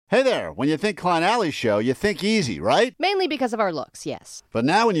Hey there, when you think Klein Alley Show, you think easy, right? Mainly because of our looks, yes. But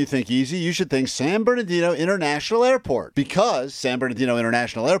now when you think easy, you should think San Bernardino International Airport. Because San Bernardino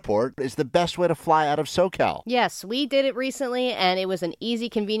International Airport is the best way to fly out of SoCal. Yes, we did it recently, and it was an easy,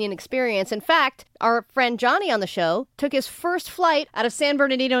 convenient experience. In fact, our friend Johnny on the show took his first flight out of San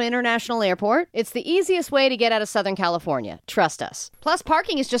Bernardino International Airport. It's the easiest way to get out of Southern California. Trust us. Plus,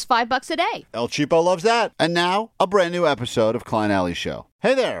 parking is just $5 a day. El Cheapo loves that. And now, a brand new episode of Klein Alley Show.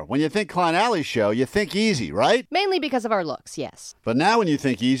 Hey there, when you think Klein Alley Show, you think easy, right? Mainly because of our looks, yes. But now when you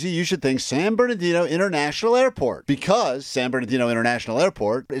think easy, you should think San Bernardino International Airport. Because San Bernardino International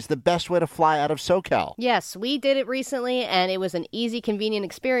Airport is the best way to fly out of SoCal. Yes, we did it recently, and it was an easy, convenient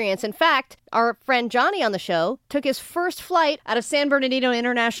experience. In fact, our friend Johnny on the show took his first flight out of San Bernardino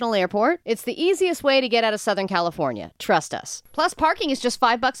International Airport. It's the easiest way to get out of Southern California. Trust us. Plus, parking is just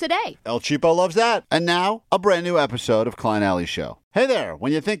 $5 a day. El Cheapo loves that. And now, a brand new episode of Klein Alley Show. Hey there,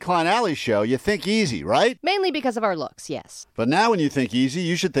 when you think Klein Alley Show, you think easy, right? Mainly because of our looks, yes. But now when you think easy,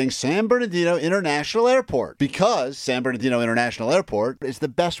 you should think San Bernardino International Airport. Because San Bernardino International Airport is the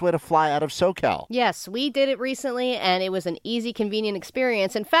best way to fly out of SoCal. Yes, we did it recently, and it was an easy, convenient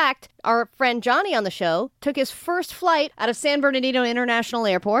experience. In fact, our friend Johnny on the show took his first flight out of San Bernardino International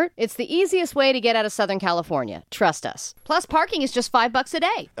Airport. It's the easiest way to get out of Southern California. Trust us. Plus, parking is just $5 a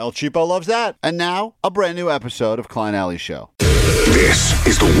day. El Cheapo loves that. And now, a brand new episode of Klein Alley Show. This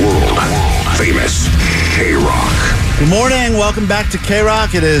is the world-famous K-Rock. Good morning. Welcome back to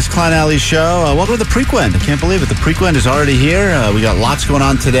K-Rock. It is Klein Alley's show. Welcome to the Prequend. I can't believe it. The Prequend is already here. We got lots going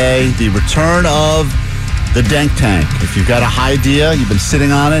on today. The return of the dank tank. If you've got a high idea, you've been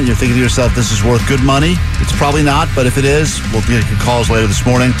sitting on it, and you're thinking to yourself, this is worth good money. It's probably not, but if it is, we'll get calls later this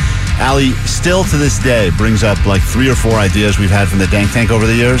morning. Allie, still to this day, brings up like 3 or 4 ideas we've had from the dank tank over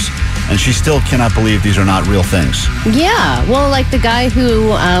the years, and she still cannot believe these are not real things. Yeah, well, like the guy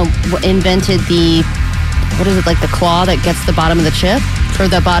who invented the, what is it, like the claw that gets the bottom of the chip? Or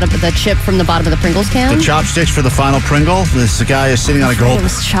the chip from the bottom of the Pringles can? The chopsticks for the final Pringle. This guy is sitting on a gold... It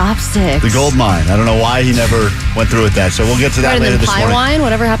was chopsticks. The gold mine. I don't know why he never went through with that, so we'll get to that later this morning. Pie wine?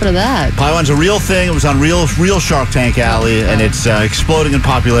 Whatever happened to that? Pie wine's a real thing. It was on real Shark Tank Alley, and it's exploding in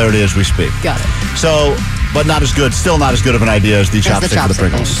popularity as we speak. Got it. So... but not as good, still not as good of an idea as the chopstick for the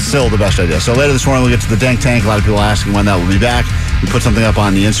Pringles. Still the best idea. So later this morning, we'll get to the dank tank. A lot of people asking when that will be back. We put something up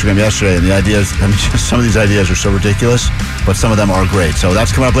on the Instagram yesterday, and the ideas, some of these ideas are so ridiculous, but some of them are great. So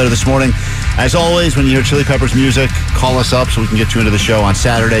that's coming up later this morning. As always, when you hear Chili Peppers music, call us up so we can get you into the show on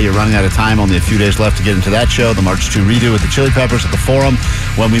Saturday. You're running out of time, only a few days left to get into that show, the March 2 redo with the Chili Peppers at the Forum.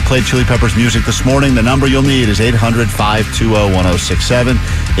 When we played Chili Peppers music this morning, the number you'll need is 800-520-1067.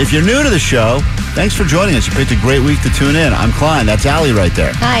 If you're new to the show, thanks for joining us. You picked a great week to tune in. I'm Klein. That's Allie right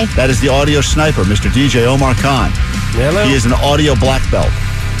there. Hi. That is the audio sniper, Mr. DJ Omar Khan. Hello. He is an audio black belt.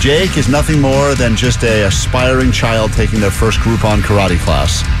 Jake is nothing more than just an aspiring child taking their first Groupon karate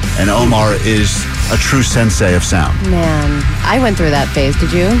class. And Omar is a true sensei of sound. Man, I went through that phase.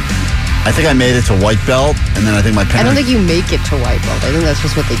 Did you? I think I made it to white belt, and then I think my parents... I don't think you make it to white belt. I think that's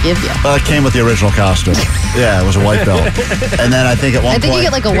just what they give you. Well, it came with the original costume. Yeah, it was a white belt. And then I think at one point... I think you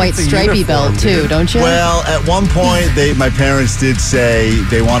get like a white stripy belt, too, don't you? Well, at one point, my parents did say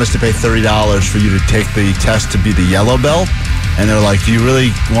they want us to pay $30 for you to take the test to be the yellow belt. And they're like, do you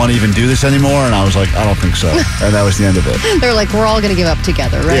really want to even do this anymore? And I was like, I don't think so. And that was the end of it. They're like, we're all going to give up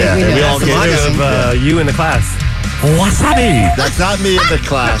together, right? Yeah, we all That's the motto of you in the class. Wasabi. That's not me in the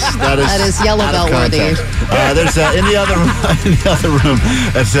class. That is yellow belt worthy. There's in the other room.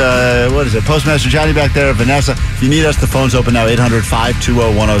 That's what is it? Postmaster Johnny back there, Vanessa. If you need us, the phone's open now.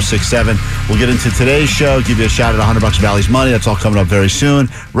 800-520-1067. We'll get into today's show. Give you a shot at $100 of Alley's money. That's all coming up very soon.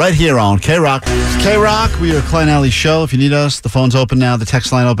 Right here on K-Rock. K-Rock. We are Klein Alley Show. If you need us, the phone's open now. The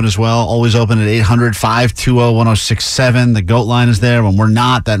text line open as well. Always open at 800-520-1067. The GOAT line is there. When we're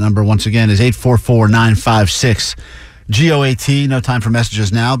not, that number once again is 844-956. GOAT. No time for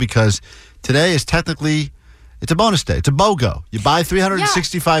messages now because today is technically, it's a bonus day. It's a BOGO. You buy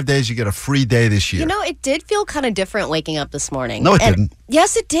 365 days, you get a free day this year. You know, it did feel kind of different waking up this morning. No, it didn't.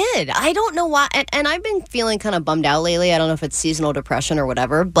 Yes, it did. I don't know why. And I've been feeling kind of bummed out lately. I don't know if it's seasonal depression or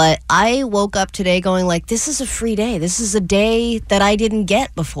whatever, but I woke up today going like, this is a free day. This is a day that I didn't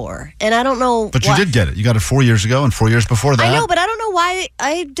get before. And I don't know. But you did get it. You got it 4 years ago and 4 years before that. I know, but I don't know why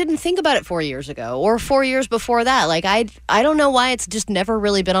I didn't think about it 4 years ago or 4 years before that. Like, I don't know why it's just never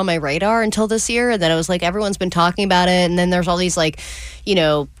really been on my radar until this year. And then it was like, everyone's been talking about it. And then there's all these like, you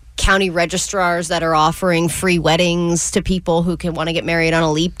know, county registrars that are offering free weddings to people who can want to get married on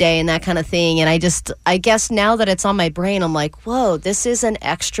a leap day and that kind of thing. And I guess now that it's on my brain, I'm like, whoa, this is an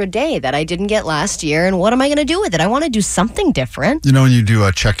extra day that I didn't get last year. And what am I going to do with it? I want to do something different. You know, when you do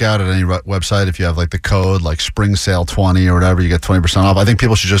a checkout at any website, if you have like the code, like Spring Sale 20 or whatever, you get 20% off. I think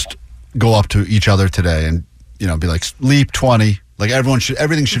people should just go up to each other today and, you know, be like, Leap 20. Like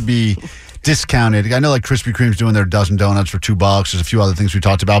everything should be discounted. I know like Krispy Kreme's doing their dozen donuts for $2. There's a few other things we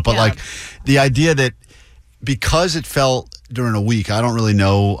talked about. But like the idea that because it fell during a week, I don't really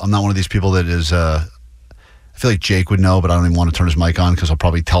know. I'm not one of these people that is, I feel like Jake would know, but I don't even want to turn his mic on because he'll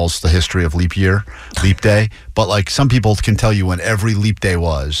probably tell us the history of leap day. But like some people can tell you when every leap day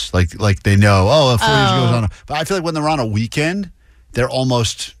was. Like they know, 4 years ago was on but I feel like when they're on a weekend, they're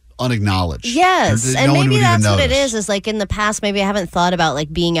almost unacknowledged. Yes, and maybe that's what it is like in the past, maybe I haven't thought about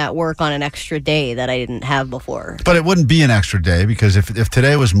like being at work on an extra day that I didn't have before. But it wouldn't be an extra day because if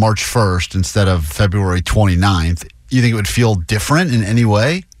today was March 1st instead of February 29th, you think it would feel different in any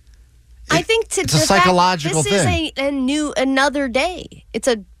way? I think it's a psychological thing. This is another day. It's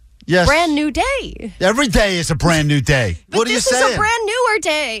a brand new day. Every day is a brand new day. What are you saying? This is a brand newer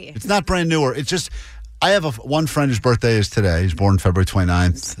day. It's not brand newer. It's just, I have one friend whose birthday is today. He's born February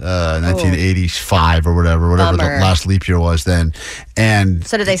 29th, 1985 or whatever the last leap year was then. And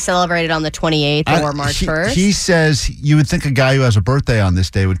so did they celebrate it on the 28th or March 1st? He says you would think a guy who has a birthday on this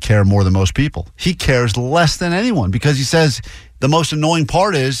day would care more than most people. He cares less than anyone because he says the most annoying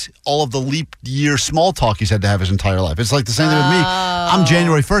part is all of the leap year small talk he's had to have his entire life. It's like the same thing with me. I'm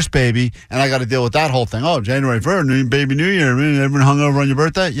January 1st, baby, and I got to deal with that whole thing. Oh, January 1st, baby New Year. Everyone hung over on your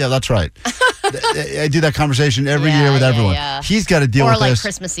birthday? Yeah, that's right. I do that conversation every year with everyone. Yeah. He's got to deal with this. Or like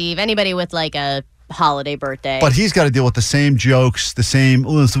Christmas Eve. Anybody with like a holiday birthday. But he's got to deal with the same jokes, the same,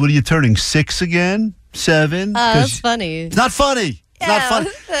 so what are you turning, 6 again? 7? That's funny. It's not funny. It's not fun.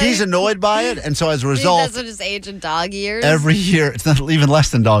 He's annoyed by it, and so as a result, that's what his age in dog years. Every year, it's not even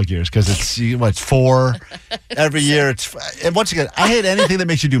less than dog years because it's 4. Every year, and once again, I hate anything that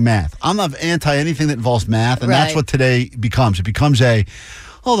makes you do math. I'm not anti anything that involves math, and that's what today becomes. It becomes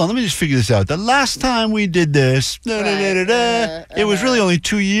hold on, let me just figure this out. The last time we did this, it was really only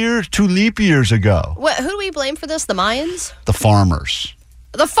 2 leap years ago. Who do we blame for this? The Mayans? The farmers.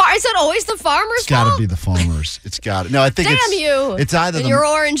 Is it always the farmers' It's got to be the farmers. It's got to. No, I think it's either your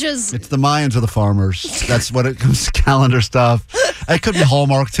oranges. It's the Mayans or the farmers. That's what it comes to calendar stuff. It could be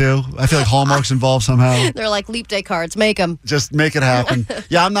Hallmark too. I feel like Hallmark's involved somehow. They're like leap day cards. Make them. Just make it happen.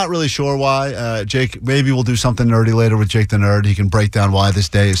 Yeah, I'm not really sure why. Jake, maybe we'll do something nerdy later with Jake the Nerd. He can break down why this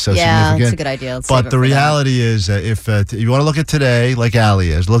day is so significant. Yeah, that's a good idea. But the reality is, if you want to look at today like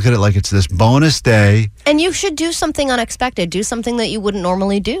Allie is, look at it like it's this bonus day. And you should do something unexpected. Do something that you wouldn't normally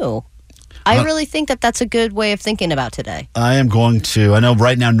do. I really think that that's a good way of thinking about today. I am going to, I know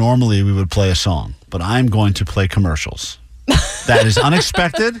right now normally we would play a song, but I'm going to play commercials. That is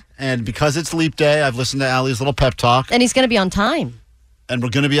unexpected, and because it's leap day, I've listened to Allie's little pep talk. And he's going to be on time. And we're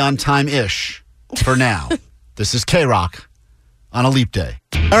going to be on time-ish for now. This is K-Rock on a leap day.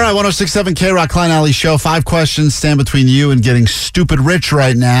 All right, 106.7 K-Rock, Klein Alley Show. 5 questions stand between you and getting stupid rich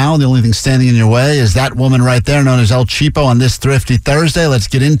right now. The only thing standing in your way is that woman right there known as El Cheapo on this Thrifty Thursday. Let's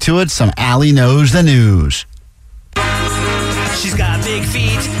get into it. Some Allie knows the news. She's got big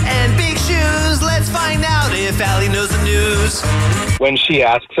feet and big shoes. Let's find out if Allie knows the news. When she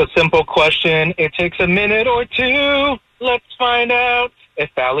asks a simple question, it takes a minute or two. Let's find out if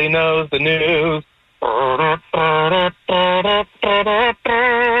Allie knows the news. All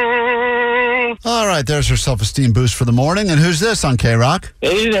right, there's her self-esteem boost for the morning. And who's this on K-Rock?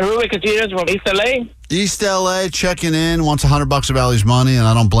 This is Ruben Gutierrez from East LA. East LA checking in, wants $100 of Allie's money, and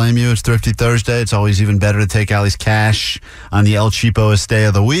I don't blame you. It's Thrifty Thursday. It's always even better to take Allie's cash on the El Cheapoest day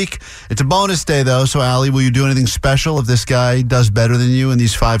of the week. It's a bonus day, though, so Allie, will you do anything special if this guy does better than you in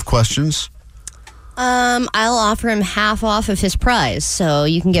these 5 questions? I'll offer him half off of his prize, so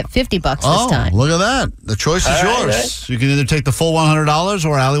you can get $50 this time. Look at that. The choice is yours. Right. You can either take the full $100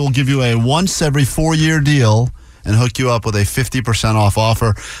 or Allie will give you a once every 4-year deal and hook you up with a 50% off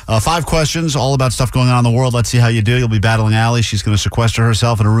offer. 5 questions, all about stuff going on in the world. Let's see how you do. You'll be battling Allie. She's going to sequester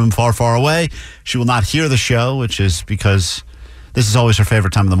herself in a room far, far away. She will not hear the show, which is because this is always her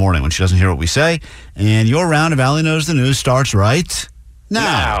favorite time of the morning when she doesn't hear what we say. And your round of Allie Knows the News starts right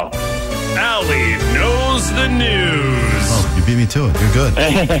now. Allie Knows the News. Oh, you beat me to it. You're good.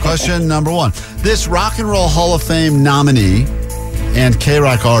 Question number 1. This Rock and Roll Hall of Fame nominee and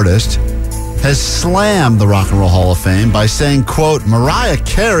K-Rock artist has slammed the Rock and Roll Hall of Fame by saying, quote, Mariah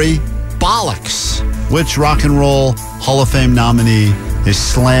Carey bollocks. Which Rock and Roll Hall of Fame nominee is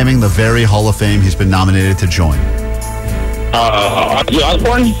slamming the very Hall of Fame he's been nominated to join? Ozzy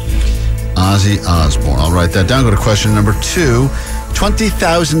Osbourne? Ozzy Osbourne. I'll write that down. Go to question number 2.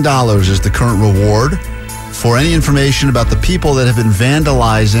 $20,000 is the current reward for any information about the people that have been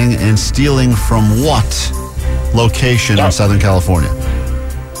vandalizing and stealing from what location in Southern California?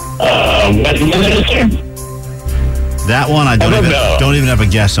 That one I don't even have a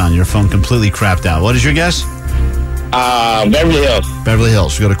guess on. Your phone completely crapped out. What is your guess? Beverly Hills. Beverly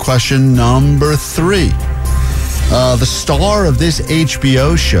Hills. We go to question number 3. The star of this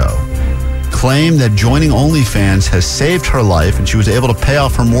HBO show claimed that joining OnlyFans has saved her life and she was able to pay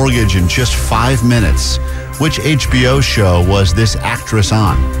off her mortgage in just 5 minutes. Which HBO show was this actress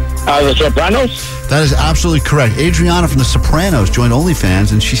on? The Sopranos? That is absolutely correct. Adriana from The Sopranos joined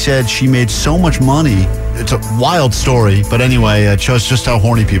OnlyFans, and she said she made so much money. It's a wild story, but anyway, it shows just how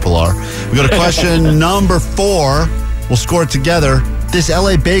horny people are. We go to question number 4. We'll score it together. This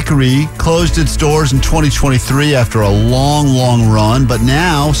LA bakery closed its doors in 2023 after a long, long run, but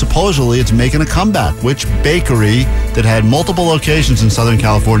now, supposedly, it's making a comeback. Which bakery that had multiple locations in Southern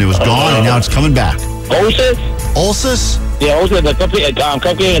California was gone, and now it's coming back? Ulysses? Ulysses? Yeah, Ulysses, the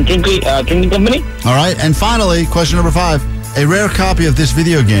cupcake and drinking company. All right, and finally, question number 5. A rare copy of this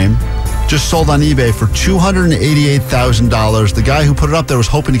video game just sold on eBay for $288,000. The guy who put it up there was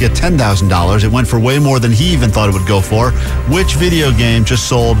hoping to get $10,000. It went for way more than he even thought it would go for. Which video game just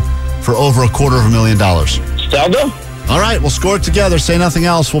sold for over $250,000? Zelda? All right, we'll score it together. Say nothing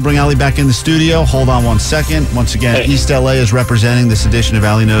else. We'll bring Allie back in the studio. Hold on one second. Once again, East LA is representing this edition of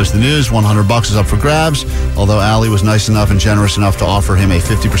Allie Knows the News. $100 is up for grabs, although Allie was nice enough and generous enough to offer him a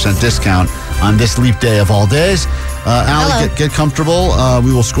 50% discount on this leap day of all days. Allie, get comfortable.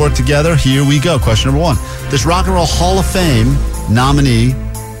 We will score it together. Here we go. Question number 1. This Rock and Roll Hall of Fame nominee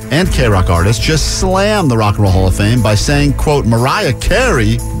and K-Rock artist just slammed the Rock and Roll Hall of Fame by saying, quote, Mariah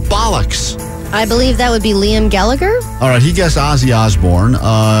Carey, bollocks. I believe that would be Liam Gallagher. All right, he guessed Ozzy Osbourne,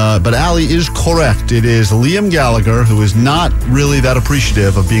 but Allie is correct. It is Liam Gallagher, who is not really that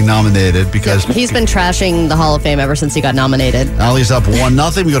appreciative of being nominated because He's been trashing the Hall of Fame ever since he got nominated. Allie's up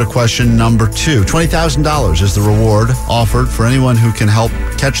 1-0. We go to question number 2. $20,000 is the reward offered for anyone who can help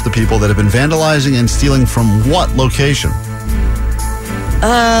catch the people that have been vandalizing and stealing from what location?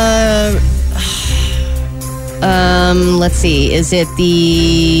 Let's see. Is it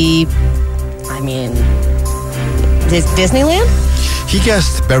is Disneyland? He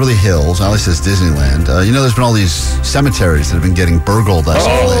guessed Beverly Hills. Allie says Disneyland. There's been all these cemeteries that have been getting burgled as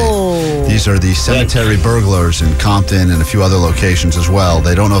of late. These are the cemetery burglars in Compton and a few other locations as well.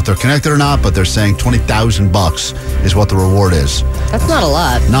 They don't know if they're connected or not, but they're saying $20,000 is what the reward is. That's not a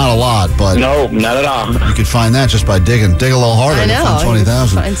lot. Not a lot, but No, not at all. you could find that just by digging. Dig a little harder. I know. You find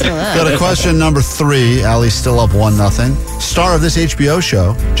 20,000. Find some of that. Go to question number 3. Allie's still up 1-0. Star of this HBO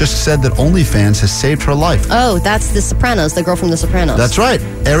show just said that OnlyFans has saved her life. Oh, that's The Sopranos, the girl from The Sopranos. That's right.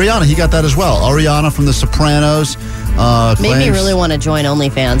 Ariana, he got that as well. Ariana from The Sopranos. Made me really want to join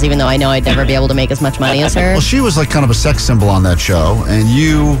OnlyFans, even though I know I'd never be able to make as much money as her. Well, she was like kind of a sex symbol on that show, and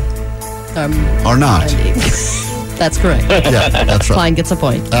you are not. That's correct. Yeah, that's right. Klein gets a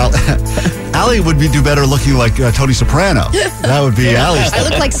point. Allie would do better looking like Tony Soprano. That would be Allie's. I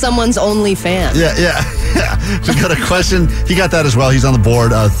look like someone's only fan. Yeah. We got a question. He got that as well. He's on the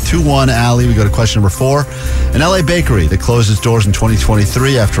board. 2-1, Allie. We go to question number 4. An LA bakery that closed its doors in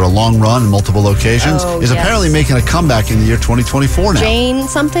 2023 after a long run in multiple locations is apparently making a comeback in the year 2024 now. Jane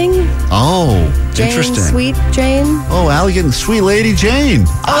something? Oh, Jane, interesting. Sweet Jane? Oh, Allie getting Sweet Lady Jane.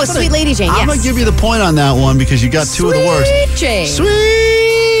 Oh, Sweet Lady Jane, I'm going to give you the point on that one because you got 2 of the words. Sweet Jane.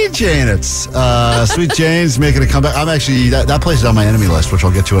 Sweet Jane. It's Sweet Jane's making a comeback. I'm actually, that place is on my enemy list, which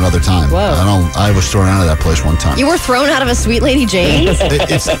I'll get to another time. Whoa. I was thrown out of that place one time. You were thrown out of a Sweet Lady Jane?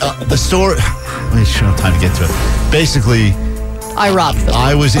 It's the store. I should have time to get to it. Basically, I robbed them.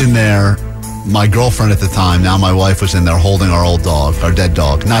 I was in there. My girlfriend at the time, now my wife, was in there holding our old dog, our dead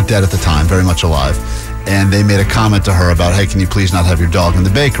dog. Not dead at the time, very much alive. And they made a comment to her about, hey, can you please not have your dog in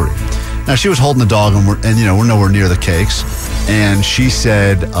the bakery? Now, she was holding the dog, and we're nowhere near the cakes. And she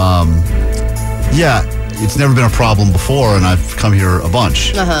said, yeah, it's never been a problem before, and I've come here a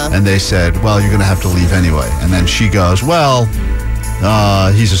bunch. And they said, well, you're going to have to leave anyway. And then she goes, well,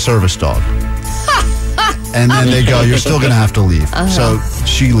 he's a service dog. And then they go, you're still going to have to leave. So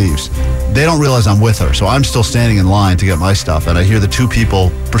she leaves. They don't realize I'm with her. So I'm still standing in line to get my stuff. And I hear the 2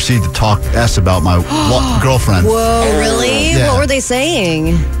 people proceed to talk S about my girlfriend. Whoa, really? Yeah. What were they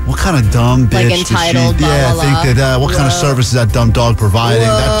saying? What kind of dumb bitch Like entitled, did she? blah, blah, think that, what kind of service is that dumb dog providing?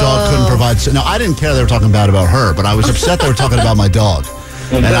 That dog couldn't provide. No, I didn't care they were talking bad about her, but I was upset they were talking about my dog.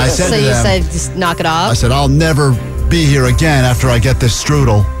 And I said So to you them, said just knock it off? I said, I'll never be here again after I get this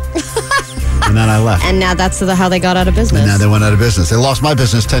strudel. And then I left. And now that's how they got out of business. And now they went out of business. They lost my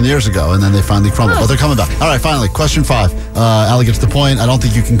business 10 years ago, and then they finally crumbled. But they're coming back. All right, finally, question 5. Allie gets the point. I don't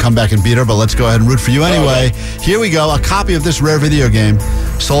think you can come back and beat her, but let's go ahead and root for you anyway. Here we go. A copy of this rare video game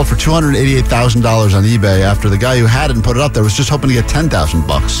sold for $288,000 on eBay after the guy who had it and put it up there was just hoping to get $10,000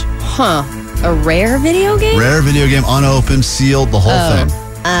 bucks. Huh. A rare video game? Rare video game, unopened, sealed, the whole thing.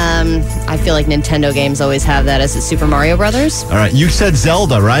 I feel like Nintendo games always have that. Is it Super Mario Brothers? All right, you said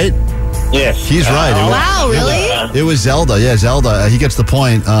Zelda, right? Yes. He's right. Wow, really? It was Zelda. Yeah, Zelda. He gets the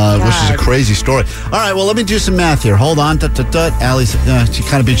point, which is a crazy story. All right, well, let me do some math here. Hold on. Allie, she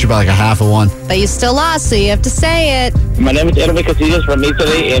kind of beat you by like a half of one. But you still lost, so you have to say it. My name is Erwin Casillas from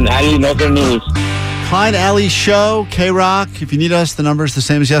Italy, and Ali knows the news. Klein, Alley Show, K-Rock. If you need us, the number is the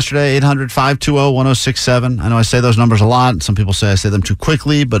same as yesterday, 800-520-1067. I know I say those numbers a lot. Some people say I say them too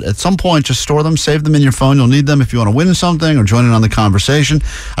quickly, but at some point, just store them, save them in your phone. You'll need them if you want to win something or join in on the conversation.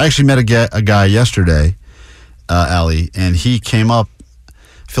 I actually met a guy yesterday, Allie, and he came up.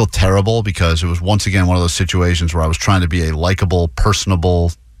 I feel terrible because it was once again one of those situations where I was trying to be a likable,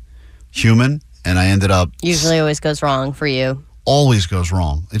 personable human, and I ended up... Usually always goes wrong for you. Always goes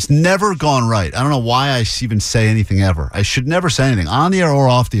wrong. It's never gone right. I don't know why I even say anything ever. I should never say anything, on the air or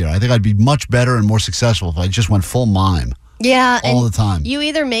off the air. I think I'd be much better and more successful if I just went full mime. Yeah. All the time. You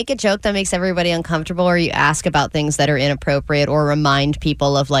either make a joke that makes everybody uncomfortable or you ask about things that are inappropriate or remind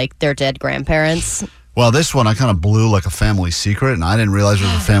people of like their dead grandparents. Well, this one I kind of blew like a family secret, and I didn't realize it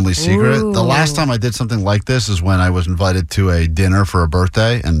was a family secret. Ooh. The last time I did something like this is when I was invited to a dinner for a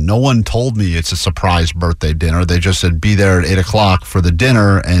birthday, and no one told me it's a surprise birthday dinner. They just said, be there at 8 o'clock for the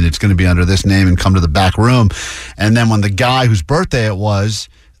dinner, and it's going to be under this name, and come to the back room. And then when the guy whose birthday it was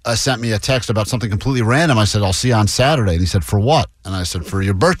sent me a text about something completely random, I said, I'll see you on Saturday. And he said, for what? And I said, for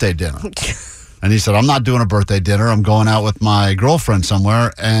your birthday dinner. And he said, I'm not doing a birthday dinner. I'm going out with my girlfriend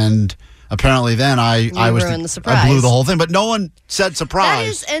somewhere, and... Apparently, then I ruined the surprise. I blew the whole thing, but no one said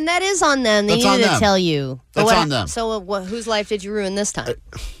surprise. That is on them. They needed to tell you. That's on them. So, whose life did you ruin this time?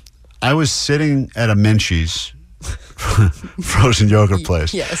 I was sitting at a Menchie's frozen yogurt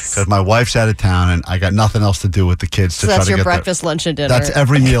place. Yes. Because my wife's out of town, and I got nothing else to do with the kids. So that's your breakfast, lunch, and dinner. That's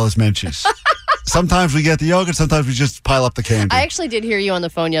every meal is Menchie's. Sometimes we get the yogurt. Sometimes we just pile up the candy. I actually did hear you on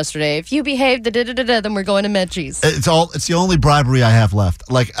the phone yesterday. If you behave, then we're going to Menchie's. It's the only bribery I have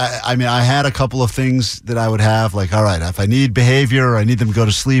left. Like I mean, I had a couple of things that I would have. Like, all right, if I need behavior, or I need them to go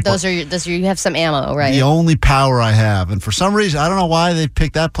to sleep. You have some ammo, right? The only power I have, and for some reason, I don't know why they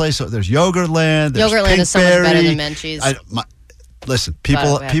picked that place. So there's Yogurtland. There's Yogurtland is so much better than Menchie's. Listen,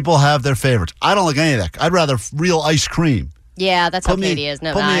 people have their favorites. I don't like any of that. I'd rather real ice cream. Yeah, that's how Katie is.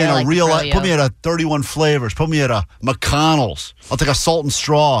 No, put me put me at a 31 flavors. Put me at a McConnell's. I'll take a salt and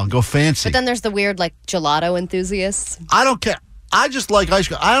straw and go fancy. But then there's the weird like gelato enthusiasts. I don't care. I just like ice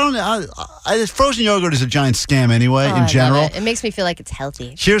cream. Frozen yogurt is a giant scam anyway, in general. It makes me feel like it's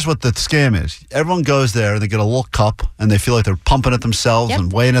healthy. Here's what the scam is. Everyone goes there and they get a little cup and they feel like they're pumping it themselves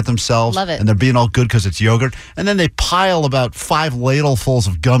and weighing it themselves. Love it. And they're being all good because it's yogurt. And then they pile about 5 ladlefuls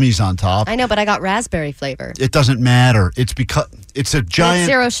of gummies on top. I know, but I got raspberry flavor. It doesn't matter. It's because it's a giant... It's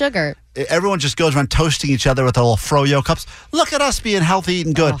zero sugar. Everyone just goes around toasting each other with their little froyo cups. Look at us being healthy,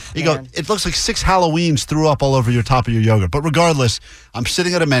 eating good. It looks like 6 Halloweens threw up all over your top of your yogurt. But regardless, I'm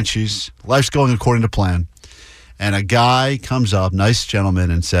sitting at a Menchie's. Life's going according to plan. And a guy comes up, nice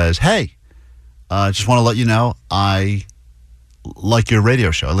gentleman, and says, hey, just want to let you know, I like your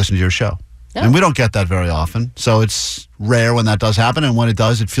radio show. I listen to your show. Yeah. And we don't get that very often. So it's rare when that does happen. And when it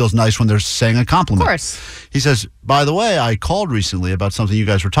does, it feels nice when they're saying a compliment. Of course. He says, by the way, I called recently about something you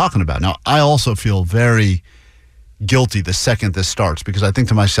guys were talking about. Now, I also feel very guilty the second this starts because I think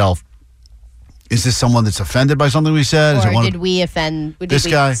to myself, is this someone that's offended by something we said? Or did we offend? Did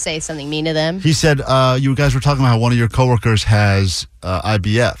we say something mean to them? He said, you guys were talking about how one of your coworkers has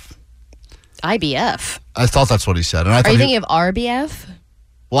IBF. IBF? I thought that's what he said. And Are you thinking of RBF?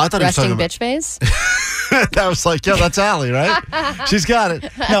 Well, I thought Resting he was bitch face? That was like, yeah, that's Allie, right? She's got it.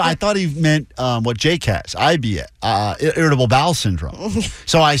 No, I thought he meant what Jake has, IBS, irritable bowel syndrome.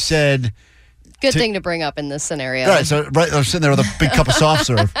 So I said... Good thing to bring up in this scenario. Right, so I'm sitting there with a big cup of soft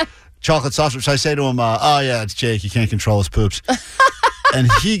serve, chocolate soft serve. So I say to him, oh, yeah, it's Jake. He can't control his poops. And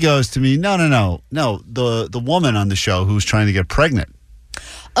he goes to me, no, the woman on the show who's trying to get pregnant.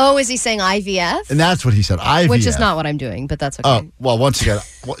 Oh, is he saying IVF? And that's what he said, IVF. Which is not what I'm doing, but that's okay. Oh, well, once again,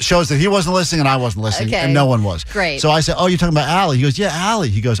 shows that he wasn't listening and I wasn't listening, and no one was. Great. So I said, oh, you're talking about Allie? He goes, yeah, Allie.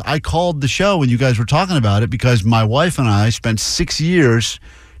 He goes, I called the show when you guys were talking about it because my wife and I spent 6 years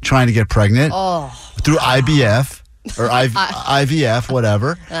trying to get pregnant through IBF. or IVF,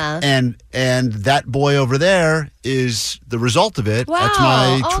 whatever. And that boy over there is the result of it. Wow. That's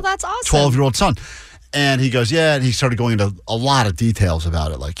my that's awesome. 12-year-old son. And he goes, yeah, and he started going into a lot of details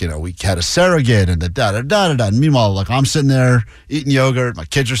about it. Like, we had a surrogate and the da-da-da-da-da. And meanwhile, like, I'm sitting there eating yogurt. My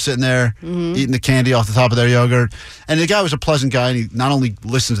kids are sitting there eating the candy off the top of their yogurt. And the guy was a pleasant guy, and he not only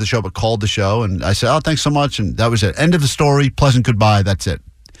listened to the show, but called the show. And I said, oh, thanks so much. And that was it. End of the story. Pleasant goodbye. That's it.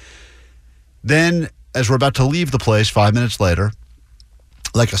 Then, as we're about to leave the place 5 minutes later,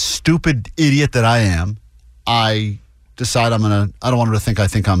 like a stupid idiot that I am, I decide I don't want her to think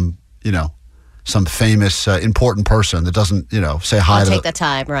I'm, some famous, important person that doesn't, say hi to the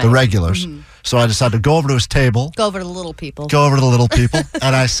time, right. the regulars. So I decided to go over to his table. Go over to the little people.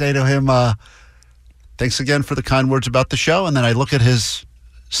 And I say to him, thanks again for the kind words about the show. And then I look at his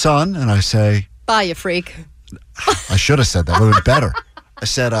son and I say, bye, you freak. I should have said that. It would have been better. I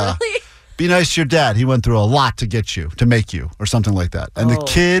said, really? Be nice to your dad. He went through a lot to make you, or something like that. And the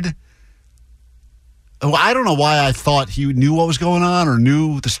kid... I don't know why I thought he knew what was going on or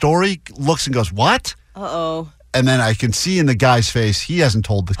knew the story. Looks and goes, what? Uh-oh. And then I can see in the guy's face, he hasn't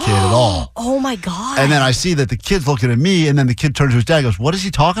told the kid at all. Oh, my God. And then I see that the kid's looking at me, and then the kid turns to his dad and goes, what is he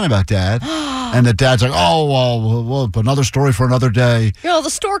talking about, Dad? And the dad's like, oh, well, another story for another day. The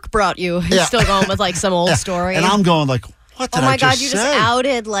stork brought you. He's still going with, like, some old story. And I'm going, like, what did I just say? Oh, my God, you just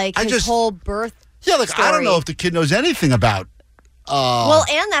outed, like, his whole birth story. I don't know if the kid knows anything about well,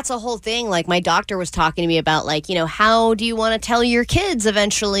 and that's a whole thing. Like, my doctor was talking to me about, like, how do you want to tell your kids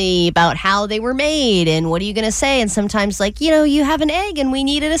eventually about how they were made and what are you going to say? And sometimes, like, you have an egg and we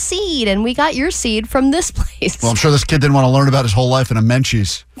needed a seed and we got your seed from this place. Well, I'm sure this kid didn't want to learn about his whole life in a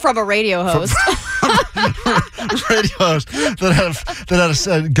Menchie's. From a radio host. Radio host that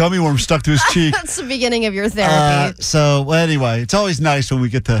had a gummy worm stuck to his cheek. That's the beginning of your therapy. Anyway, it's always nice when we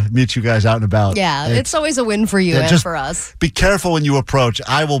get to meet you guys out and about. Yeah, it's always a win for you and for us. Be careful when you approach.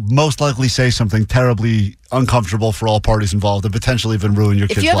 I will most likely say something terribly uncomfortable for all parties involved and potentially even ruin your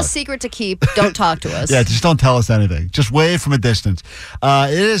kid's life. If you have a secret to keep, don't talk to us. Yeah, just don't tell us anything. Just wave from a distance.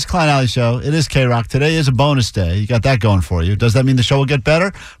 It is Klein Alley Show. It is K-Rock. Today is a bonus day. You got that going for you. Does that mean the show will get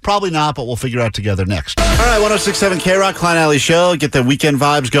better? Probably not, but we'll figure out together next. All right, 106.7 K-Rock, Klein Alley Show. Get the weekend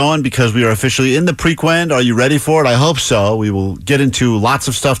vibes going because we are officially in the prequend. Are you ready for it? I hope so. We will get into lots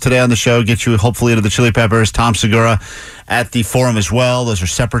of stuff today on the show, get you hopefully into the Chili Peppers. Tom Segura at the Forum as well. Those are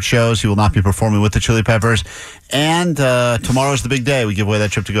separate shows. He will not be performing with the Chili Peppers. And tomorrow's the big day. We give away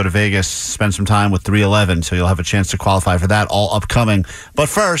that trip to go to Vegas, spend some time with 311, so you'll have a chance to qualify for that, all upcoming. But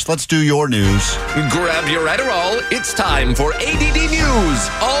first, let's do your news. Grab your Adderall. It's time for ADD News.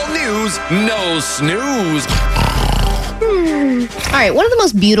 All news, no snooze. All right, one of the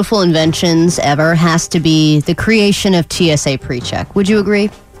most beautiful inventions ever has to be the creation of TSA PreCheck. Would you agree?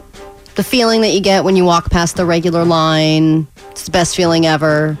 The feeling that you get when you walk past the regular line, it's the best feeling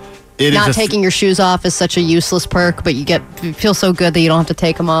ever. Not taking your shoes off is such a useless perk, but you feel so good that you don't have to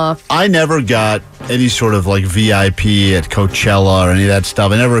take them off. I never got any sort of like VIP at Coachella or any of that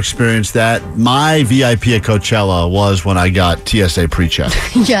stuff. I never experienced that. My VIP at Coachella was when I got TSA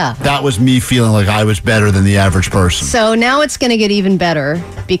PreCheck. Yeah. That was me feeling like I was better than the average person. So now it's going to get even better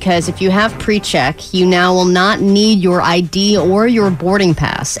because if you have PreCheck, you now will not need your ID or your boarding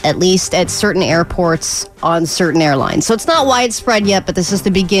pass, at least at certain airports on certain airlines. So it's not widespread yet, but this is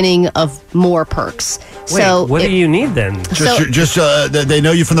the beginning of more perks. Wait, what do you need then? They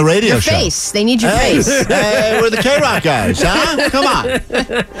know you from the radio your show. Face. They need your face. Hey, we're the K-Rock guys, huh? Come on.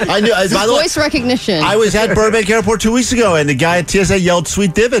 I knew. By the way, voice recognition. I was at Burbank Airport 2 weeks ago, and the guy at TSA yelled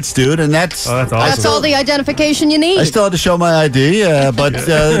 "Sweet Divots," dude, and that's awesome. That's all the identification you need. I still had to show my ID, but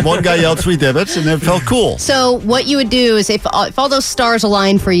one guy yelled "Sweet Divots," and it felt cool. So what you would do is if all those stars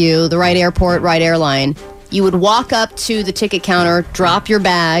align for you, the right airport, right airline, you would walk up to the ticket counter, drop your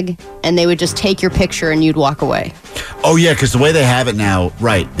bag, and they would just take your picture and you'd walk away. Oh, yeah, because the way they have it now,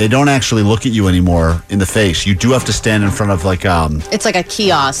 right, they don't actually look at you anymore in the face. You do have to stand in front of like... it's like a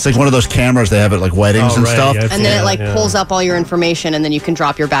kiosk. It's like one of those cameras they have at like weddings and stuff. Yeah, and then it pulls up all your information and then you can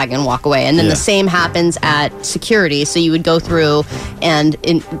drop your bag and walk away. And then the same happens at security. So you would go through and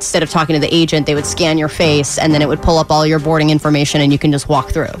instead of talking to the agent, they would scan your face and then it would pull up all your boarding information and you can just walk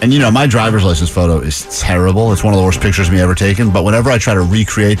through. And my driver's license photo is terrible. It's one of the worst pictures of me ever taken. But whenever I try to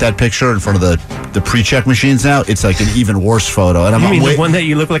recreate that picture in front of the pre-check machines now, it's like an even worse photo. And the one that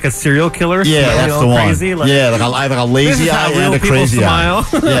you look like a serial killer? Yeah, that's the one. Crazy? I have like a lazy eye and a crazy eye.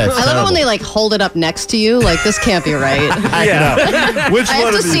 Yeah, I love it when they hold it up next to you. Like, this can't be right. Yeah. Which I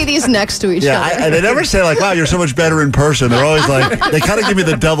have to see these next to each other. They never say like, wow, you're so much better in person. They're always like, they kind of give me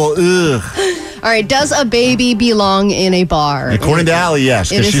the double, ugh. All right, does a baby belong in a bar? According to Allie, yes,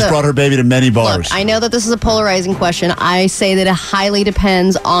 because she's brought her baby to many bars. Look, I know that this is a polarizing question. I say that it highly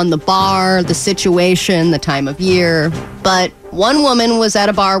depends on the bar, the situation, the time of year. But one woman was at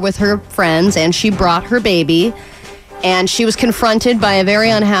a bar with her friends, and she brought her baby. And she was confronted by a very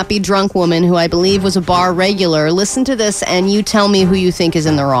unhappy drunk woman who I believe was a bar regular. Listen to this, and you tell me who you think is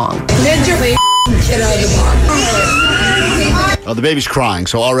in the wrong. Get your get out of the bar. Oh, the baby's crying,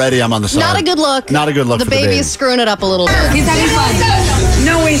 so already I'm on the side. Not a good look. Not a good look the for the baby. baby is screwing it up a little bit. He's having fun.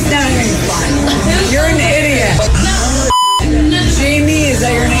 No, he's not having fun. You're an idiot. Jamie, is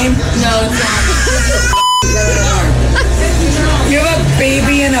that your name? No, it's not. You have a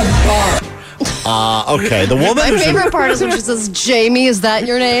baby in a bar. Okay, the woman. My favorite part is when she says, "Jamie, is that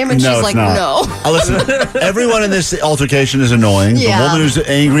your name?" And no, she's like, not. "No." Listen, everyone in this altercation is annoying. Yeah. The woman who's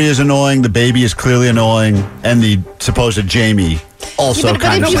angry is annoying. The baby is clearly annoying, and the supposed Jamie also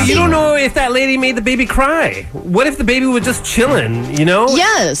kind of. But you don't know if that lady made the baby cry. What if the baby was just chilling? You know?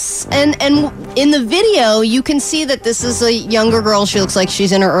 Yes, and in the video you can see that this is a younger girl. She looks like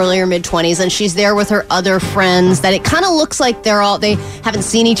she's in her early or mid-20s, and she's there with her other friends. That it kind of looks like they haven't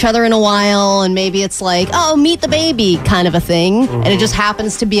seen each other in a while, and maybe it's like, oh, meet the baby kind of a thing, and it just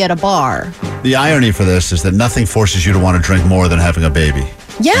happens to be at a bar. The irony for this is that nothing forces you to want to drink more than having a baby.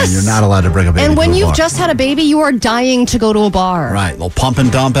 Yes. And you're not allowed to bring a baby And when to a you've bar. just had a baby, you are dying to go to a bar. Right, little pump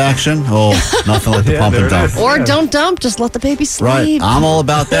and dump action. Oh, nothing like the pump and dump. Or don't dump, just let the baby sleep. Right, I'm all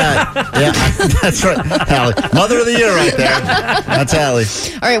about that. Yeah, that's right, Allie. Mother of the year right there. That's Allie.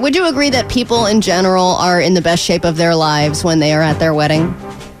 All right, would you agree that people in general are in the best shape of their lives when they are at their wedding?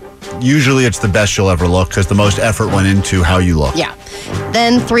 Usually it's the best you'll ever look because the most effort went into how you look. Yeah.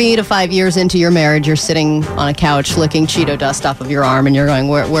 Then 3 to 5 years into your marriage, you're sitting on a couch licking Cheeto dust off of your arm, and you're going,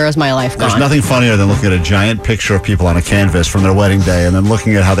 where is my life gone? There's nothing funnier than looking at a giant picture of people on a canvas from their wedding day and then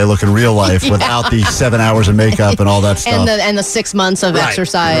looking at how they look in real life without the 7 hours of makeup and all that stuff. And the 6 months of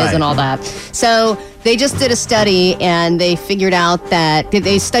exercise and all that. So they just did a study, and they figured out that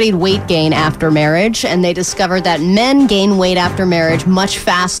they studied weight gain after marriage, and they discovered that men gain weight after marriage much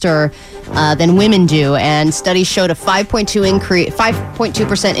faster than women do. And studies showed a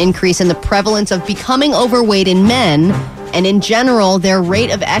 5.2% increase in the prevalence of becoming overweight in men. And in general, their rate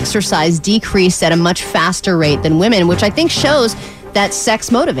of exercise decreased at a much faster rate than women, which I think shows that sex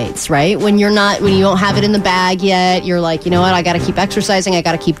motivates, right? When you don't have it in the bag yet, you're like, you know what, I got to keep exercising, I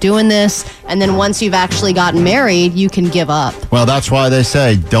got to keep doing this. And then once you've actually gotten married, you can give up. Well, that's why they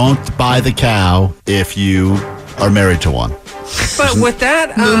say don't buy the cow if you are married to one. But with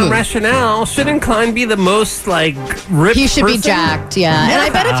that rationale, shouldn't Klein be the most, ripped He should be person? jacked, yeah. And I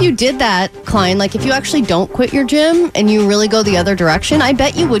bet if you did that, Klein, if you actually don't quit your gym and you really go the other direction, I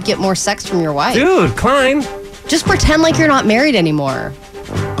bet you would get more sex from your wife. Dude, Klein. Just pretend like you're not married anymore.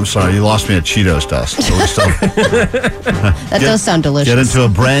 I'm sorry, you lost me at Cheetos dust. So That does sound delicious. Get into a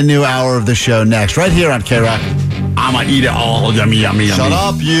brand new hour of the show next, right here on K-Rock. I'ma eat it all. Yummy, yummy, yummy. Shut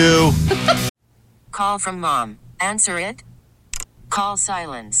up, you. Call from mom. Answer it. Call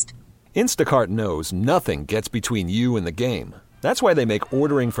silenced. Instacart knows nothing gets between you and the game. That's why they make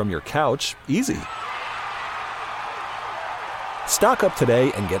ordering from your couch easy. Stock up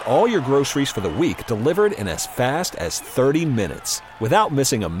today and get all your groceries for the week delivered in as fast as 30 minutes without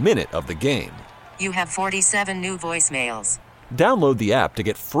missing a minute of the game. You have 47 new voicemails. Download the app to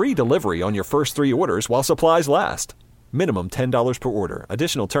get free delivery on your first 3 orders while supplies last. Minimum $10 per order.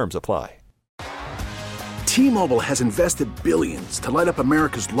 Additional terms apply. T-Mobile has invested billions to light up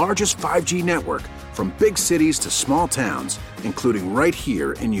America's largest 5G network, from big cities to small towns, including right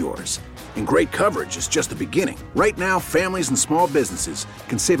here in yours. And great coverage is just the beginning. Right now, families and small businesses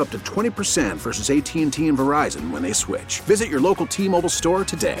can save up to 20% versus AT&T and Verizon when they switch. Visit your local T-Mobile store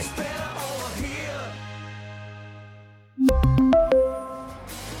today.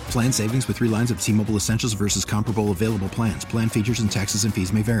 Plan savings with 3 lines of T-Mobile Essentials versus comparable available plans. Plan features and taxes and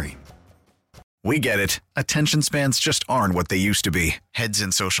fees may vary. We get it. Attention spans just aren't what they used to be. Heads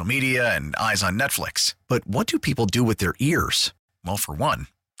in social media and eyes on Netflix. But what do people do with their ears? Well, for one,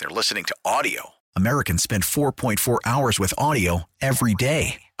 they're listening to audio. Americans spend 4.4 hours with audio every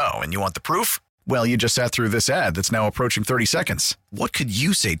day. Oh, and you want the proof? Well, you just sat through this ad that's now approaching 30 seconds. What could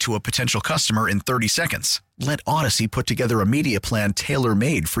you say to a potential customer in 30 seconds? Let Odyssey put together a media plan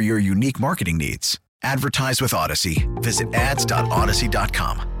tailor-made for your unique marketing needs. Advertise with Odyssey. Visit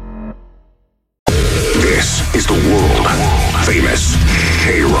ads.odyssey.com. This is the world famous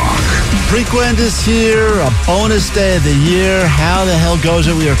K-Rock. Frequent is here, a bonus day of the year. How the hell goes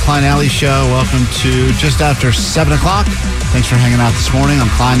it? We are Klein Alley Show. Welcome to just after 7 o'clock. Thanks for hanging out this morning.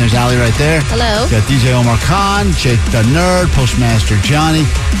 I'm Klein. There's Allie right there. Hello. Got DJ Omar Khan, Jake the Nerd, Postmaster Johnny,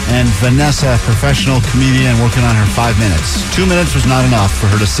 and Vanessa, professional comedian, working on her 5 minutes. 2 minutes was not enough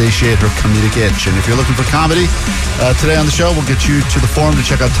for her to satiate her comedic itch. And if you're looking for comedy, today on the show, we'll get you to the forum to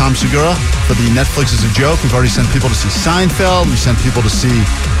check out Tom Segura for the Netflix is a Joke. We've already sent people to see Seinfeld. We sent people to see...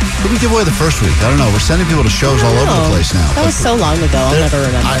 Who did we give away the first week? I don't know. We're sending people to shows all over the place now. That was so long ago. I'll never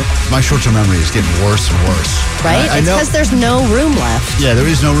remember. My short-term memory is getting worse and worse. Right? It's because there's no room left. Yeah, there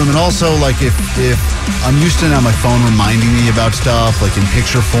is no room. And also, like, if I'm used to now my phone reminding me about stuff, like in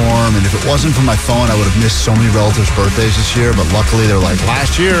picture form, and if it wasn't for my phone, I would have missed so many relatives' birthdays this year. But luckily, they're like,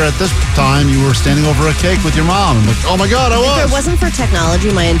 last year at this time, you were standing over a cake with your mom. I'm like, oh my God, I was. If it wasn't for technology,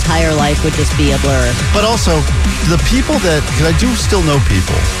 my entire life would just be a blur. But also, the people that, because I do still know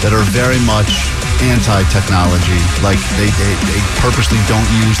people that are very much anti-technology, like they purposely don't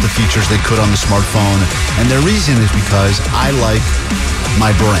use the features they could on the smartphone, and their reason is because I like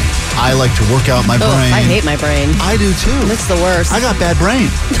my brain. I like to work out my brain. I hate my brain. I do too. It's the worst. I got bad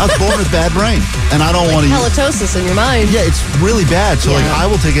brain. I was born with bad brain, and I don't want to. Halitosis in your mind. Yeah, it's really bad. So like, I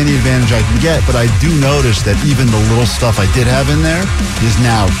will take any advantage I can get, but I do notice that even the little stuff I did have in there is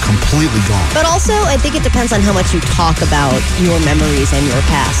now completely gone. But also, I think it depends on how much you talk about your memories and your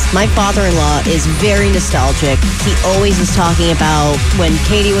past. My father-in-law is very nostalgic. He always is talking about when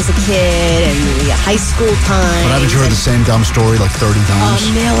Katie was a kid and the high school time. But haven't you heard the same dumb story like 30 times?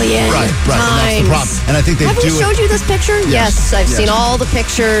 A million Right. And that's the problem. And I think they Have we showed you this picture? Yes, I've seen all the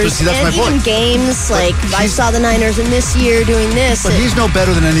pictures. But see, that's and my point. even games, like I saw the Niners in this year doing this. But he's no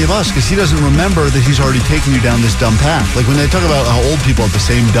better than any of us because he doesn't remember that he's already taken you down this dumb path. Like when they talk about how old people have the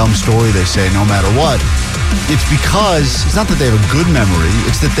same dumb story they say no matter what, it's because it's not that they have a good memory,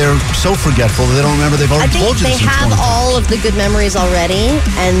 it's that they're so forgetful that they don't remember they've already told you this. I think they have all of the good memories already,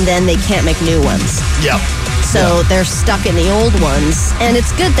 and then they can't make new ones. Yep. So they're stuck in the old ones. And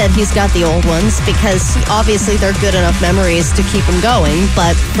it's good that he's got the old ones because obviously they're good enough memories to keep him going.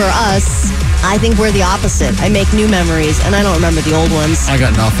 But for us, I think we're the opposite. I make new memories and I don't remember the old ones. I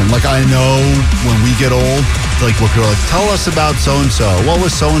got nothing. Like I know when we get old, like what people are like, tell us about so-and-so. What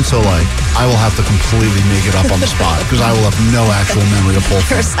was so-and-so like? I will have to completely make it up on the spot because I will have no actual memory to pull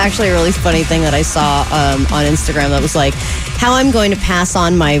from. There's actually a really funny thing that I saw on Instagram that was like, how I'm going to pass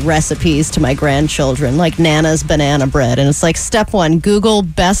on my recipes to my grandchildren, like Nana's banana bread. And it's like, step 1, Google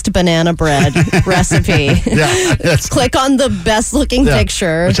best banana bread recipe. Click on the best looking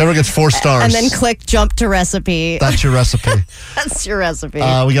picture. Whichever gets 4 stars. And then click jump to recipe. That's your recipe. That's your recipe.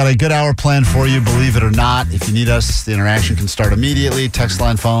 We got a good hour planned for you, believe it or not. If you need us, the interaction can start immediately. Text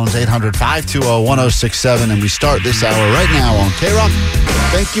line phones 800-520-1067. And we start this hour right now on K-Rock.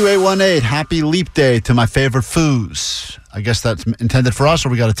 Thank you, 818. Happy Leap Day to my favorite foods. I guess that's intended for us, or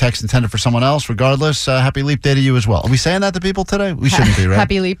we got a text intended for someone else. Regardless, happy Leap Day to you as well. Are we saying that to people today? We shouldn't be, right?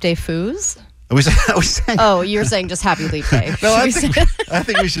 Happy Leap Day foos? Are we saying? Oh, you're saying just Happy Leap Day. No, I think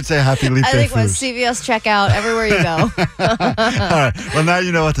we should say Happy Leap Day I think foos. with CVS checkout, everywhere you go. All right. Well, now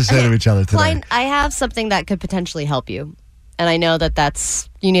you know what to say to each other today. Klein, I have something that could potentially help you. And I know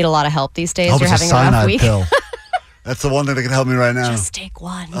you need a lot of help these days. You're having a rough week. Pill. That's the one thing that can help me right now. Just take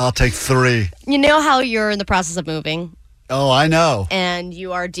one. I'll take 3. You know how you're in the process of moving? Oh, I know. And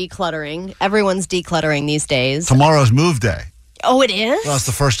you are decluttering. Everyone's decluttering these days. Tomorrow's move day. Oh, it is? Well, it's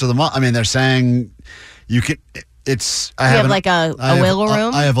the first of the month. I mean, they're saying you can... I have like a wiggle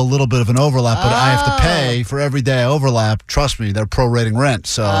room? I have a little bit of an overlap, but I have to pay for every day I overlap. Trust me, they're prorating rent.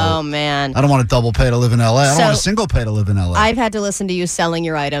 So oh, man. I don't want to double pay to live in LA. I don't want a single pay to live in LA. I've had to listen to you selling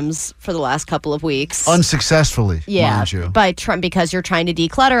your items for the last couple of weeks. Unsuccessfully, mind you. Because you're trying to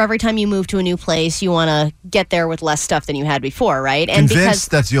declutter. Every time you move to a new place, you want to get there with less stuff than you had before, right? And Convinced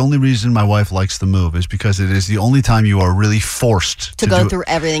that's the only reason my wife likes the move is because it is the only time you are really forced to go through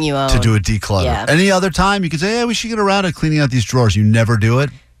everything you own. To do a declutter. Yeah. Any other time, you could say, we should get around to cleaning out these drawers. You never do it.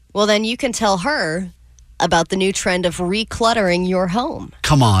 Well, then you can tell her about the new trend of recluttering your home.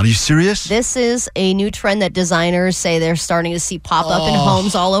 Come on, are you serious? This is a new trend that designers say they're starting to see pop up in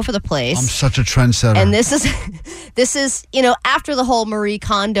homes all over the place. I'm such a trendsetter. And this is, after the whole Marie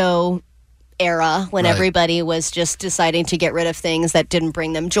Kondo era when everybody was just deciding to get rid of things that didn't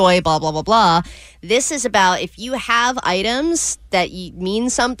bring them joy, blah, blah, blah, blah. This is about if you have items that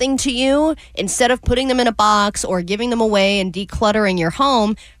mean something to you, instead of putting them in a box or giving them away and decluttering your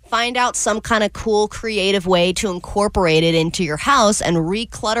home, find out some kind of cool, creative way to incorporate it into your house and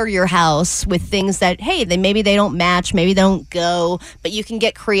reclutter your house with things that, hey, maybe they don't match, maybe they don't go, but you can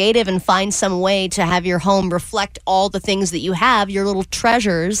get creative and find some way to have your home reflect all the things that you have, your little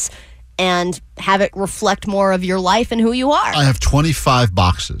treasures, and have it reflect more of your life and who you are. I have 25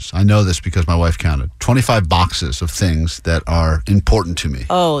 boxes. I know this because my wife counted. 25 boxes of things that are important to me.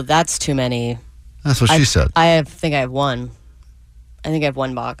 Oh, that's too many. That's what she said. I think I have one. I think I have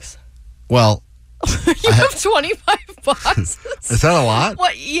one box. Well, you have 25 boxes. Is that a lot?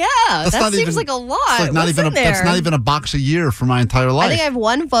 What? Yeah, that seems like a lot. It's like that's not even a box a year for my entire life. I think I have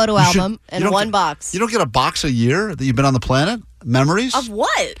one photo album and one box. You don't get a box a year that you've been on the planet? Memories? Of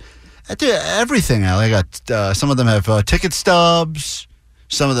what? I do everything, Allie. I got some of them have ticket stubs.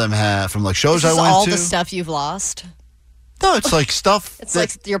 Some of them have from like shows I went to. All the stuff you've lost. No, it's like stuff. It's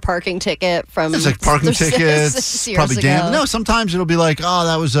like your parking ticket from. It's like parking tickets. 6 years probably ago. No, sometimes it'll be like, oh,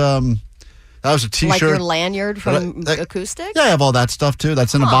 that was a T-shirt. Like your lanyard from Acoustic? Yeah, I have all that stuff too.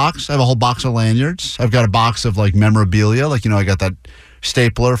 That's in a box. I have a whole box of lanyards. I've got a box of like memorabilia. Like, I got that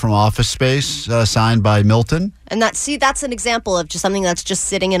stapler from Office Space signed by Milton. And that's an example of just something that's just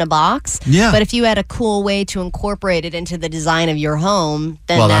sitting in a box. Yeah. But if you had a cool way to incorporate it into the design of your home,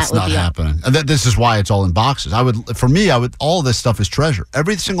 then that's not happening. And this is why it's all in boxes. All this stuff is treasure.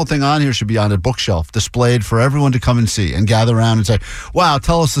 Every single thing on here should be on a bookshelf, displayed for everyone to come and see and gather around and say, wow,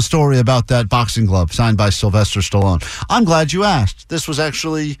 tell us the story about that boxing glove signed by Sylvester Stallone. I'm glad you asked. This was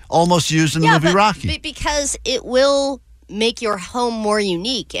actually almost used in the movie Rocky. Because it will make your home more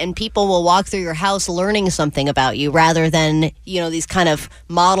unique, and people will walk through your house learning something about you rather than, these kind of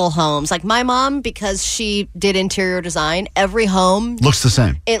model homes. Like my mom, because she did interior design, every home looks the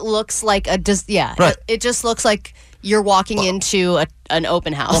same. It looks like right. It just looks like you're walking into an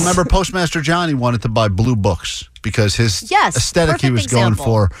open house. Well, remember Postmaster Johnny wanted to buy blue books because his aesthetic he was going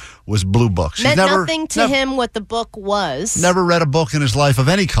for was blue books. Meant nothing to him what the book was. Never read a book in his life of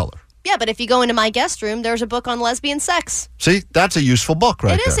any color. Yeah, but if you go into my guest room, there's a book on lesbian sex. See, that's a useful book right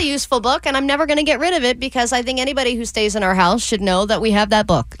there. It is a useful book, and I'm never going to get rid of it because I think anybody who stays in our house should know that we have that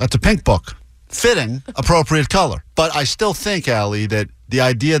book. That's a pink book. Fitting, appropriate color. But I still think, Allie, that the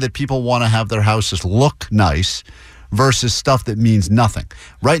idea that people want to have their houses look nice versus stuff that means nothing.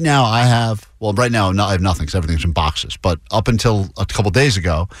 Right now, I have nothing because everything's in boxes. But up until a couple days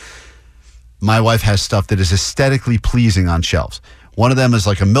ago, my wife has stuff that is aesthetically pleasing on shelves. One of them is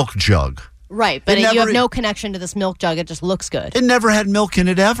like a milk jug. Right, but you have no connection to this milk jug. It just looks good. It never had milk in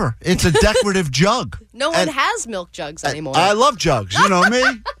it ever. It's a decorative jug. No one has milk jugs anymore. I love jugs. You know me.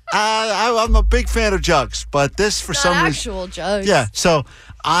 I'm a big fan of jugs, but this for some reason. Actual jugs. Yeah, so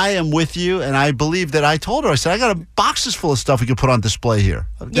I am with you, and I believe that I told her, I said, I got boxes full of stuff we could put on display here.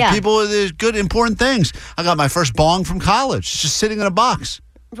 Yeah. People, there's good, important things. I got my first bong from college. It's just sitting in a box.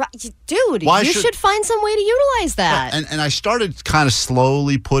 Right, dude, you should find some way to utilize that. And I started kind of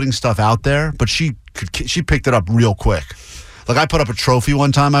slowly putting stuff out there, but she picked it up real quick. Like I put up a trophy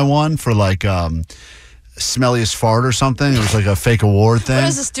one time I won for like smelliest fart or something. It was like a fake award thing. What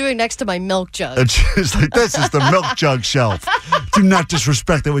is this doing next to my milk jug? It's like, this is the milk jug shelf. Do not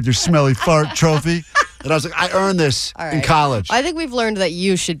disrespect it with your smelly fart trophy. And I was like, I earned this in college. I think we've learned that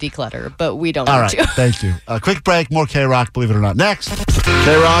you should declutter, but we don't All need right, to. Thank you. Quick break, more K-Rock, believe it or not. Next,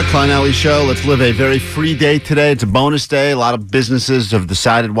 K-Rock, Klein Alley Show. Let's live a very free day today. It's a bonus day. A lot of businesses have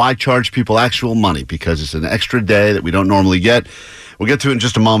decided why charge people actual money because it's an extra day that we don't normally get. We'll get to it in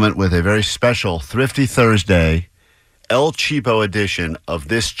just a moment with a very special Thrifty Thursday, El Cheapo edition of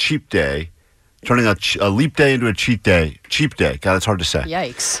this cheap day, turning a leap day into a cheap day. Cheap day. God, it's hard to say.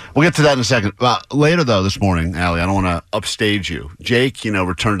 Yikes. We'll get to that in a second. Later, though, this morning, Allie, I don't want to upstage you. Jake,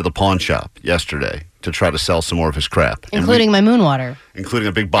 returned to the pawn shop yesterday to try to sell some more of his crap. Including my moon water. Including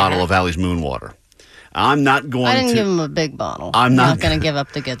a big bottle of Allie's moon water. I'm not going to... I didn't give him a big bottle. I'm not going to give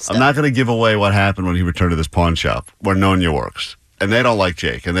up the good stuff. I'm not going to give away what happened when he returned to this pawn shop where Nonya works. And they don't like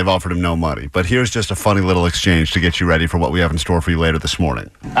Jake, and they've offered him no money. But here's just a funny little exchange to get you ready for what we have in store for you later this morning.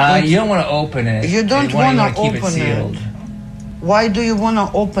 You don't want to open it. You don't want to open it sealed. Why do you want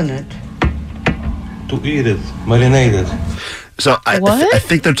to open it? To eat it, marinate it. So I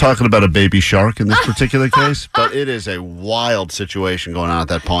think they're talking about a baby shark in this particular case, but it is a wild situation going on at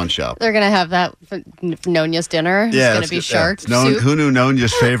that pawn shop. They're going to have that for Nonya's dinner. Yeah, it's going to be shark soup. Who knew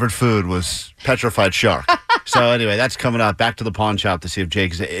Nonya's favorite food was petrified shark? So anyway, that's coming up. Back to the pawn shop to see if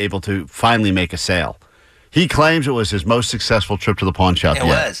Jake is able to finally make a sale. He claims it was his most successful trip to the pawn shop yet. It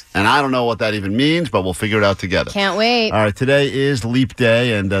was. And I don't know what that even means, but we'll figure it out together. Can't wait. All right, today is Leap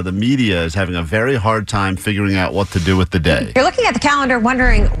Day, and the media is having a very hard time figuring out what to do with the day. You're looking at the calendar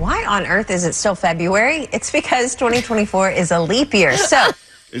wondering, why on earth is it still February? It's because 2024 is a leap year. So,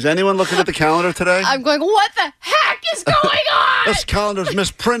 is anyone looking at the calendar today? I'm going, what the heck is going on? This calendar's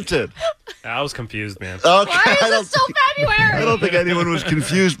misprinted. I was confused, man. Okay. Why is it still February? I don't think anyone was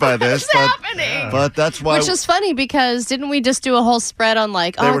confused by this. What's happening? But that's why. Which is funny because didn't we just do a whole spread on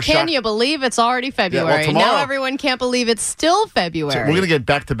can shocked. you believe it's already February? tomorrow. Now everyone can't believe it's still February. So we're going to get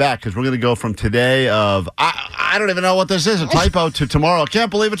back to back because we're going to go from today of, I don't even know what this is, a typo, to tomorrow. I can't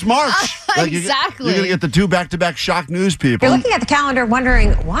believe it's March. Exactly. You're going to get the two back-to-back shock news people. You're looking at the calendar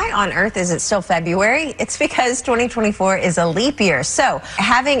wondering why on earth is it still February? It's because 2024 is a leap year. So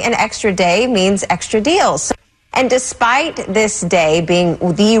having an extra day means extra deals. And despite this day being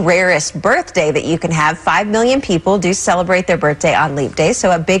the rarest birthday that you can have, 5 million people do celebrate their birthday on Leap Day.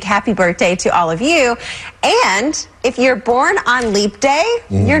 So a big happy birthday to all of you. And if you're born on Leap Day,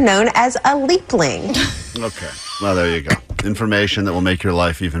 you're known as a leapling. Okay. Well, there you go. Information that will make your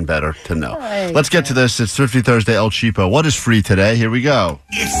life even better to know. Let's get to this. It's Thrifty Thursday, El Cheapo. What is free today? Here we go.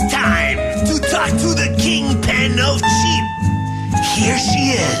 It's time to talk to the kingpin of cheap. Here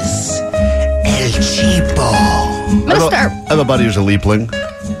she is, El Cheapo. I'm going to start. I have a buddy who's a leapling.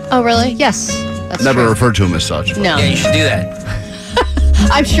 Oh, really? Yes. That's Never true. referred to him as such. No. Yeah, you should do that.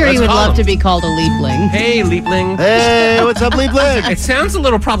 I'm sure he would love to be called a leapling. Hey, leapling. Hey, what's up, leapling? It sounds a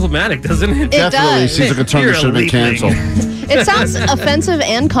little problematic, doesn't it? Definitely does. seems like a term that should have been canceled. It sounds offensive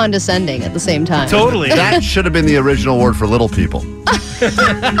and condescending at the same time. Totally. That should have been the original word for little people. Come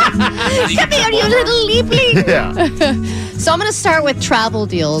here, you little leapling. Yeah. So I'm going to start with travel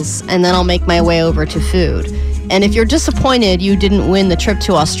deals, and then I'll make my way over to food. And if you're disappointed you didn't win the trip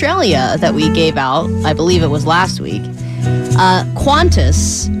to Australia that we gave out, I believe it was last week,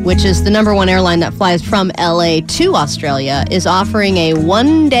 Qantas, which is the number one airline that flies from LA to Australia, is offering a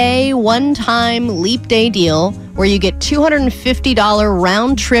one-day, one-time Leap Day deal where you get $250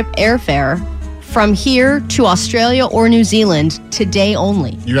 round-trip airfare from here to Australia or New Zealand today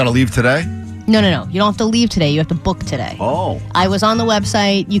only. You got to leave today? No. You don't have to leave today. You have to book today. Oh. I was on the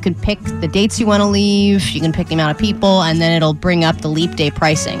website. You can pick the dates you want to leave. You can pick the amount of people, and then it'll bring up the Leap Day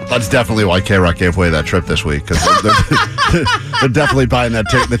pricing. That's definitely why K-Rock gave away that trip this week, because they're definitely buying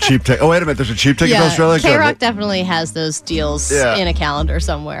the cheap ticket. Oh, wait a minute. There's a cheap ticket to Australia? K-Rock definitely has those deals in a calendar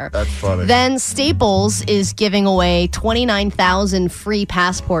somewhere. That's funny. Then Staples is giving away 29,000 free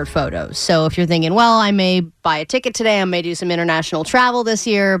passport photos. So if you're thinking, well, I may buy a ticket today, I may do some international travel this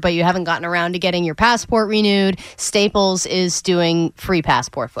year, but you haven't gotten around to getting your passport renewed, Staples is doing free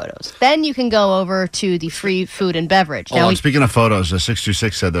passport photos. Then you can go over to the free food and beverage. Now, speaking of photos,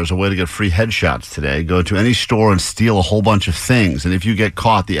 626 said there's a way to get free headshots today. Go to any store and steal a whole bunch of things, and if you get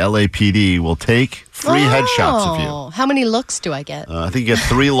caught, the LAPD will take free headshots of you. How many looks do I get? I think you get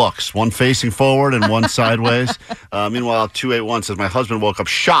 3 looks, one facing forward and one sideways. Meanwhile, 281 says, my husband woke up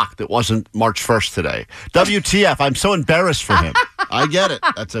shocked it wasn't March 1st today. WTF, I'm so embarrassed for him. I get it.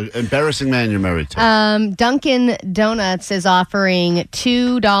 That's an embarrassing man you're married to. Dunkin' Donuts is offering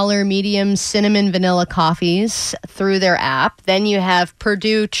 $2 medium cinnamon vanilla coffees through their app. Then you have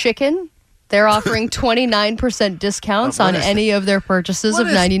Purdue Chicken. They're offering 29% discounts on any of their purchases of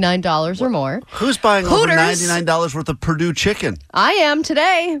 $99 or more. Who's buying Hooters. over $99 worth of Purdue chicken? I am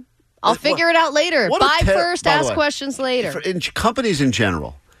today. I'll figure it out later. Buy first, by the ask way, questions later. In companies in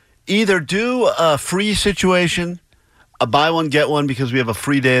general, either do a free situation, a buy one, get one because we have a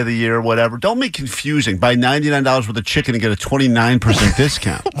free day of the year or whatever. Don't make confusing. Buy $99 worth of chicken and get a 29%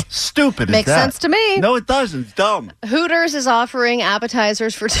 discount. Stupid is Makes that? sense to me. No, it doesn't. It's dumb. Hooters is offering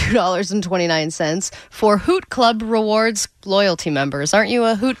appetizers for $2.29 for Hoot Club Rewards loyalty members. Aren't you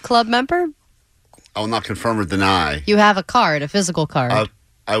a Hoot Club member? I will not confirm or deny. You have a card, a physical card.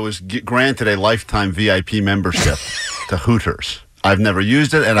 I was granted a lifetime VIP membership to Hooters. I've never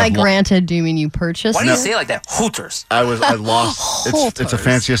used it, and By granted, do you mean you purchased? Why do you say it like that? Hooters. I lost. It's a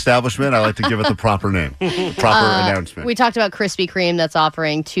fancy establishment. I like to give it the proper name, proper announcement. We talked about Krispy Kreme that's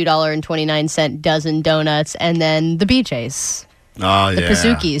offering $2.29 dozen donuts, and then the BJ's. Oh, yeah. The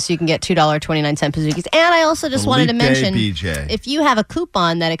Pazookies. You can get $2.29 Pazookies. And I also just wanted to mention, if you have a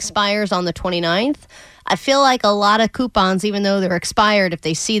coupon that expires on the 29th, I feel like a lot of coupons, even though they're expired, if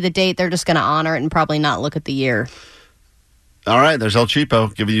they see the date, they're just going to honor it and probably not look at the year. All right, there's El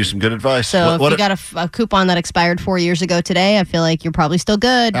Cheapo giving you some good advice. So if you got a coupon that expired 4 years ago today, I feel like you're probably still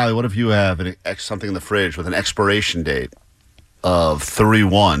good. Allie, what if you have something in the fridge with an expiration date of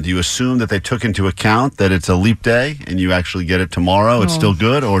 3/1? Do you assume that they took into account that it's a leap day and you actually get it tomorrow? It's still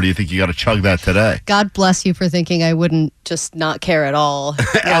good, or do you think you got to chug that today? God bless you for thinking I wouldn't just not care at all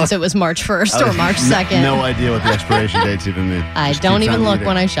once it was March 1st or March 2nd. No idea what the expiration dates even mean. I don't even look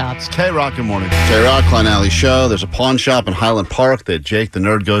when I shop. It's K-Rock, good morning. K-Rock, Klein Alley Show. There's a pawn shop in Highland Park that Jake the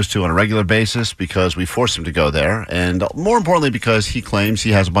Nerd goes to on a regular basis because we force him to go there. And more importantly, because he claims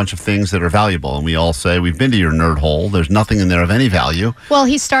he has a bunch of things that are valuable. And we all say, we've been to your nerd hole. There's nothing in there of any value. Well,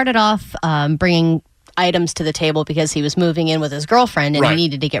 he started off bringing items to the table because he was moving in with his girlfriend and he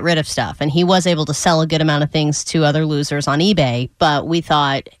needed to get rid of stuff. And he was able to sell a good amount of things to other losers on eBay. But we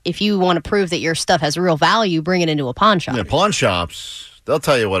thought, if you want to prove that your stuff has real value, bring it into a pawn shop. Yeah, pawn shops, they'll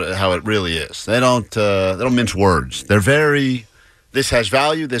tell you how it really is. They don't mince words. They're very, this has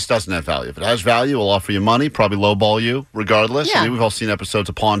value, this doesn't have value. If it has value, we'll offer you money, probably lowball you regardless. Yeah. I mean, we've all seen episodes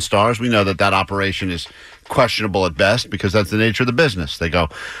of Pawn Stars. We know that operation is questionable at best because that's the nature of the business. They go,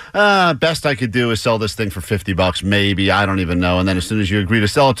 best I could do is sell this thing for $50, maybe, I don't even know. And then as soon as you agree to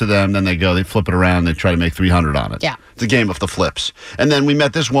sell it to them, then they flip it around, they try to make $300 on it. Yeah. It's a game of the flips. And then we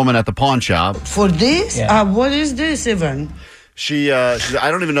met this woman at the pawn shop. For this? What is this even? She's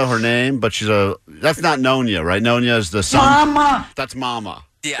I don't even know her name, but that's not Nonya, right? Nonya is the son. Mama. That's Mama.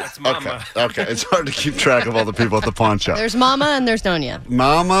 Yeah, it's Mama. Okay. It's hard to keep track of all the people at the pawn shop. There's Mama and there's Nonya.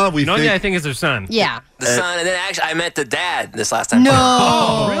 Mama, Nonya, I think, is her son. Yeah. The son, and then actually I met the dad this last time. No.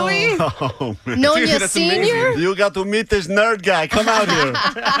 Oh, really? Oh, man. Nonya Senior? You got to meet this nerd guy. Come out here.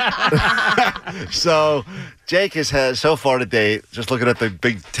 So, Jake has so far to date, just looking at the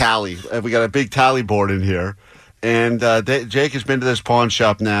big tally. We got a big tally board in here. And Jake has been to this pawn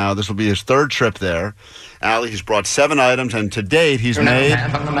shop now. This will be his third trip there. Allie, he's brought 7 items, and to date, he's made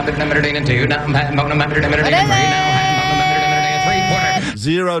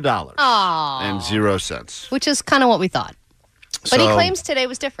 $0 and 0 cents. Which is kind of what we thought. But he claims today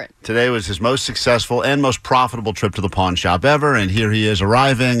was different. Today was his most successful and most profitable trip to the pawn shop ever, and here he is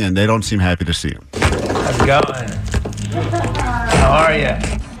arriving, and they don't seem happy to see him. How's it going? How are you?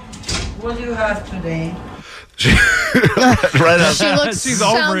 What do you have today? Right up. She looks She's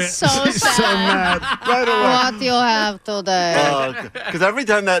over it. so She's sad. so mad. Right away. What do you have today? Because every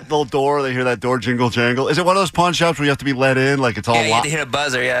time that little door, they hear that door jingle jangle. Is it one of those pawn shops where you have to be let in? Like it's all Yeah, you have locked? to hit a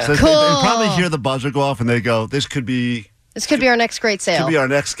buzzer, yeah. So Cool. they probably hear the buzzer go off and they go, this could be our next great sale. our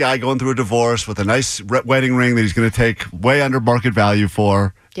next guy going through a divorce with a nice wedding ring that he's going to take way under market value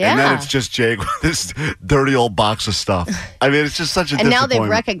for. Yeah. And then it's just Jake with this dirty old box of stuff. I mean, it's just such a And now they've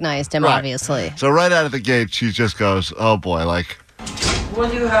disappointment. recognized him, Right. obviously. So right out of the gate, she just goes, oh boy, like, What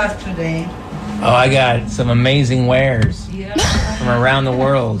do you have today? Oh, I got some amazing wares from around the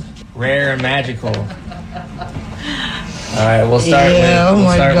world. Rare and magical. All right, we'll start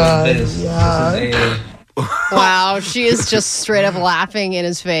with this. Yeah. This is Wow, she is just straight up laughing in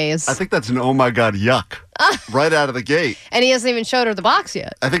his face. I think that's an oh my God, yuck. Right out of the gate. And he hasn't even showed her the box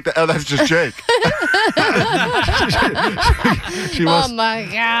yet. I think that's just Jake. She Oh my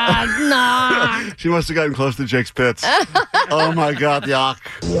God, no. She must have gotten close to Jake's pits. Oh my God, yuck.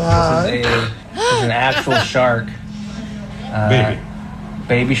 this is an actual shark.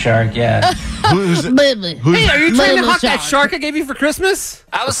 Baby shark, yeah. Baby. Hey, are you trying to hawk that shark I gave you for Christmas?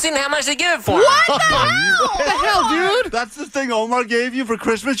 I was seeing how much they give it for. What the hell? What the hell, dude? That's the thing Omar gave you for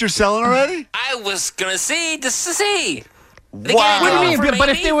Christmas? You're selling already? I was gonna see, just to see. They Wow. gave it What do you for mean? But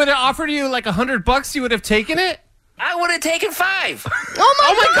if me. they would have offered you like $100, you would have taken it? I would have taken 5. Oh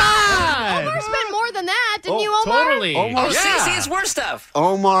my God! Omar spent more than that, didn't Oh, you, Omar? Totally. Omar, Oh, see, it's worth stuff.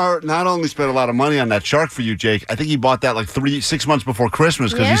 Omar not only spent a lot of money on that shark for you, Jake, I think he bought that like 6 months before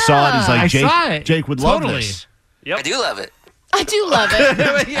Christmas because he saw it. He's like, I saw it. Jake would love Totally. this. I do love it. I do love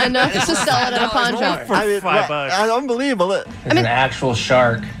it. Enough to sell it at a pawn $5 shop. more. I mean, $5. unbelievable. It's an actual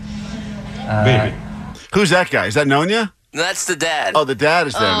shark. Who's that guy? Is that Nonya? That's the dad. Oh, the dad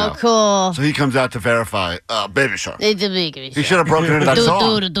is there now. Oh, cool. So he comes out to verify. Baby shark. It's a baby He should have broken into that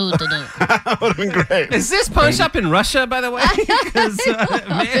song. do. That would have been great. Is this pawn shop in Russia, by the way? Because,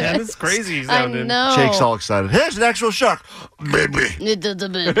 man, this is crazy I sounding. know. Jake's all excited. Here's an actual shark. Baby.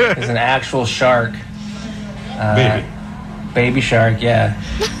 It's an actual shark. Baby shark, yeah.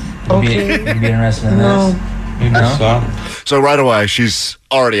 You'd be interested in this? No? So right away, she's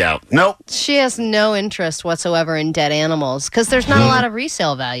already out. Nope. She has no interest whatsoever in dead animals because there's not a lot of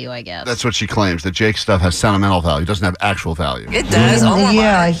resale value, I guess. That's what she claims. That Jake's stuff has sentimental value. It doesn't have actual value. It does. Oh my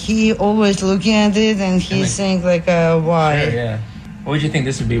Yeah, he always looking at it and he's saying like, why? Sure, yeah. What would you think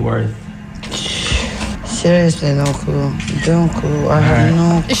this would be worth? Seriously, no clue. Don't clue. I have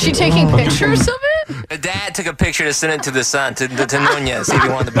no clue. Is she taking pictures of it? The dad took a picture to send it to the son, to Nunez, see if he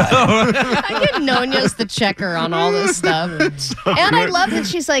wanted to buy it. I get Nunez the checker on all this stuff. And I love that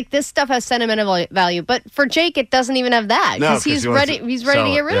she's like, this stuff has sentimental value. But for Jake, it doesn't even have that. Because he's ready to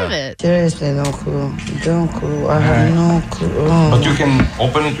get rid of it. Seriously, no clue. Don't clue. I have no clue. But you can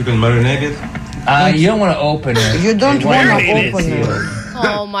open it, you can marinate it. You don't want to open it. You don't want to open it.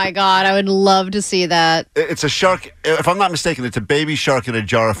 Oh my God, I would love to see that. It's a shark. If I'm not mistaken, it's a baby shark in a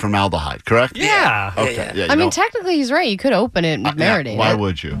jar of formaldehyde, correct? Yeah. Okay. Yeah, I mean, technically, he's right. You could open it and marinate why it.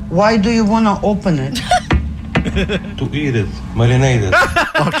 would you? Why do you want to open it? To eat it, marinate it.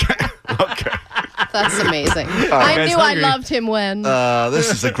 Okay. That's amazing. I knew I loved him when.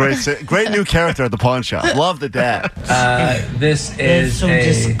 This is a great new character at the pawn shop. Love the dad. This It's is so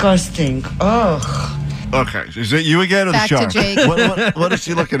disgusting. Ugh. Okay, is it you again or Back the to shark? Jake. What is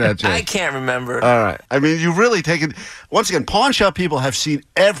she looking at, Jake? I can't remember. All right. I mean, you've really taken... Once again, pawn shop people have seen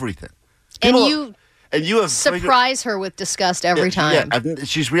everything. And you have... surprise her with disgust every time. Yeah,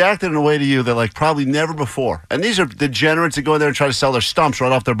 she's reacted in a way to you that like probably never before. And these are degenerates that go in there and try to sell their stumps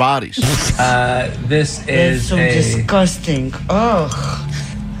right off their bodies. This It's is so disgusting. Ugh.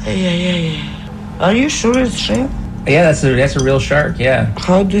 Hey. Are you sure it's real? Yeah, that's a real shark. Yeah.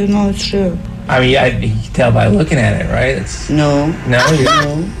 How do you know it's real? I mean, you can tell by looking at it, right? No. No.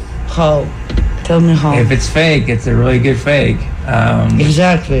 How? Tell me how. If it's fake, it's a really good fake.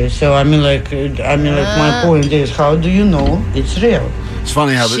 Exactly. So my point is, how do you know it's real? It's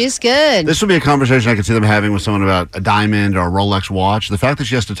funny how she's good. This would be a conversation I could see them having with someone about a diamond or a Rolex watch. The fact that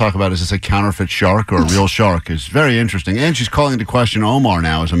she has to talk about is this a counterfeit shark or a real shark is very interesting. And she's calling into question Omar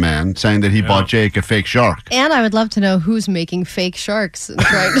now as a man, saying that he bought Jake a fake shark. And I would love to know who's making fake sharks and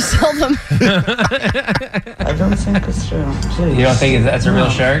trying to sell them. I don't think it's real. Please. You don't think that's a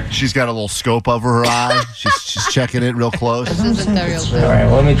real shark? She's got a little scope over her eye. She's checking it real close. This isn't the real thing. All right,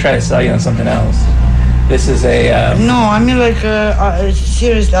 well, let me try to sell you on something else. This is a... No, I mean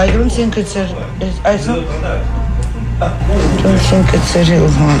seriously, I don't think it's a... I don't think it's a real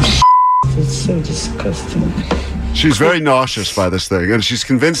one. It's so disgusting. She's very nauseous by this thing, and she's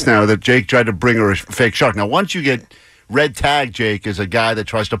convinced now that Jake tried to bring her a fake shark. Now, once you get red tag Jake as a guy that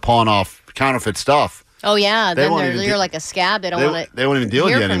tries to pawn off counterfeit stuff... Oh, yeah. They Then won't even you're like a scab. They won't even deal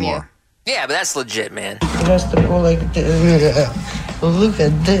with you anymore. Yeah, but that's legit, man. It has to go like this. Look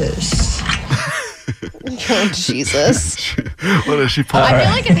at this. Oh, Jesus. What is she I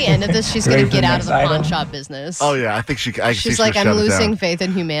feel like at the end of this, she's going to get out of the pawn shop business. Oh, yeah. I think she's like, I'm losing faith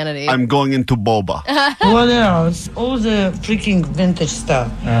in humanity. I'm going into boba. What else? All the freaking vintage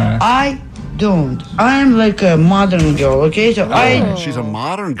stuff. I don't. I'm like a modern girl, okay? So She's a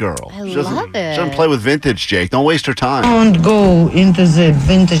modern girl. I She love it. She doesn't play with vintage, Jake. Don't waste her time. don't go into the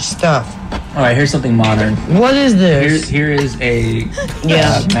vintage stuff. All right, here's something modern. What is this? Here is a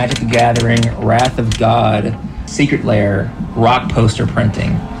Yeah. Magic the Gathering, Wrath of God, Secret Lair, rock poster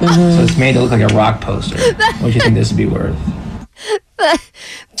printing. So it's made to look like a rock poster. What do you think this would be worth?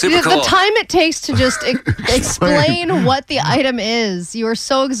 Super cool. The time it takes to just explain what the item is, you are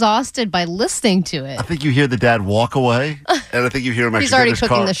so exhausted by listening to it. I think you hear the dad walk away, and I think you hear him actually He's already get his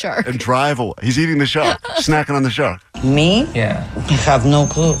cooking car the shark. and drive away. He's eating the shark, snacking on the shark. Me? Yeah. I have no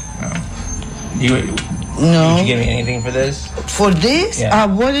clue. No. No. Would you give me anything for this? For this? Yeah.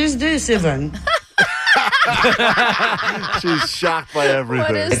 What is this even? She's shocked by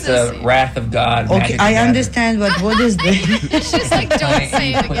everything. It's a Wrath of God. Okay, Magic the I Gathering. understand, but what is this? She's like, don't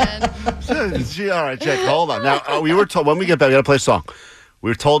say it again. All right, Jake, hold on. Now, we were told, when we get back, we got to play a song. We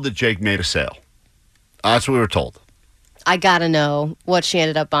were told that Jake made a sale. That's what we were told. I gotta know what she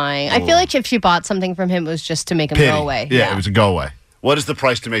ended up buying. I feel like if she bought something from him, it was just to make him Pity. go away. Yeah, it was a go away. What is the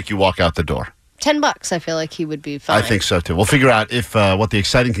price to make you walk out the door? $10. I feel like he would be fine. I think so, too. We'll figure out if what the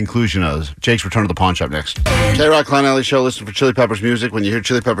exciting conclusion is. Jake's return to the pawn shop next. K-Rock, Klein Alley Show. Listen for Chili Peppers music. When you hear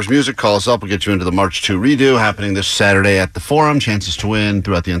Chili Peppers music, call us up. We'll get you into the March 2 redo happening this Saturday at the Forum. Chances to win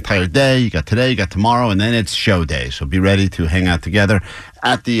throughout the entire day. You got today, you got tomorrow, and then it's show day. So be ready to hang out together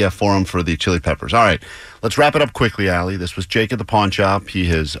at the Forum for the Chili Peppers. All right, let's wrap it up quickly, Allie. This was Jake at the pawn shop. He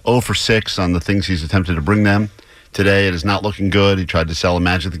is 0 for 6 on the things he's attempted to bring them. Today, it is not looking good. He tried to sell a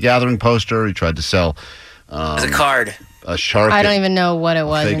Magic the Gathering poster. He tried to sell... It's a card. A shark. I don't even know what it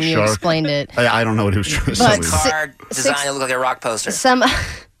was, fake and you shark. explained it. I don't know what he was trying to But sell. Card designed to look like a rock poster. Some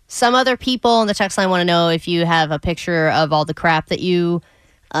other people on the text line want to know if you have a picture of all the crap that you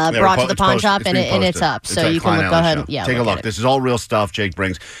brought to the pawn shop, and it's up. So you can go ahead and take a look. This is all real stuff Jake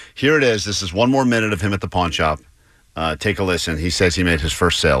brings. Here it is. This is one more minute of him at the pawn shop. Take a listen. He says he made his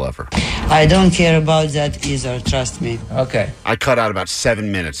first sale ever. I don't care about that either, trust me. Okay. I cut out about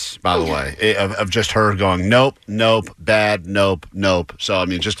 7 minutes, by the way, of just her going, nope, nope, bad, nope, nope. So, I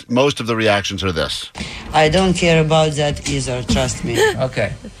mean, just most of the reactions are this. I don't care about that either, trust me.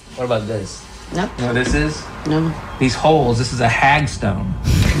 Okay. What about this? No. You know what this is? No. These holes, this is a hagstone.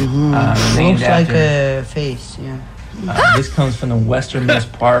 Looks like a face, yeah. This comes from the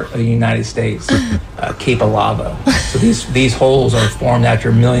westernmost part of the United States, Cape of Lava. So these holes are formed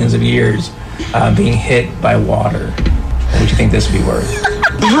after millions of years being hit by water. What would you think this would be worth?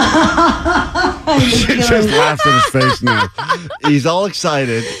 She just laughed in his face now. He's all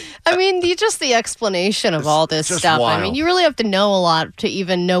excited. I mean, just the explanation of all this stuff. wild. I mean, you really have to know a lot to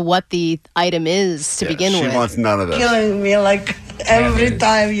even know what the item is to begin with. She wants none of this. Killing me like every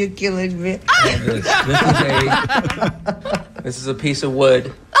time you're killing me. This is a piece of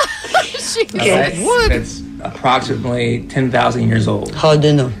wood. Wood? It's approximately 10,000 years old. How do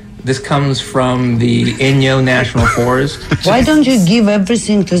you know? This comes from the Inyo National Forest. Why don't you give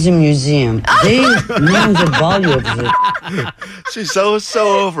everything to the museum? They know the value of it. She's so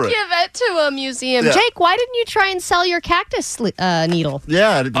over it. Give it to a museum. Yeah. Jake, why didn't you try and sell your cactus needle?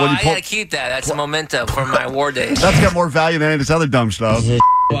 Yeah. I gotta keep that. That's a memento for my war days. That's got more value than any of this other dumb stuff.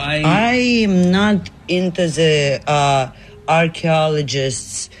 I am not into the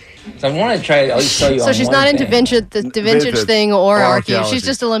archaeologists. So I want to try to at least show you. So she's not into the vintage thing or archaeology. archaeology. She's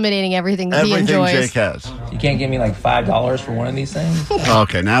just eliminating everything that he Everything enjoys. Jake has. You can't give me like $5 for one of these things.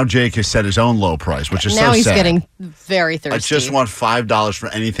 Okay, now Jake has set his own low price, which is Now so he's sad. getting very thirsty. I just want $5 for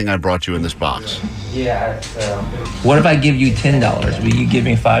anything I brought you in this box. Yeah. What if I give you $10? Will you give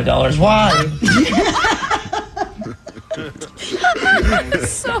me $5? Why?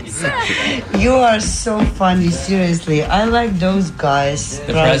 So sad. You are so funny, seriously. I like those guys.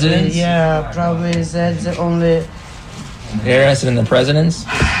 The presidents? Yeah, probably that's the only... Interested in the presidents?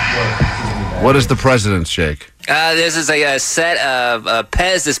 What is the president's, Jake? This is a set of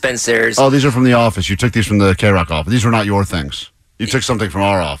Pez dispensers. Oh, these are from the office. You took these from the K-Rock office. These were not your things. You took something from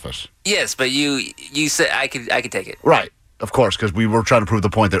our office. Yes, but you said I could take it. Right. Of course, because we were trying to prove the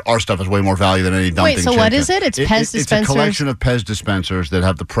point that our stuff has way more value than any dumb thing. Wait, so what is it? It's Pez dispensers? It's a collection of Pez dispensers that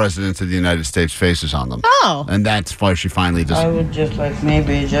have the presidents of the United States faces on them. Oh. And that's why she finally does. I would just like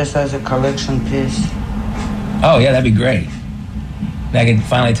maybe just as a collection piece. Oh, yeah, that'd be great. Then I can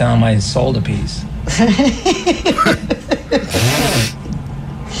finally tell him I sold a piece.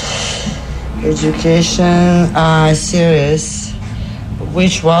 Education series.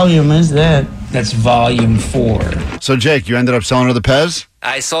 Which volume is that? That's volume 4. So, Jake, you ended up selling her the Pez?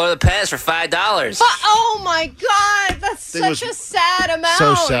 I sold her the Pez for $5. Oh my God, that's such a sad amount.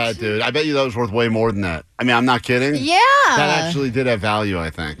 So sad, dude. I bet you that was worth way more than that. I mean, I'm not kidding. Yeah. That actually did have value, I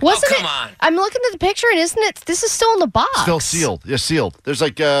think. Wasn't come on. I'm looking at the picture, and isn't it? This is still in the box. Still sealed. Yeah, sealed. There's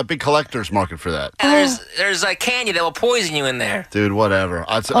like a big collector's market for that. And there's like candy that will poison you in there. Dude, whatever.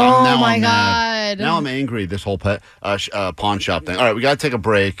 Oh, my God. Now I'm angry, this whole pawn shop thing. All right, we got to take a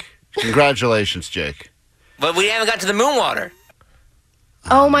break. Congratulations, Jake. But we haven't got to the moon water.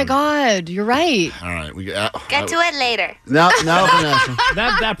 Oh my God, you're right. All right, we Get to it later. No, Vanessa.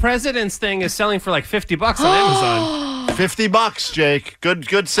 That president's thing is selling for like $50 on Amazon. $50, Jake.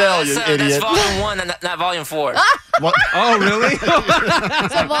 Good sale, you idiot. That's volume 1, not volume 4. What? Oh, really?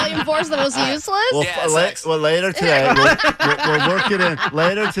 So volume 4 is the most useless? Well, later today, we'll work it in.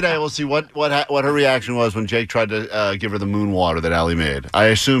 Later today, we'll see what her reaction was when Jake tried to give her the moon water that Allie made. I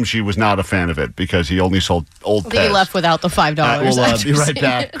assume she was not a fan of it because he only sold old Pez. He left without the $5. We'll be right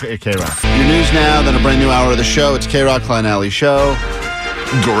back. K-Rock. Your news now, then a brand new hour of the show. It's K-Rock, Klein, Alley Show.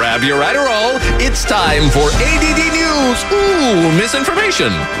 Grab your Adderall. It's time for ADD News. Ooh,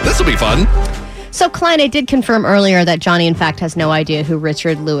 misinformation. This will be fun. So, Klein, I did confirm earlier that Johnny, in fact, has no idea who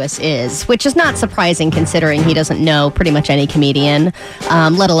Richard Lewis is, which is not surprising considering he doesn't know pretty much any comedian,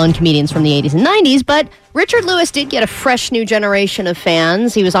 let alone comedians from the 80s and 90s. But Richard Lewis did get a fresh new generation of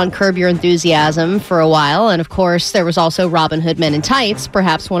fans. He was on Curb Your Enthusiasm for a while. And, of course, there was also Robin Hood Men in Tights,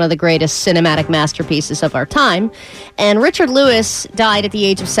 perhaps one of the greatest cinematic masterpieces of our time. And Richard Lewis died at the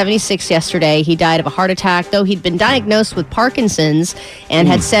age of 76 yesterday. He died of a heart attack, though he'd been diagnosed with Parkinson's and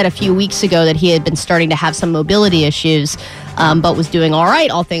had said a few weeks ago that he had been starting to have some mobility issues, but was doing all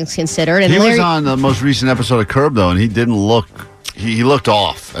right, all things considered. And he was on the most recent episode of Curb, though, and he didn't look... He looked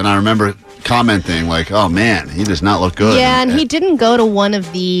off, and I remember commenting like, oh man, he does not look good. Yeah, and he didn't go to one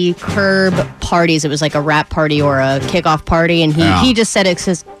of the Curb parties. It was like a rap party or a kickoff party, and he just said it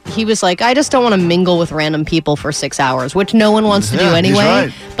because he was like, I just don't want to mingle with random people for 6 hours, which no one wants to do anyway.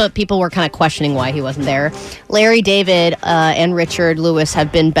 Right. But people were kind of questioning why he wasn't there. Larry David and Richard Lewis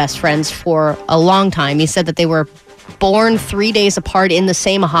have been best friends for a long time. He said that they were born 3 days apart in the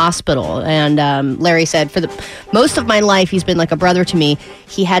same hospital. And Larry said, for the most of my life, he's been like a brother to me.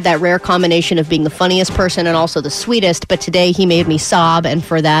 He had that rare combination of being the funniest person and also the sweetest. But today he made me sob, and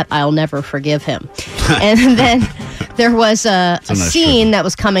for that, I'll never forgive him. And then there was a scene that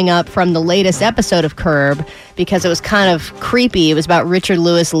was coming up from the latest episode of Curb, because it was kind of creepy. It was about Richard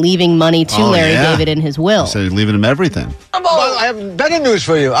Lewis leaving money to Larry David in his will. So he's leaving him everything. Well, I have better news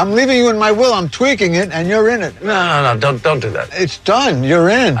for you. I'm leaving you in my will. I'm tweaking it, and you're in it. No, don't do that. It's done. You're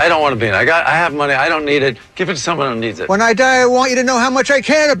in. I don't want to be in. I have money. I don't need it. Give it to someone who needs it. When I die, I want you to know how much I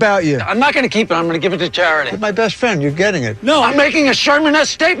care about you. I'm not going to keep it. I'm going to give it to charity. You're my best friend. You're getting it. No, I'm making a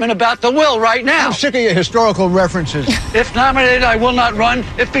Sherman-esque statement about the will right now. I'm sick of your historical references. If nominated, I will not run.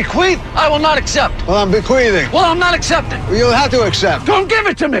 If bequeathed, I will not accept. Well, I'm bequeathing. Well, I'm not accepting. Well, you'll have to accept. Don't give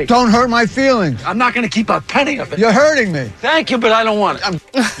it to me. Don't hurt my feelings. I'm not going to keep a penny of it. You're hurting me. Thank you, but I don't want it.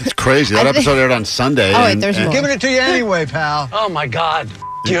 It's crazy. That episode aired on Sunday. Oh, wait, there's more. I'm giving it to you anyway, pal. Oh, my God.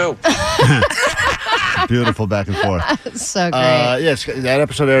 You. Beautiful back and forth. So great. Yes, that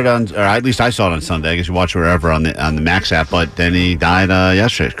episode aired on, or at least I saw it on Sunday. I guess you watch it wherever on the Max app. But then he died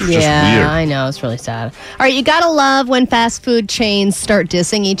yesterday. It's just weird. I know. It's really sad. All right, you gotta love when fast food chains start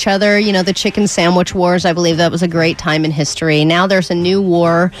dissing each other. You know, the chicken sandwich wars. I believe that was a great time in history. Now there's a new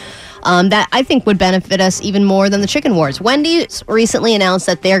war. That I think would benefit us even more than the chicken wars. Wendy's recently announced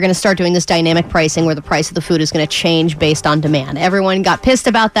that they're going to start doing this dynamic pricing where the price of the food is going to change based on demand. Everyone got pissed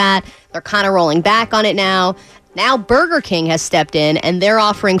about that. They're kind of rolling back on it now. Now Burger King has stepped in, and they're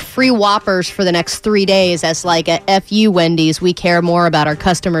offering free Whoppers for the next 3 days as like a F you, Wendy's. We care more about our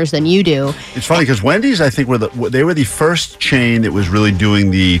customers than you do. It's funny because Wendy's, I think, were the first chain that was really doing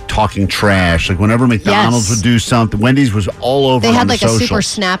the talking trash. Like whenever McDonald's would do something, Wendy's was all over. They had like a super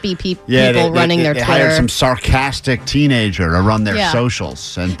snappy people running their Twitter. They hired some sarcastic teenager to run their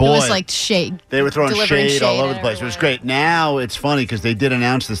socials, and boy, it was like shade. They were throwing shade all over the place. It was great. Now it's funny because they did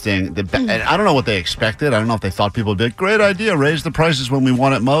announce this thing. And I don't know what they expected. I don't know if they thought people did. Great idea. Raise the prices when we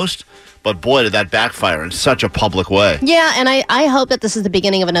want it most. But boy, did that backfire in such a public way. Yeah, and I hope that this is the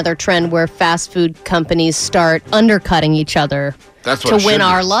beginning of another trend where fast food companies start undercutting each other to win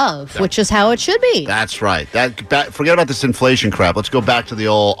our love, which is how it should be. That's right. Forget about this inflation crap. Let's go back to the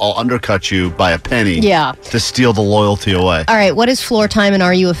old, I'll undercut you by a penny to steal the loyalty away. All right, what is floor time and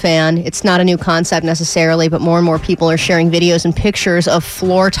are you a fan? It's not a new concept necessarily, but more and more people are sharing videos and pictures of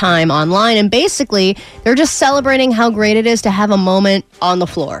floor time online. And basically, they're just celebrating how great it is to have a moment on the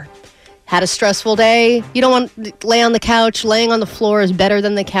floor. Had a stressful day, you don't want to lay on the couch. Laying on the floor is better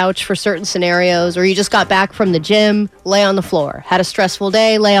than the couch for certain scenarios. Or you just got back from the gym, lay on the floor. Had a stressful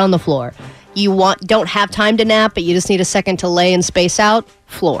day, lay on the floor. You don't have time to nap, but you just need a second to lay and space out.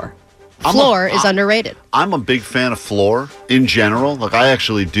 Floor is underrated. I'm a big fan of floor in general. Like I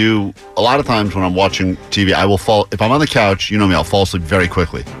actually do, a lot of times when I'm watching TV, I will fall, if I'm on the couch, you know me, I'll fall asleep very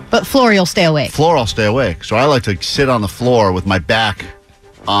quickly. But floor, you'll stay awake. Floor, I'll stay awake. So I like to sit on the floor with my back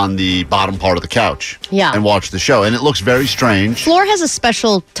on the bottom part of the couch and watch the show. And it looks very strange. Floor has a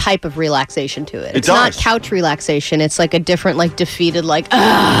special type of relaxation to it. It's not couch relaxation. It's like a different, like defeated, like,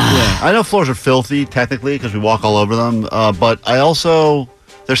 Yeah, I know floors are filthy, technically, because we walk all over them. But I also,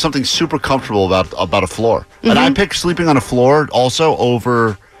 there's something super comfortable about a floor. And I pick sleeping on a floor also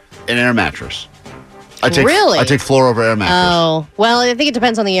over an air mattress. I take floor over air mattress. Oh, well, I think it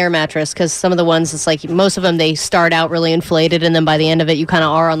depends on the air mattress because some of the ones, it's like most of them, they start out really inflated and then by the end of it, you kind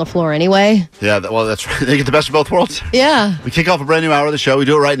of are on the floor anyway. Yeah, well, that's right. They get the best of both worlds. Yeah. We kick off a brand new hour of the show. We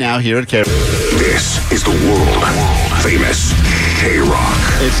do it right now here at K-Rock. This is the world-famous K-Rock.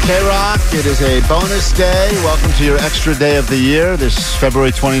 It's K-Rock. It is a bonus day. Welcome to your extra day of the year, this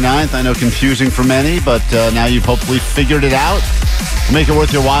February 29th. I know confusing for many, but now you've hopefully figured it out. Make it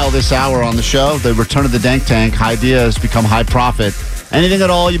worth your while this hour on the show. The return of the Dank Tank. Ideas become high profit. Anything at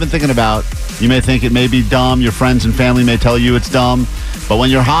all you've been thinking about, you may think it may be dumb. Your friends and family may tell you it's dumb. But when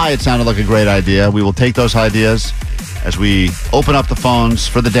you're high, it sounded like a great idea. We will take those ideas as we open up the phones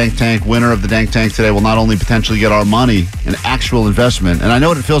for the Dank Tank. Winner of the Dank Tank today will not only potentially get our money, an actual investment. And I know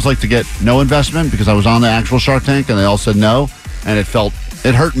what it feels like to get no investment because I was on the actual Shark Tank and they all said no. And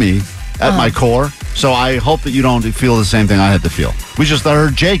it hurt me at my core. So I hope that you don't feel the same thing I had to feel. We just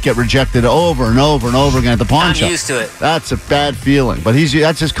heard Jake get rejected over and over and over again at the pawn shop. I'm used to it. That's a bad feeling, but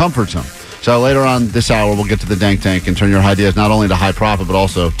that's his comfort zone. So later on this hour, we'll get to the Dank Tank and turn your ideas not only to high profit, but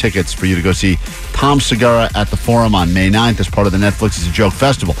also tickets for you to go see Tom Segura at the Forum on May 9th as part of the Netflix is a Joke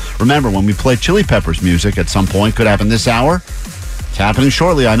Festival. Remember, when we play Chili Peppers music at some point, could happen this hour. It's happening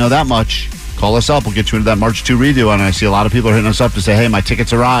shortly, I know that much. call us up. We'll get you into that March 2 redo. And I see a lot of people are hitting us up to say, hey, my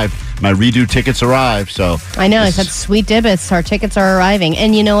tickets arrived. My redo tickets arrived. So I know. I said, sweet dibbits. Our tickets are arriving.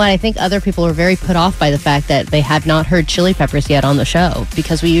 And you know what? I think other people were very put off by the fact that they had not heard Chili Peppers yet on the show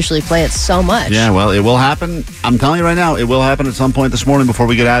because we usually play it so much. Yeah, well, it will happen. I'm telling you right now, it will happen at some point this morning before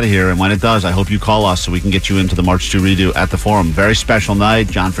we get out of here. And when it does, I hope you call us so we can get you into the March 2 redo at the Forum. Very special night.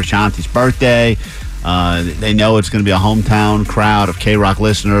 John Frusciante's birthday. They know it's going to be a hometown crowd of K-Rock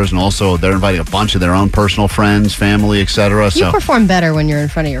listeners, and also they're inviting a bunch of their own personal friends, family, etc. You perform better when you're in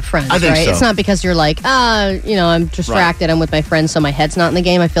front of your friends, I think right? so. It's not because you're like, I'm distracted, I'm with my friends, so my head's not in the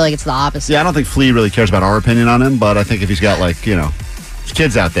game. I feel like it's the opposite. Yeah, I don't think Flea really cares about our opinion on him, but I think if he's got,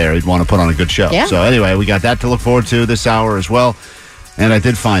 kids out there, he'd want to put on a good show. Yeah. So anyway, we got that to look forward to this hour as well. And I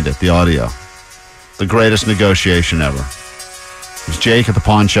did find it, the audio. The greatest negotiation ever. It was Jake at the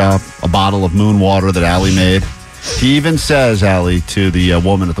pawn shop, a bottle of moon water that Allie made. He even says, Allie, to the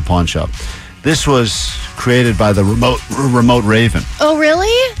woman at the pawn shop, this was created by the remote Raven. Oh,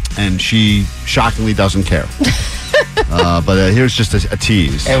 really? And she shockingly doesn't care. But here's just a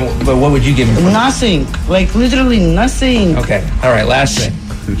tease. But what would you give him? Nothing. Like literally nothing. Okay. All right. Last thing.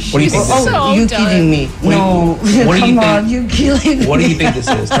 What do you think? You kidding me? No. Come on, you killing me. What do you think this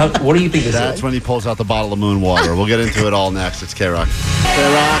is? What do you think this is? That's when he pulls out the bottle of moon water. We'll get into it all next. It's K-Rock.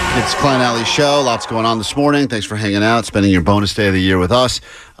 K-Rock, it's Klein Alley Show. Lots going on this morning. Thanks for hanging out, spending your bonus day of the year with us.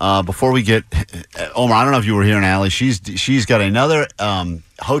 Before we get... Omar, I don't know if you were here in Alley. She's got another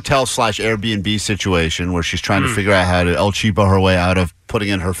hotel/Air Bnb situation where she's trying to figure out how to El Cheapo her way out of putting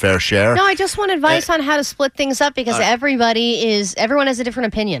in her fair share. No, I just want advice on how to split things up because everyone has a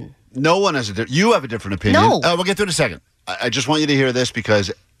different opinion. No one has you have a different opinion. No. We'll get to it in a second. I just want you to hear this because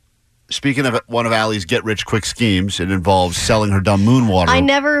speaking of one of Allie's get-rich-quick schemes, it involves selling her dumb moon water. I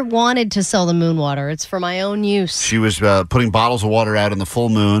never wanted to sell the moon water. It's for my own use. She was putting bottles of water out in the full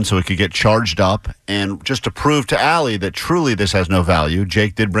moon so it could get charged up. And just to prove to Allie that truly this has no value,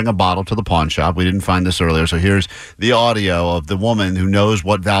 Jake did bring a bottle to the pawn shop. We didn't find this earlier. So here's the audio of the woman who knows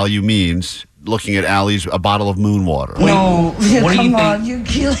what value means looking at Allie's a bottle of moon water. No. What do you Come on, think? you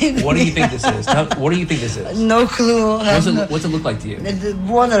killing me. What do you think this is? What do you think this is? No clue. What's it look like to you? The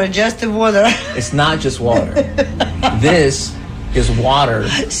water, just the water. It's not just water. This is water.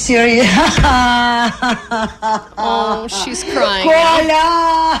 Serious. Oh, she's crying.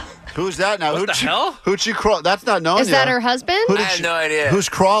 Koala. Who's that now? What the hell? Who'd she crawl? That's not known. Is that her husband? I have no idea. Who's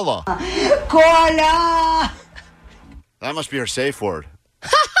Crawler? Koala. That must be her safe word.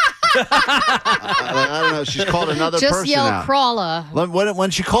 I don't know. She's called another Just person yell out. Crawler.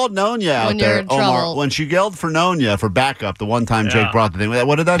 When she called Nonya out When you're there, in Omar, trouble. when she yelled for Nonya for backup the one time Jake brought the thing,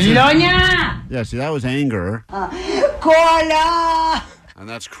 what did that say? Nonya. Yeah, see, that was anger. Koala. And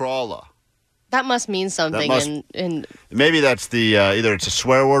that's Crawler. That must mean something. That in Maybe that's the either it's a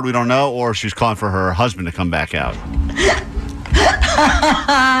swear word we don't know, or she's calling for her husband to come back out.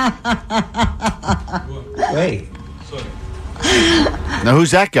 Wait. Now,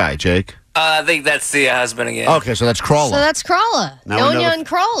 who's that guy, Jake? I think that's the husband again. Okay, so that's Crawler. So that's Crawler. Now we know Nonya and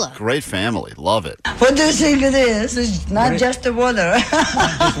Crawler. Great family. Love it. What do you think it is? It's not just the water.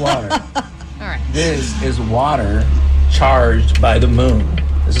 Just water. All right. This is water charged by the moon.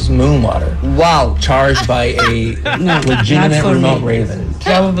 This is moon water. Wow. Charged by a legitimate remote Raven.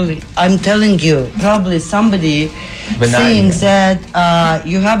 Probably, I'm telling you, probably somebody Benign. thinks that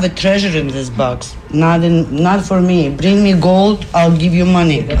you have a treasure in this box. Not for me. Bring me gold, I'll give you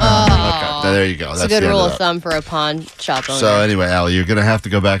money. Okay, now, there you go. It's That's a good the end rule of of that. thumb for a pawn shop owner. So anyway, Allie, you're going to have to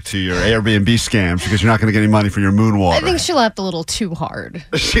go back to your Airbnb scams because you're not going to get any money for your moon water. I think she laughed a little too hard.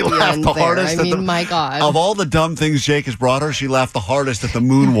 She laughed the hardest. I mean, my God. Of all the dumb things Jake has brought her, she laughed the hardest at the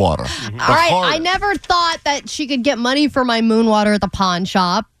moon water. All right, I never thought that she could get money for my moon water at the pawn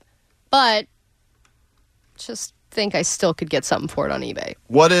shop, but just think I still could get something for it on eBay.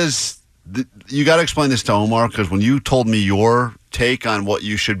 What is... you got to explain this to Omar because when you told me your take on what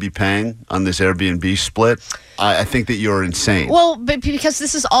you should be paying on this Airbnb split, I think that you're insane. Well, but because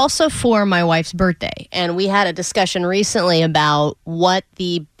this is also for my wife's birthday, and we had a discussion recently about what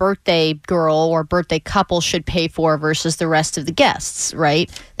the birthday girl or birthday couple should pay for versus the rest of the guests, right?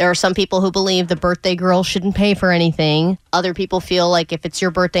 There are some people who believe the birthday girl shouldn't pay for anything. Other people feel like if it's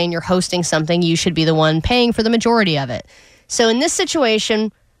your birthday and you're hosting something, you should be the one paying for the majority of it. So in this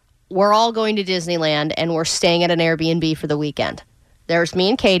situation, we're all going to Disneyland, and we're staying at an Airbnb for the weekend. There's me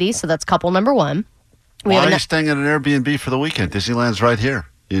and Katie, so that's couple number one. Why are you staying at an Airbnb for the weekend? Disneyland's right here.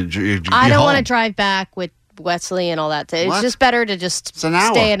 I don't want to drive back with Wesley and all that. It's What? just better to just It's an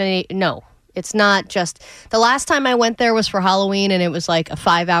hour. stay at any... No, it's not just... The last time I went there was for Halloween, and it was like a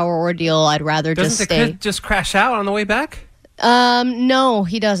 5-hour ordeal. I'd rather Doesn't just the stay... kid just crash out on the way back? No,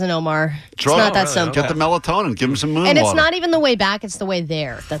 he doesn't, Omar. It's not that simple. Get the melatonin. Give him some moon And it's water. not even the way back, it's the way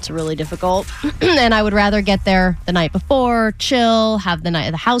there. That's really difficult. And I would rather get there the night before, chill, have the night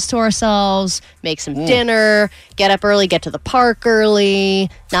of the house to ourselves, make some dinner, get up early, get to the park early,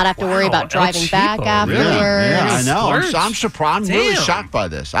 not have to worry about driving back afterwards. Yeah, I know. I'm surprised. I'm really shocked by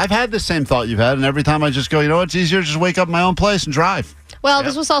this. I've had the same thought you've had, and every time I just go, you know what, it's easier to just wake up in my own place and drive. Well,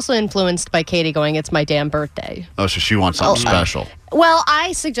 this was also influenced by Katie going, it's my damn birthday. Oh, so she wants something special. Well,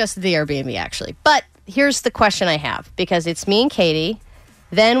 I suggested the Airbnb, actually. But here's the question I have, because it's me and Katie.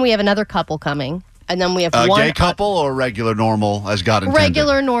 Then we have another couple coming. And then we have one... gay couple or regular, normal, as God intended?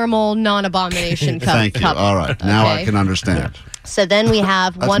 Regular, normal, non-abomination couple. Thank you. All right. Now I can understand. So then we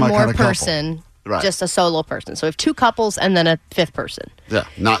have one more kind of person, just a solo person. So we have two couples and then a fifth person. Yeah.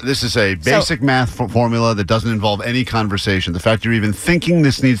 This is a basic math formula that doesn't involve any conversation. The fact you're even thinking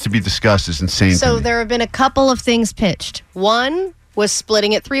this needs to be discussed is insane So to me. there have been a couple of things pitched. One was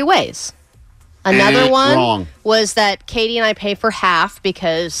splitting it 3 ways. Another one was that Katie and I pay for half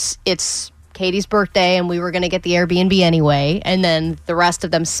because it's Katie's birthday and we were going to get the Airbnb anyway, and then the rest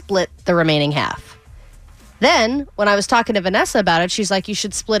of them split the remaining half. Then, when I was talking to Vanessa about it, she's like, you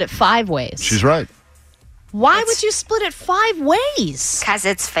should split it 5 ways. She's right. Why would you split it 5 ways? Because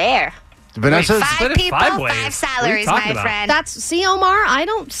it's fair. Vanessa, Five people, 5 salaries, my friend. See, Omar, I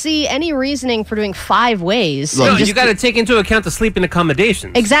don't see any reasoning for doing 5 ways. No, you got to take into account the sleeping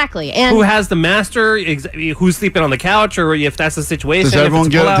accommodations. Exactly. And who has the master, who's sleeping on the couch, or if that's the situation. Does everyone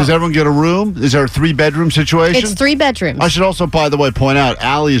get a room? Is there a 3-bedroom situation? It's 3 bedrooms. I should also, by the way, point out,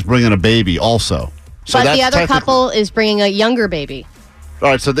 Allie is bringing a baby also. So but the other couple is bringing a younger baby. All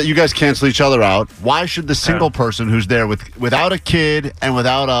right, so that you guys cancel each other out. Why should the single person who's there without a kid and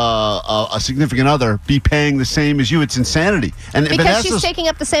without a significant other be paying the same as you? It's insanity. And because she's taking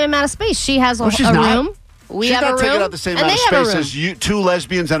up the same amount of space. She has a room. We she's have a room. She's not taking up the same amount of space as you, 2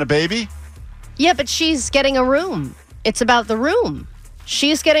 lesbians and a baby? Yeah, but she's getting a room. It's about the room.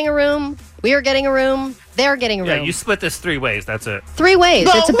 She's getting a room. We are getting a room. They're getting a room. Yeah, you split this 3 ways. That's it. 3 ways.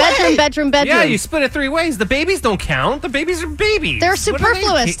 No it's a bedroom, bedroom, bedroom. Yeah, you split it 3 ways. The babies don't count. The babies are babies. They're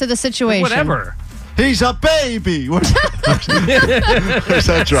superfluous to the situation. Whatever. He's a baby. Where's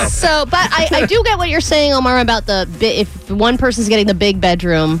that drop? So, but I do get what you're saying, Omar, about if one person's getting the big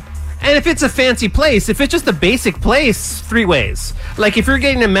bedroom. And if it's a fancy place, if it's just a basic place, 3 ways. Like if you're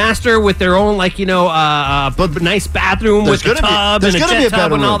getting a master with their own, nice bathroom with a tub and a jet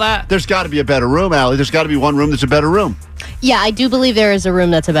tub and all that. There's got to be a better room, Allie. There's got to be one room that's a better room. Yeah, I do believe there is a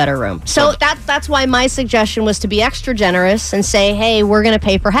room that's a better room. So that's why my suggestion was to be extra generous and say, hey, we're going to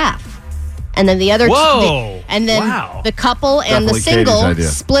pay for half. And then the other the couple and Definitely the single Katie's idea.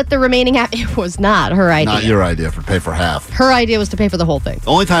 Split the remaining half. It was not her idea. Not your idea for pay for half. Her idea was to pay for the whole thing. The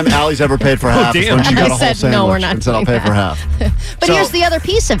only time Allie's ever paid for half is when she got a whole sandwich no, we're not and said, I'll pay for half. But here's the other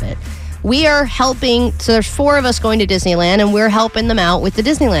piece of it. We are helping, so there's 4 of us going to Disneyland, and we're helping them out with the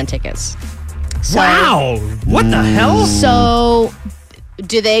Disneyland tickets. So, wow. What the hell? So,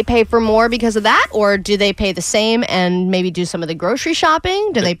 do they pay for more because of that, or do they pay the same and maybe do some of the grocery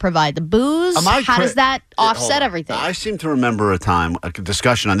shopping? Do they provide the booze? How does that offset everything? I seem to remember a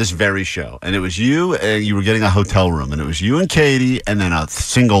discussion on this very show, and it was you were getting a hotel room, and it was you and Katie, and then a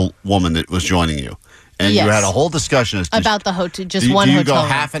single woman that was joining you. And you had a whole discussion about the hotel, do you go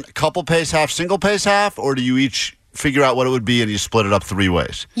half, and couple pays half, single pays half, or do you each figure out what it would be and you split it up 3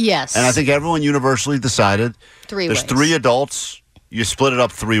 ways? Yes. And I think everyone universally decided 3 there's ways. 3 adults. You split it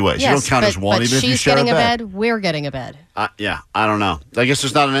up 3 ways. Yes, you don't count as one, even if you share a bed. She's getting a bed. We're getting a bed. Yeah, I don't know. I guess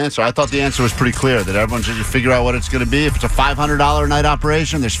there's not an answer. I thought the answer was pretty clear, that everyone should just figure out what it's going to be. If it's a $500 a night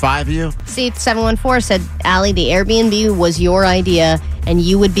operation, there's 5 of you. See, 714 said, Allie, the Airbnb was your idea, and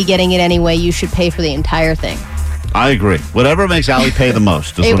you would be getting it anyway. You should pay for the entire thing. I agree. Whatever makes Allie pay the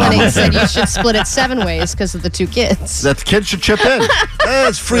most is what I'm When said saying. you should split it 7 ways because of the 2 kids. That the kids should chip in.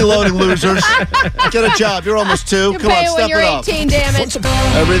 It's freeloading losers. Get a job. You're almost 2. Come on, step it up. 18, damn it.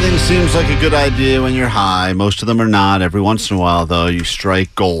 Everything seems like a good idea when you're high. Most of them are not. Every once in a while, though, you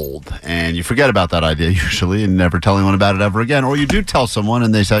strike gold. And you forget about that idea usually and never tell anyone about it ever again. Or you do tell someone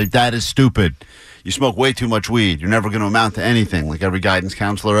and they say, that is stupid. You smoke way too much weed. You're never going to amount to anything, like every guidance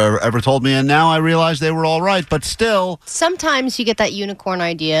counselor ever told me. And now I realize they were all right, but still. Sometimes you get that unicorn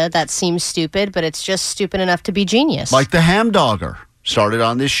idea that seems stupid, but it's just stupid enough to be genius. Like the ham dogger started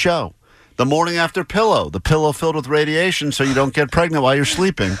on this show. The morning after pillow, the pillow filled with radiation so you don't get pregnant while you're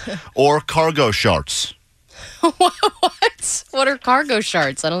sleeping. Or cargo shorts. What? What are cargo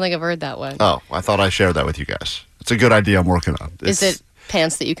shorts? I don't think I've heard that one. Oh, I thought I shared that with you guys. It's a good idea I'm working on. Is it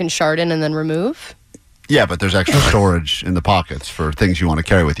pants that you can shard in and then remove? Yeah, but there's extra storage in the pockets for things you want to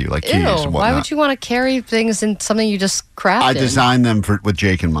carry with you, like keys and whatnot. Why would you want to carry things in something you just crafted? I designed them with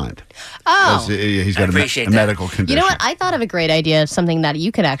Jake in mind. Oh. He's got a medical condition. You know what? I thought of a great idea of something that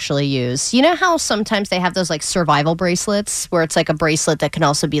you could actually use. You know how sometimes they have those like survival bracelets where it's like a bracelet that can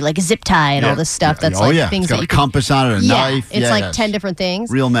also be like a zip tie and all this stuff that's things it's got that a compass on it, a knife. It's like 10 different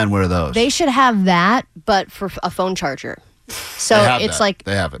things. Real men wear those. They should have that, but for a phone charger. So it's like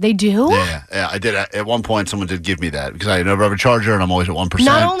they have it. They do? Yeah. I did. At one point, someone did give me that because I never have a charger and I'm always at 1%.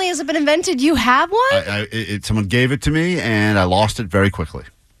 Not only has it been invented, you have one? Someone gave it to me and I lost it very quickly.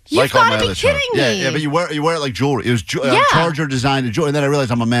 You've got to be kidding me. Yeah, but you wear it like jewelry. It was charger designed to jewelry, and then I realized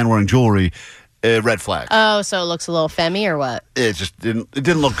I'm a man wearing jewelry. Red flag. Oh, so it looks a little femmy or what? It just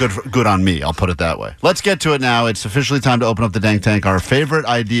didn't look good on me. I'll put it that way. Let's get to it now. It's officially time to open up the Dank Tank. Our favorite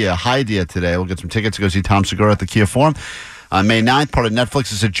idea today. We'll get some tickets to go see Tom Segura at the Kia Forum. On May 9th, part of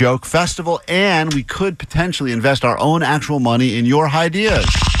Netflix is a joke festival, and we could potentially invest our own actual money in your ideas.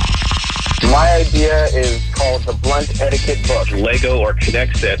 My idea is called the Blunt Etiquette Book. Lego or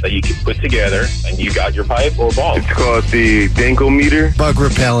Connect set that you can put together, and you got your pipe or ball. It's called the Dankometer. Bug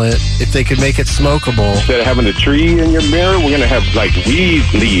repellent, if they could make it smokable. Instead of having a tree in your mirror, we're going to have, like, weed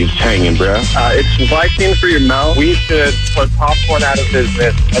leaves hanging, bro. It's Vicodin for your mouth. We should put popcorn out of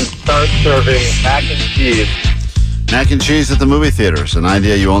business and start serving mac and cheese. Mac and cheese at the movie theaters, an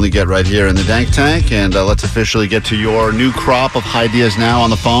idea you only get right here in the Dank Tank. And let's officially get to your new crop of ideas now on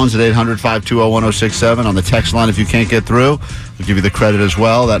the phones at 800-520-1067. On the text line, if you can't get through, we'll give you the credit as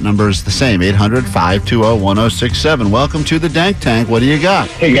well. That number is the same, 800-520-1067. Welcome to the Dank Tank. What do you got?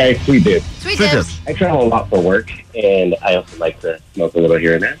 Hey, guys, Sweet Dibs. Sweet Dibs. I travel a lot for work, and I also like to smoke a little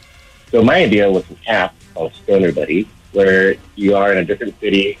here and there. So my idea was an app called Stoner Buddy, where you are in a different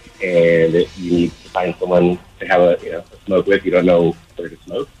city, and you need to find someone to have a smoke with. You don't know where to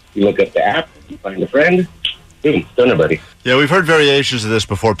smoke. You look up the app, you find a friend, boom, Stoner Buddy. Yeah, we've heard variations of this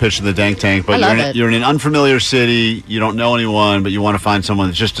before pitching the Dank Tank, but you're in an unfamiliar city, you don't know anyone, but you want to find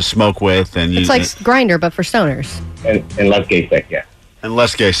someone just to smoke with. And it's like Grindr, but for stoners. And less gay sex, yeah. And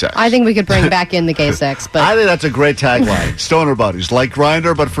less gay sex. I think we could bring back in the gay sex. But I think that's a great tagline. Stoner Buddies, like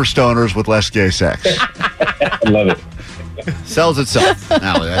Grindr, but for stoners with less gay sex. I love it. Sells itself.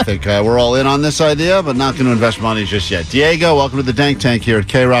 Allie, I think we're all in on this idea, but not going to invest money just yet. Diego, welcome to the Dank Tank here at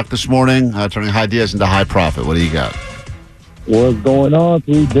K-Rock this morning, turning ideas into high profit. What do you got? What's going on,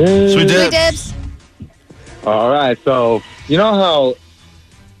 Sweet Dibs? Sweet Dibs. All right, so you know how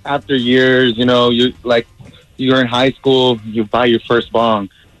after years, you're in high school, you buy your first bong,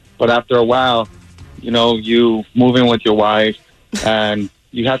 but after a while, you move in with your wife, and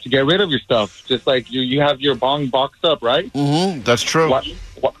you have to get rid of your stuff. Just like you have your bong boxed up, right? Mm-hmm. That's true.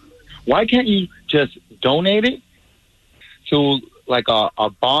 Why can't you just donate it to like a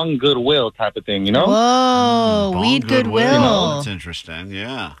bong Goodwill type of thing, Whoa, weed Goodwill. That's interesting,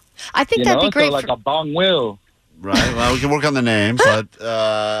 yeah. I think that'd be great. So like a bong will. Right, well, we can work on the name, but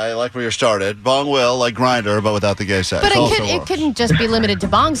I like where you started. Bong will, like Grindr, but without the gay sex. But it couldn't just be limited to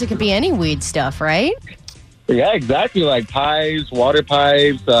bongs. It could be any weed stuff, right? Yeah, exactly. Like pipes, water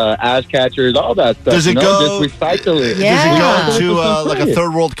pipes, ash catchers, all that stuff. Does it go? Just recycle it. Yeah. Does it go to like a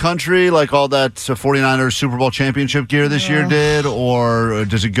third world country, like all that 49ers Super Bowl championship gear this year did, or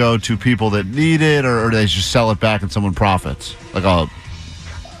does it go to people that need it, or do they just sell it back and someone profits? Like I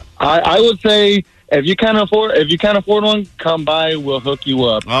would say if you can't afford one, come by. We'll hook you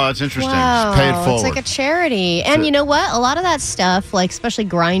up. Oh, that's interesting. Wow. Just pay it forward. It's like a charity, and you know what? A lot of that stuff, like especially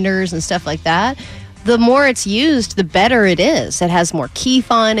grinders and stuff like that. The more it's used, the better it is. It has more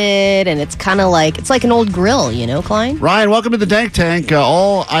keef on it, and it's kind of like an old grill, Klein? Ryan, welcome to the Dank Tank.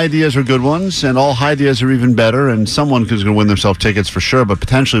 All ideas are good ones, and all ideas are even better, and someone is going to win themselves tickets for sure, but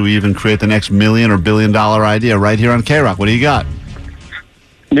potentially we even create the next $1 million or $1 billion idea right here on K-Rock. What do you got?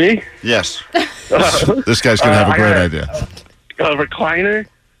 Me? Yes. This guy's going to have a great idea. A recliner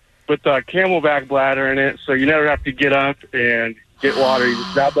with a camelback bladder in it, so you never have to get up and get water. You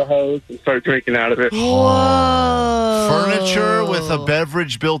just grab the hose and start drinking out of it. Whoa. Furniture with a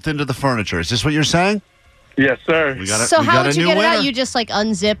beverage built into the furniture. Is this what you're saying? Yes, sir. So how would you get it out? You just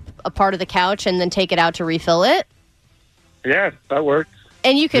unzip a part of the couch and then take it out to refill it? Yeah, that works.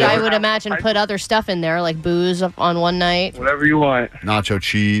 And you could, I would imagine, put other stuff in there, like booze on one night. Whatever you want. Nacho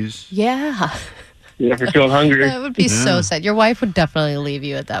cheese. Yeah. You ever feel hungry? That would be so sad. Your wife would definitely leave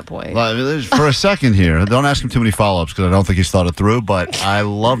you at that point. Well, for a second here, don't ask him too many follow-ups because I don't think he's thought it through, but I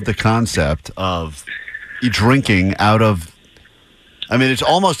love the concept of drinking out of... I mean, it's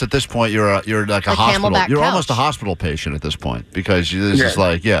almost at this point, you're like a hospital. You're almost a hospital patient at this point because this is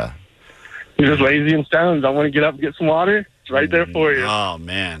like, You're just lazy and stoned. Don't want to get up and get some water? right there for you. Oh,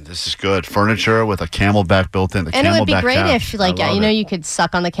 man, this is good. Furniture with a Camelback built in. And it would be great if, like, you could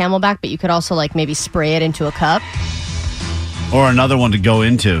suck on the Camelback, but you could also, like, maybe spray it into a cup. Or another one to go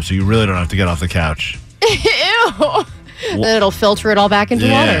into, so you really don't have to get off the couch. Ew. Then it'll filter it all back into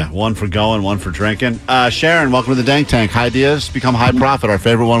water. Yeah, one for going, one for drinking. Sharon, welcome to the Dank Tank. Ideas become high profit. Our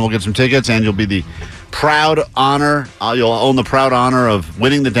favorite one will get some tickets, and you'll be the proud honor. You'll own the proud honor of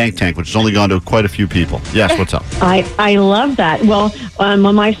winning the Dank Tank, which has only gone to quite a few people. Yes, what's up? I love that. Well,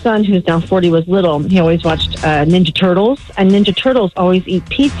 when my son, who's now 40, was little, he always watched Ninja Turtles, and Ninja Turtles always eat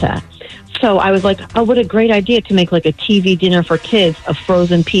pizza. So I was like, oh, what a great idea to make like a TV dinner for kids of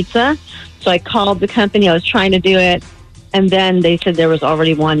frozen pizza. So I called the company. I was trying to do it. And then they said there was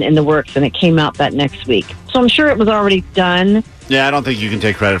already one in the works, and it came out that next week. So I'm sure it was already done. Yeah, I don't think you can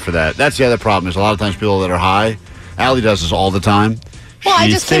take credit for that. That's the other problem is a lot of times people that are high, Allie does this all the time. Well, I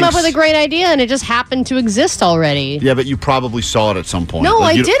just came up with a great idea, and it just happened to exist already. Yeah, but you probably saw it at some point. No,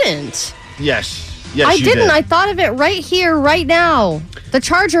 I didn't. Yes, I you didn't. did. I thought of it right here, right now. The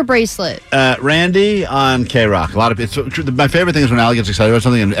charger bracelet. Randy on K-Rock. A lot of my favorite thing is when Allie gets excited about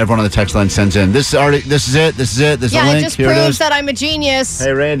something and everyone on the text line sends in, this is it, this is it, this is the link. Yeah, it just Here proves that I'm a genius.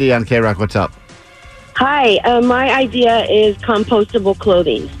 Hey, Randy on K-Rock, what's up? Hi, my idea is compostable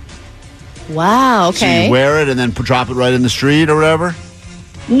clothing. Wow, okay. So you wear it and then drop it right in the street or whatever?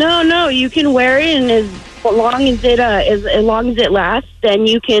 No, you can wear it, and as long as it lasts, then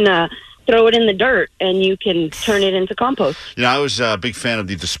you can throw it in the dirt, and you can turn it into compost. You know, I was a big fan of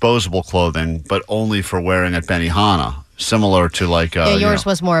the disposable clothing, but only for wearing at Benihana, similar to like... yours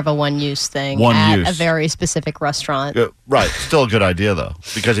was more of a one-use thing at a very specific restaurant. Right. Still a good idea, though,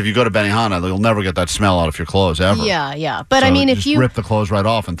 because if you go to Benihana, you'll never get that smell out of your clothes, ever. Yeah. But, So I mean, if just you... rip the clothes right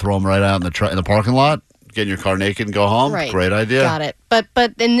off and throw them right out in the parking lot, get in your car naked and go home, Right. Great idea. Got it. But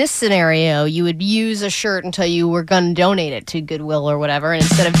in this scenario, you would use a shirt until you were going to donate it to Goodwill or whatever, and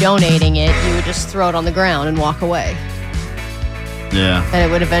instead of donating it, you would just throw it on the ground and walk away. Yeah. And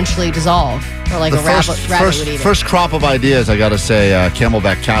it would eventually dissolve, or like a rabbit would eat it. First crop of ideas, I got to say,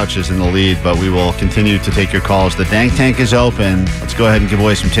 Camelback Couch is in the lead, but we will continue to take your calls. The Dank Tank is open. Let's go ahead and give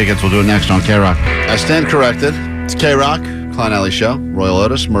away some tickets. We'll do it next on K-Rock. I stand corrected. It's K-Rock, Klein Alley Show, Royal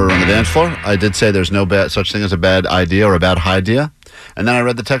Otis, Murder on the Dance Floor. I did say there's no such thing as a bad idea or a bad idea. And then I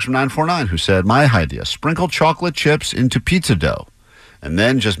read the text from 949 who said, my idea, sprinkle chocolate chips into pizza dough and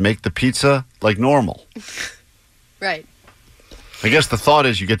then just make the pizza like normal. Right. I guess the thought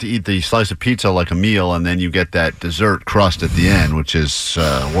is you get to eat the slice of pizza like a meal, and then you get that dessert crust at the end, which is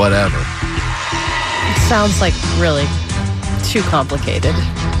whatever. It sounds like really too complicated.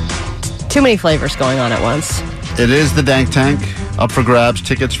 Too many flavors going on at once. It is the Dank Tank. Up for grabs.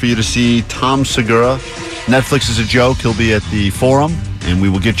 Tickets for you to see Tom Segura. Netflix is a joke. He'll be at the Forum, and we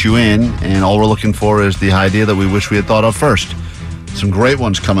will get you in. And all we're looking for is the idea that we wish we had thought of first. Some great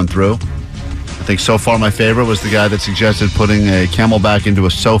ones coming through. I think so far my favorite was the guy that suggested putting a Camelback into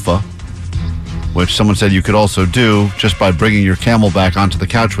a sofa, which someone said you could also do just by bringing your Camelback onto the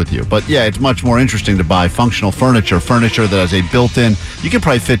couch with you. But yeah, it's much more interesting to buy functional furniture that has a built-in... You can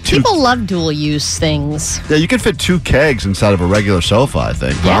probably fit two... People love dual-use things. Yeah, you could fit two kegs inside of a regular sofa, I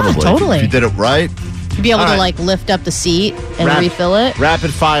think, probably. Yeah, totally. If you did it right. You'd be able All to, right. like, lift up the seat and refill it.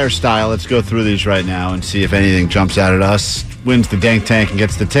 Rapid fire style. Let's go through these right now and see if anything jumps out at us. Wins the Dank Tank and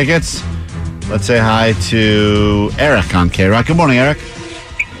gets the tickets. Let's say hi to Eric on K-Rock. Good morning, Eric.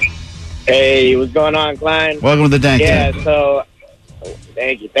 Hey, what's going on, Klein? Welcome to the Dank Tank. Yeah, so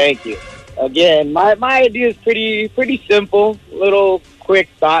thank you. Again, my idea is pretty simple. Little quick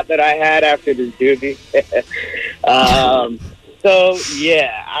thought that I had after this doobie. So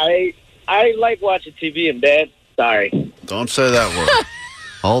yeah, I like watching TV in bed. Sorry. Don't say that word.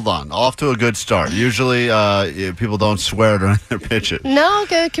 Hold on. Off to a good start. Usually people don't swear during their pitches. No,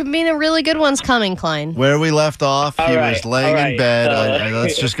 Convenience, really good one's coming, Klein. Where we left off, he was laying in bed.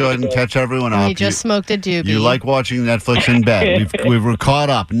 Let's just go ahead and catch everyone up. He just smoked a doobie. You like watching Netflix in bed. We were caught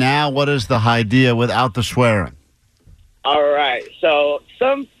up. Now, what is the idea without the swearing? All right. So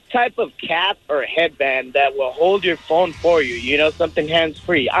some type of cap or headband that will hold your phone for you. You know, something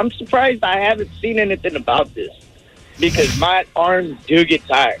hands-free. I'm surprised I haven't seen anything about this, because my arms do get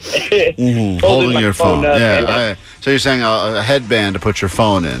tired. Holding your phone. up. Yeah. So you're saying a headband to put your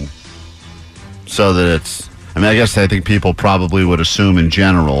phone in so that it's... I mean, I think people probably would assume in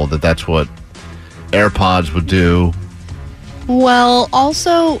general that that's what AirPods would do. Well,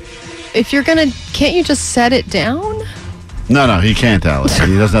 also, if you're going to... Can't you just set it down? No, he can't, Alex.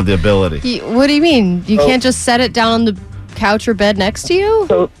 He doesn't have the ability. What do you mean? You can't just set it down on the couch or bed next to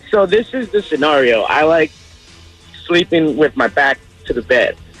you? So this is the scenario. I like sleeping with my back to the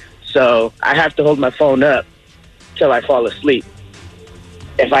bed. So I have to hold my phone up till I fall asleep.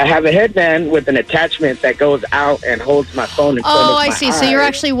 If I have a headband with an attachment that goes out and holds my phone in front of my I see. eyes, So you're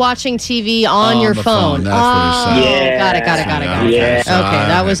actually watching TV on your phone. That's what he said. Yeah. Got it. Yeah. So, Okay,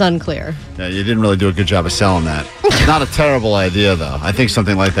 that was unclear. Yeah, you didn't really do a good job of selling that. It's not a terrible idea, though. I think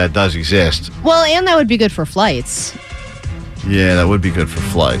something like that does exist. Well, and that would be good for flights. Yeah, that would be good for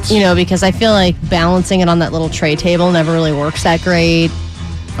flights. You know, because I feel like balancing it on that little tray table never really works that great.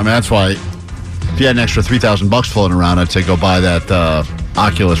 I mean, that's why if you had an extra $3,000 floating around, I'd say go buy that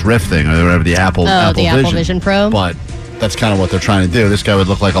Oculus Rift thing or whatever, the Apple Vision Pro. But that's kind of what they're trying to do. This guy would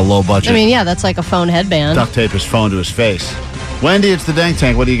look like a low budget. I mean, yeah, that's like a phone headband. Duct tape his phone to his face. Wendy, it's the Dank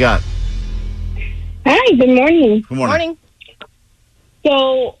Tank. What do you got? Hi, good morning. Good morning.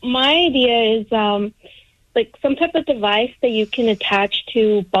 So my idea is like some type of device that you can attach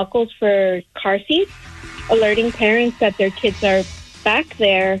to buckles for car seats, alerting parents that their kids are back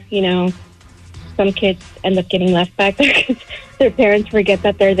there. You know, some kids end up getting left back there because their parents forget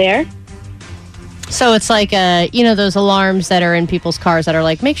that they're there. So it's like, those alarms that are in people's cars that are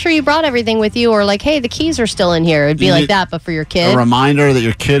like, make sure you brought everything with you, or like, hey, the keys are still in here. It'd be like that, but for your kid. A reminder that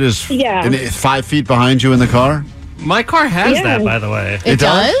your kid is 5 feet behind you in the car? My car has that, by the way. It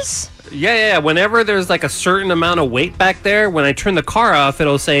does? Yeah. Whenever there's like a certain amount of weight back there, when I turn the car off,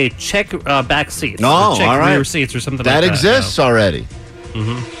 it'll say check back seats. No, check all right. rear seats or something like that. That exists already.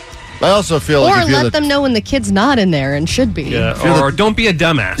 Mm-hmm. I also feel or like let them know when the kid's not in there and should be. Yeah, or don't be a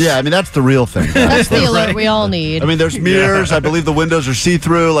dumbass. Yeah, I mean, that's the real thing. That's the alert we all need. I mean, there's mirrors. I believe the windows are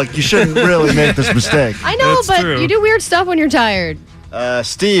see-through. Like, you shouldn't really make this mistake. I know, but you do weird stuff when you're tired.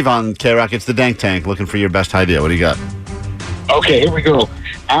 Steve on K-Rock, it's the Dank Tank, looking for your best idea. What do you got? Okay, here we go.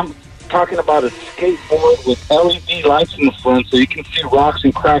 I'm talking about a skateboard with LED lights in the front so you can see rocks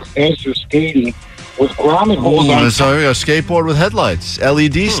and cracks as you're skating with grommet holes on So a skateboard with headlights,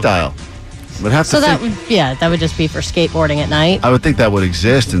 LED style. That would just be for skateboarding at night. I would think that would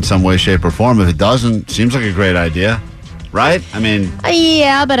exist in some way, shape, or form. If it doesn't, seems like a great idea, right? I mean,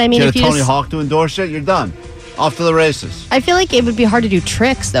 yeah, but I mean, get if a you Tony Hawk to endorse it, you're done. Off to the races. I feel like it would be hard to do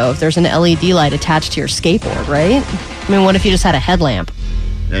tricks though if there's an LED light attached to your skateboard, right? I mean, what if you just had a headlamp?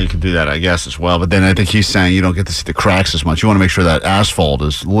 Yeah, you can do that, I guess, as well. But then I think he's saying you don't get to see the cracks as much. You want to make sure that asphalt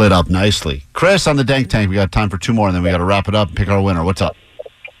is lit up nicely. Chris on the Dank Tank. We got time for 2 more, and then we got to wrap it up and pick our winner. What's up?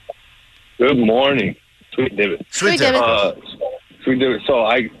 Good morning, Sweet David. Sweet David. Sweet David. So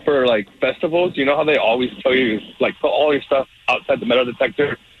for like festivals, you know how they always tell you like put all your stuff outside the metal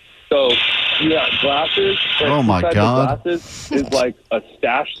detector. So you got glasses. Oh my God! The glasses is like a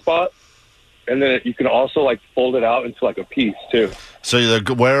stash spot, and then you can also like fold it out into like a piece too. So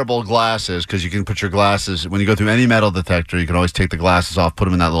the wearable glasses, because you can put your glasses when you go through any metal detector. You can always take the glasses off, put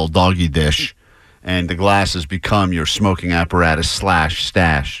them in that little doggy dish. And the glasses become your smoking apparatus /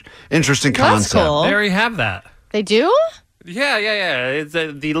 stash. Interesting concept. That's cool. They already have that. They do? Yeah. It's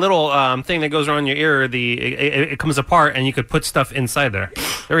the little thing that goes around your ear. It comes apart, and you could put stuff inside there.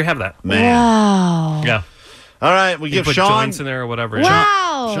 They already have that. Man. Wow. Yeah. All right, we give put Sean joints in there or whatever.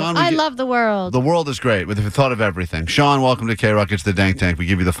 Wow. Sean, I love the world. The world is great with the thought of everything. Sean, welcome to K-Rock. It's the Dank Tank. We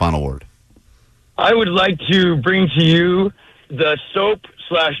give you the final word. I would like to bring to you the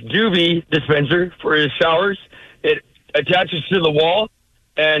soap/doobie dispenser for his showers. It attaches to the wall,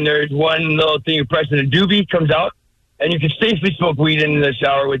 and there's one little thing you press, and a doobie comes out, and you can safely smoke weed in the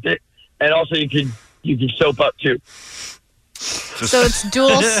shower with it. And also, you can soap up too. So it's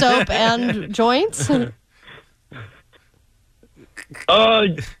dual soap and joints.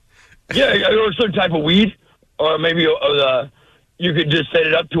 Yeah, or some type of weed, or maybe you could just set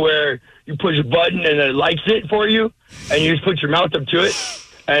it up to where you push a button and it lights it for you, and you just put your mouth up to it,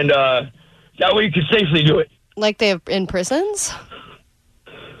 and that way you can safely do it. Like they have in prisons?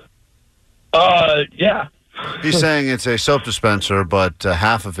 Yeah. He's saying it's a soap dispenser, but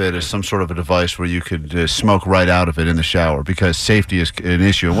half of it is some sort of a device where you could smoke right out of it in the shower because safety is an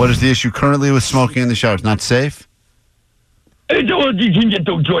issue. And what is the issue currently with smoking in the shower? It's not safe? You can get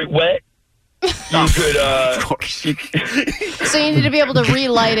the joint wet. You could, of course. So you need to be able to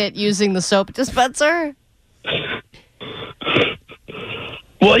relight it using the soap dispenser?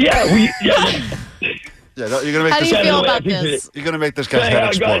 Well, yeah. You're gonna make How do you feel about this? You're gonna make this guy's head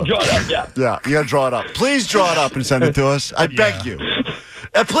explode. Draw it up, Yeah, you gotta draw it up. Please draw it up and send it to us. I beg you.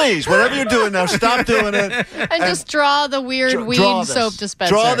 Please, whatever you're doing now, stop doing it. And just draw the weird weed soap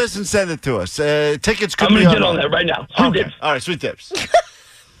dispenser. Draw this and send it to us. Tickets could I'm be gonna get on that right now. Sweet tips. All right, sweet tips.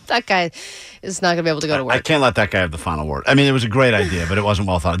 That guy is not going to be able to go to work. I can't let that guy have the final word. I mean, it was a great idea, but it wasn't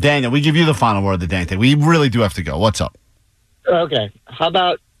well thought. Daniel, we give you the final word of the Dank Tank. We really do have to go. What's up? Okay. How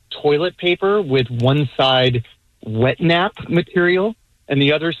about toilet paper with one side wet nap material and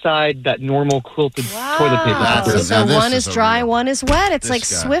the other side that normal quilted toilet paper. So one is dry, one is wet. It's like guy.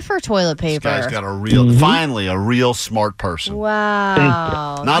 Swiffer toilet paper. This guy's got finally a real smart person.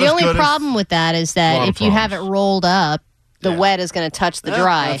 Wow. Not the as only good as- problem with that is that if you have it rolled up, the wet is going to touch the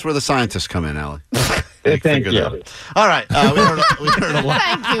dry. That's where the scientists come in, Allie. Thank you. All right. We heard a lot.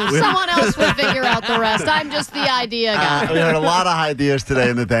 Thank you. Someone else will figure out the rest. I'm just the idea guy. We heard a lot of ideas today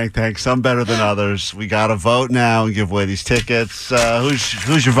in the Dank Tank, some better than others. We got to vote now and give away these tickets.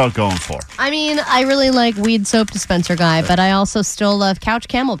 Who's your vote going for? I mean, I really like weed soap dispenser guy, but I also still love Couch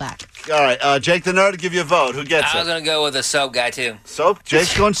Camelback. All right. Jake the Nerd, give you a vote. Who gets I was it? going to go with the soap guy, too. Soap?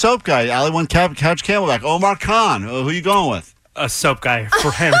 Jake's going soap guy. Allie won Couch Camelback. Omar Khan, who you going with? A soap guy, for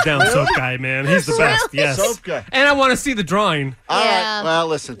hands down soap guy, man. He's the best, yes. Soap guy. And I want to see the drawing. All right. Well,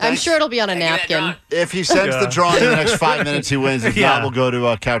 listen. I'm sure it'll be on a napkin. If he sends the drawing in the next 5 minutes, he wins. If not, we'll go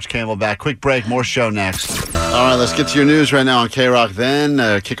to Couch Camelback. Quick break, more show next. All right, let's get to your news right now on K-Rock.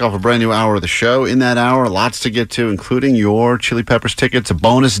 Then kick off a brand new hour of the show. In that hour, lots to get to, including your Chili Peppers tickets, a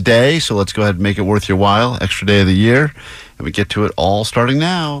bonus day. So let's go ahead and make it worth your while. Extra day of the year. And we get to it all starting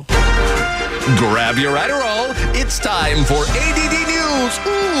now. Grab your Adderall. It's time for ADD News.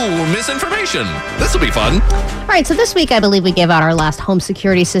 Ooh, misinformation. This will be fun. All right, so this week I believe we gave out our last home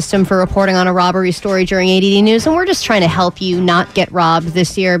security system for reporting on a robbery story during ADD News, and we're just trying to help you not get robbed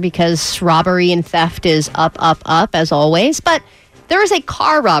this year because robbery and theft is up, as always. But there is a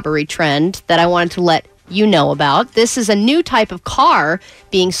car robbery trend that I wanted to let you know about. This is a new type of car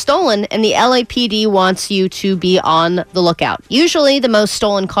being stolen, and the LAPD wants you to be on the lookout. Usually the most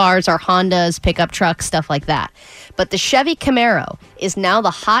stolen cars are Hondas, pickup trucks, stuff like that. But the Chevy Camaro is now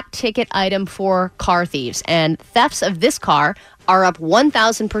the hot ticket item for car thieves, and thefts of this car are up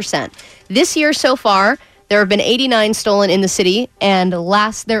 1,000%. This year so far, there have been 89 stolen in the city, and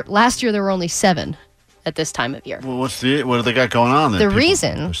last year there were only 7 at this time of year. Well, what do they got going on there?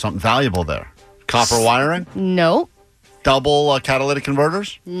 Reason. There's something valuable there. Copper wiring? Nope. Double catalytic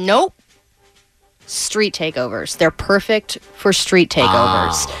converters? Nope. Street takeovers. They're perfect for street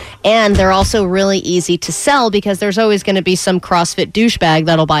takeovers. And they're also really easy to sell because there's always going to be some CrossFit douchebag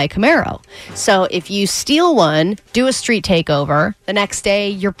that'll buy a Camaro. So if you steal one, do a street takeover, the next day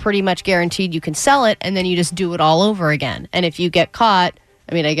you're pretty much guaranteed you can sell it, and then you just do it all over again. And if you get caught,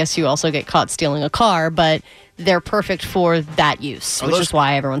 I mean, I guess you also get caught stealing a car, but they're perfect for that use, which is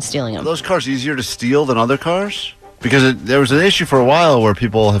why everyone's stealing them. Are those cars easier to steal than other cars? Because there was an issue for a while where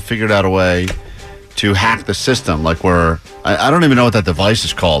people have figured out a way to hack the system, like where I don't even know what that device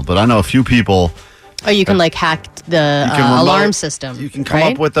is called, but I know a few people. Oh, you can hack the alarm system. You can come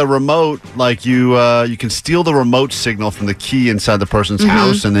up with a remote, like you can steal the remote signal from the key inside the person's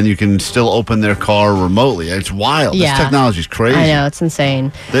house, and then you can still open their car remotely. It's wild. Yeah. This technology's crazy. I know, it's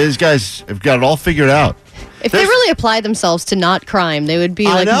insane. These guys have got it all figured out. If they really applied themselves to not crime, they would be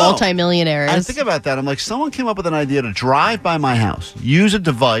multimillionaires. I think about that. I'm like, someone came up with an idea to drive by my house, use a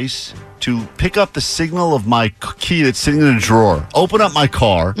device to pick up the signal of my key that's sitting in a drawer, open up my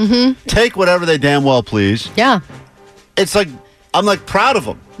car, take whatever they damn well please. Yeah. It's like, I'm like proud of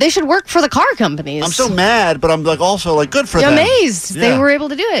them. They should work for the car companies. I'm so mad, but I'm like also like good for You're them. amazed they were able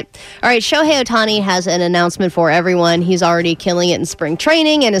to do it. All right, Shohei Ohtani has an announcement for everyone. He's already killing it in spring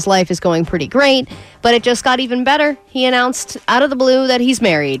training, and his life is going pretty great. But it just got even better. He announced out of the blue that he's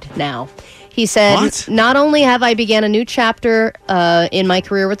married now. He said, not only have I began a new chapter in my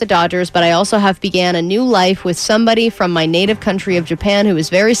career with the Dodgers, but I also have began a new life with somebody from my native country of Japan who is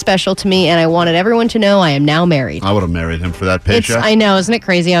very special to me, and I wanted everyone to know I am now married. I would have married him for that paycheck. I know, isn't it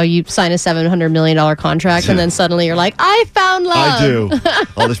crazy how you sign a $700 million contract and then suddenly you're like, I found love. I do.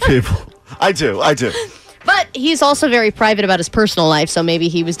 All these people. I do. But he's also very private about his personal life, so maybe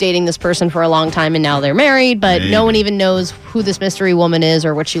he was dating this person for a long time and now they're married, but no one even knows who this mystery woman is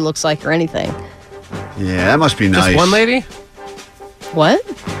or what she looks like or anything. Yeah, that must be nice. Just one lady? What?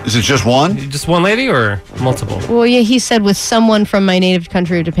 Is it just one? Just one lady or multiple? Well, yeah, he said with someone from my native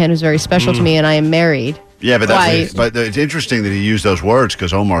country of Japan who's very special to me, and I am married. Yeah, but it's interesting that he used those words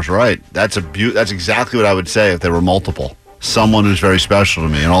because Omar's right. That's exactly what I would say if they were multiple. Someone who's very special to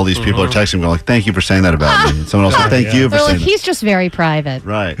me, and all these people are texting me going like, "Thank you for saying that about me." And someone else like, "Thank you for saying that." He's just very private,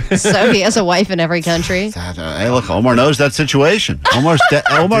 right? So he has a wife in every country. Hey, look, Omar knows that situation. Omar's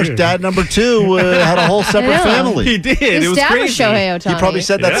dad number 2 had a whole separate family. He did. His it was dad crazy. was Shohei Ohtani. He probably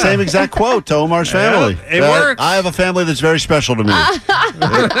said that same exact quote to Omar's family. It works. I have a family that's very special to me. Not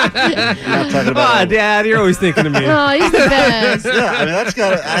talking about Dad, you're always thinking of me. Oh, he's the best. Yeah, I mean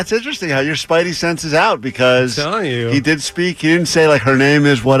that's interesting how your spidey sense is out because I'm telling you. He did speak. He didn't say like her name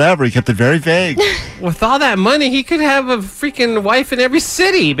is whatever. He kept it very vague. With all that money, he could have a freaking wife in every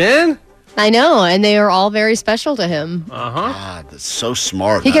city, man. I know, and they are all very special to him. God, that's so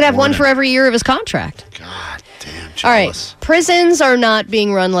smart. He could have one for every year of his contract. God damn, jealous. All right, prisons are not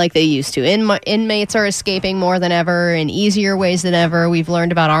being run like they used to. Inmates are escaping more than ever in easier ways than ever. We've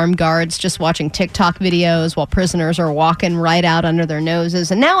learned about armed guards just watching TikTok videos while prisoners are walking right out under their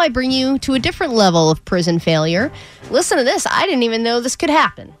noses. And now I bring you to a different level of prison failure. Listen to this. I didn't even know this could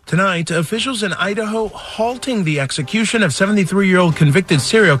happen. Tonight, officials in Idaho halting the execution of 73-year-old convicted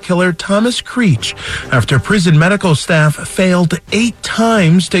serial killer Thomas Creech after prison medical staff failed 8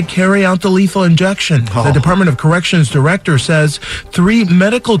 times to carry out the lethal injection. The Department of Corrections director says 3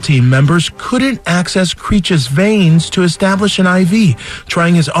 medical team members couldn't access Creech's veins to establish an IV,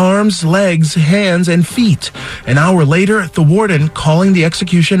 trying his arms, legs, hands, and feet. An hour later, the warden calling the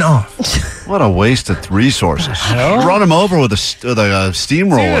execution off. What a waste of resources. Run him over with a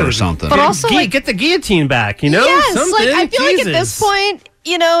steamroller or something. But also, get the guillotine back, Yes, Something. I feel like at Jesus. this point,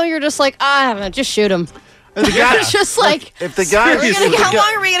 you're just like, just shoot him. The guy, it's just like, if the guy, how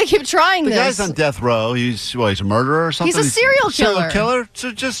long are we going to keep trying the this? guy's on death row. He's a murderer or something. He's a serial killer.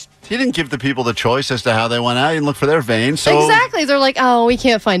 So he didn't give the people the choice as to how they went out. He didn't look for their veins. So exactly. They're like, we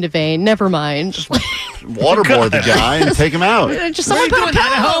can't find a vein. Never mind. Just waterboard the guy and take him out. Just someone put a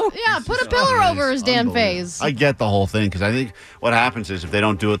pillow. Yeah, put a pillar over his damn face. I get the whole thing because I think what happens is if they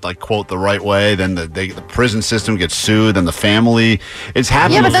don't do it quote the right way, then the prison system gets sued, and the family. It's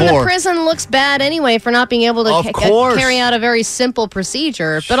happened before. Yeah, but then the prison looks bad anyway for not being able to carry out a very simple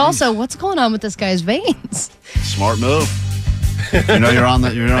procedure. But also, what's going on with this guy's veins? Smart move. You're on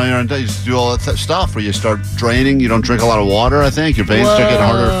you do all that stuff where you start draining. You don't drink a lot of water. I think your veins start getting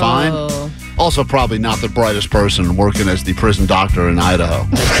harder to find. Also, probably not the brightest person working as the prison doctor in Idaho.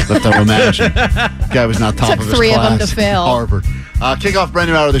 Let them imagine. Guy was not top of his class. 3 of them to fail. Harvard. Kick off brand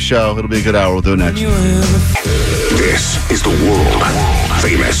new hour of the show. It'll be a good hour. We'll do it next. This is the world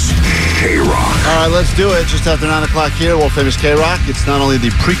famous K-Rock. All right, let's do it. Just after 9 o'clock here, world famous K-Rock. It's not only the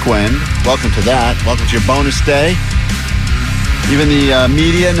prequend. Welcome to that. Welcome to your bonus day. Even the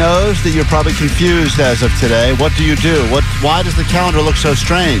media knows that you're probably confused as of today. What do you do? Why does the calendar look so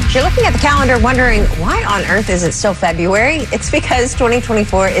strange? You're looking at the calendar wondering, why on earth is it still February? It's because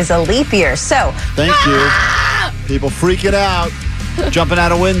 2024 is a leap year. So, thank you. People freaking out, jumping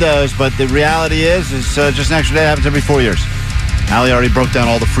out of windows. But the reality is just an extra day happens every 4 years. Allie already broke down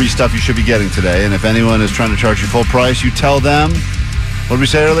all the free stuff you should be getting today. And if anyone is trying to charge you full price, you tell them, what did we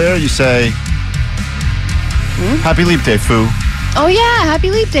say earlier? You say, Happy Leap Day, foo. Oh, yeah.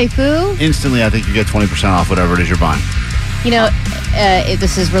 Happy Leap Day, foo. Instantly, I think you get 20% off whatever it is you're buying.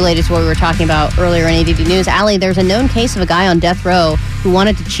 This is related to what we were talking about earlier in ADD News. Allie, there's a known case of a guy on death row who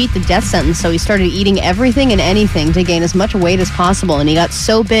wanted to cheat the death sentence, so he started eating everything and anything to gain as much weight as possible, and he got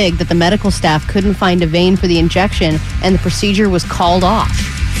so big that the medical staff couldn't find a vein for the injection, and the procedure was called off.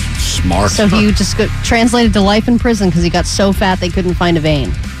 Smart. So he just got translated to life in prison because he got so fat they couldn't find a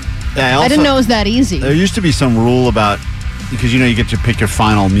vein. Yeah, I didn't know it was that easy. There used to be some rule about, because you get to pick your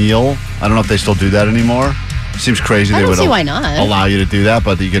final meal. I don't know if they still do that anymore. Seems crazy. I don't see why not. Allow you to do that,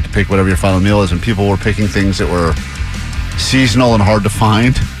 but you get to pick whatever your final meal is, and people were picking things that were seasonal and hard to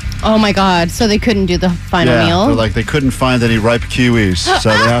find. Oh my God! So they couldn't do the final meal. They're like they couldn't find any ripe kiwis, so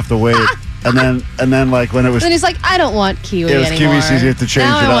they have to wait. And then when it was, then he's like, I don't want kiwi anymore. It was kiwi season. You have to change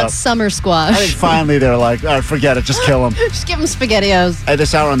now it up. I want summer squash. I think finally they're like, all right, forget it, just kill him. Just give him SpaghettiOs. At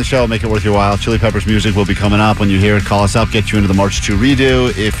this hour on the show, make it worth your while. Chili Peppers music will be coming up. When you hear it, call us up, get you into the March 2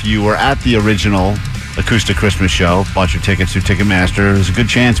 redo. If you were at the original acoustic Christmas show, bought your tickets through Ticketmaster, there's a good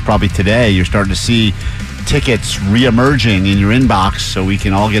chance probably today you're starting to see tickets re-emerging in your inbox so we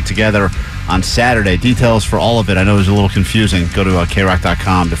can all get together on Saturday. Details for all of it, I know it was a little confusing. Go to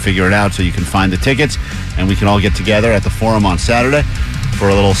krock.com to figure it out so you can find the tickets, and we can all get together at the Forum on Saturday for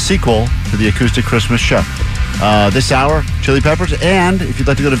a little sequel to the acoustic Christmas show. This hour, Chili Peppers, and if you'd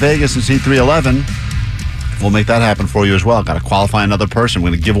like to go to Vegas and see 311, we'll make that happen for you as well. Got to qualify another person. We're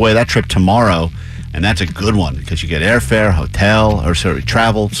going to give away that trip tomorrow. And that's a good one because you get airfare,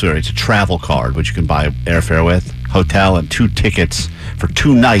 travel. It's a travel card, which you can buy airfare with, hotel, and 2 tickets for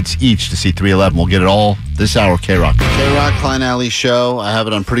 2 nights each to see 311. We'll get it all this hour, K-Rock. K-Rock, Klein Alley Show. I have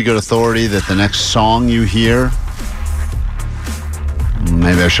it on pretty good authority that the next song you hear,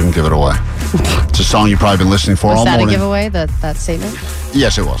 maybe I shouldn't give it away. It's a song you've probably been listening for all morning. Was that a giveaway, that statement?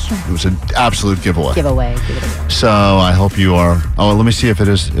 Yes, it was. It was an absolute giveaway. Give it away. So I hope you are. Oh, let me see if it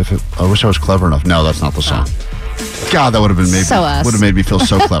is. I wish I was clever enough. No, that's not the song. God, that would have been would have made me feel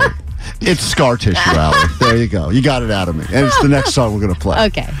so clever. It's scar tissue, Allie. There you go. You got it out of me. And it's the next song we're going to play.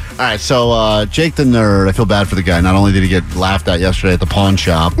 Okay. All right, so Jake the Nerd, I feel bad for the guy. Not only did he get laughed at yesterday at the pawn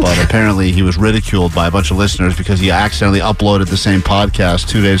shop, but apparently he was ridiculed by a bunch of listeners because he accidentally uploaded the same podcast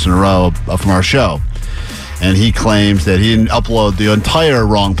 2 days in a row from our show. And he claims that he didn't upload the entire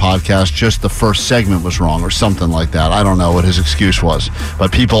wrong podcast, just the first segment was wrong or something like that. I don't know what his excuse was.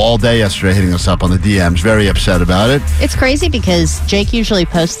 But people all day yesterday hitting us up on the DMs, very upset about it. It's crazy because Jake usually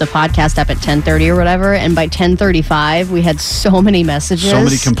posts the podcast up at 10:30 or whatever, and by 10:35 we had so many messages. So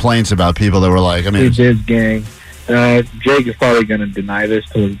many complaints about people that were like, I mean... It is, gang. Jake is probably going to deny this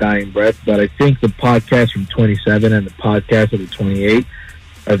till his dying breath, but I think the podcast from 27 and the podcast of the 28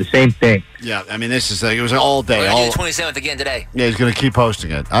 are the same thing. Yeah, I mean, this is like, it was all day. We're going to do the 27th again today. Yeah, he's going to keep posting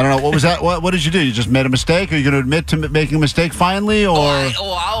it. I don't know. What was that? What did you do? You just made a mistake? Are you going to admit to making a mistake finally? Or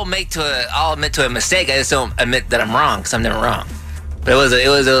I'll admit to a mistake. I just don't admit that I'm wrong because I'm never wrong. But I was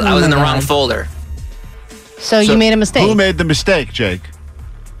in the wrong folder. So you made a mistake. Who made the mistake, Jake?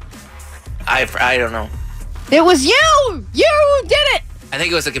 I don't know. It was you! You did it! I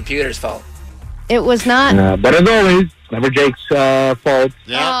think it was the computer's fault. It was not. But as always, never Jake's fault.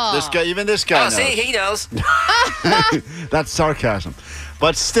 Yeah, this guy knows. See, he knows. That's sarcasm.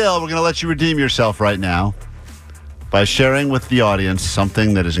 But still, we're going to let you redeem yourself right now by sharing with the audience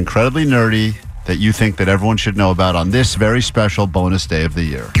something that is incredibly nerdy that you think that everyone should know about on this very special bonus day of the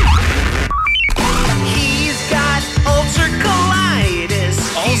year. He's got ulcer colitis.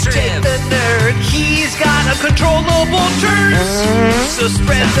 He's Jake the Nerd. He's got uncontrollable turds. So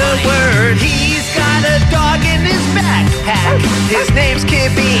spread the word. He's got a dog in his backpack. His name's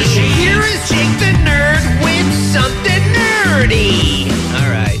Kippy. Here is Jake the Nerd with something nerdy. All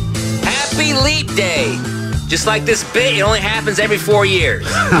right. Happy Leap Day. Just like this bit, it only happens every 4 years.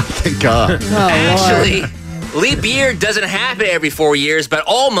 Thank God. Actually, leap year doesn't happen every 4 years, but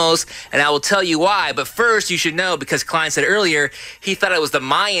almost, and I will tell you why. But first, you should know, because Klein said earlier, he thought it was the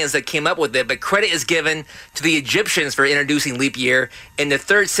Mayans that came up with it, but credit is given to the Egyptians for introducing leap year in the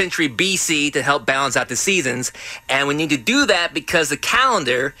 3rd century BC to help balance out the seasons. And we need to do that because the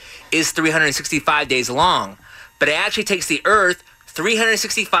calendar is 365 days long. But it actually takes the Earth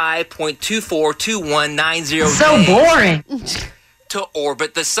 365.242190 So boring. to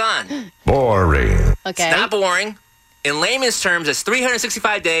orbit the sun. Boring. Okay. It's not boring. In layman's terms, it's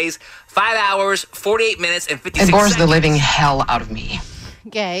 365 days, 5 hours, 48 minutes, and 56 It bores seconds. the living hell out of me.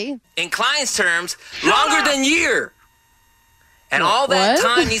 Okay. In Klein's terms, longer than year. And all that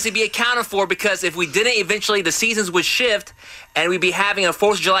time needs to be accounted for because if we didn't, eventually the seasons would shift and we'd be having a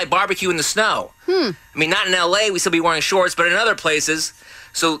 4th of July barbecue in the snow. I mean, not in L.A., we'd still be wearing shorts, but in other places.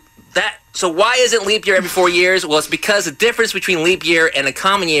 So why isn't leap year every 4 years? Well, it's because the difference between leap year and a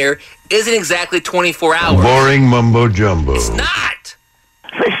common year isn't exactly 24 hours. Boring mumbo jumbo. It's not.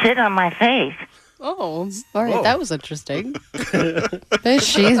 Sit on my face. Oh, all right. That was interesting.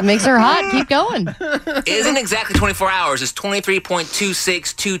 She makes her hot. Keep going. It isn't exactly 24 hours. It's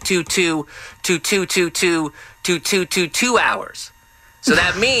 23.262222222222 hours. So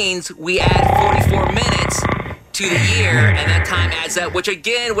that means we add 44 minutes to the year, and that time adds up, which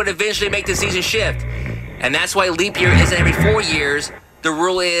again would eventually make the season shift. And that's why leap year isn't every 4 years. The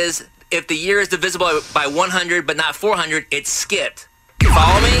rule is if the year is divisible by 100 but not 400, it's skipped. You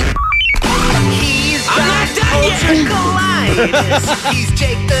follow me? I'm not done yet. He's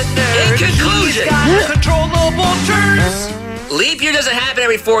Jake the Nerd. In conclusion, He's got uncontrollable turds. leap year doesn't happen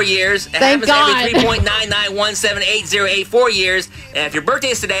every 4 years. It Thank happens God. every 3.9917808 years. And if your birthday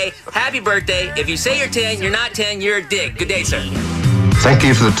is today, happy birthday. If you say you're 10, you're not 10, you're a dick. Good day, sir. Thank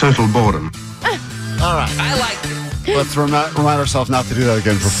you for the total boredom. All right. I like it. Let's remind ourselves not to do that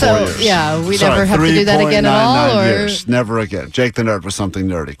again for 4 years. Yeah, we never have to do that again at all? 3.99 Or... years. Never again. Jake the Nerd with something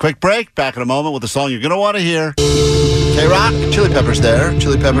nerdy. Quick break. Back in a moment with a song you're going to want to hear. K-Rock, Chili Peppers there.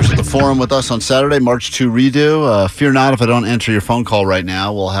 Chili Peppers at the Forum with us on Saturday, March 2 redo. Fear not if I don't answer your phone call right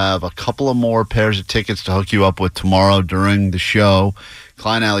now. We'll have a couple of more pairs of tickets to hook you up with tomorrow during the show.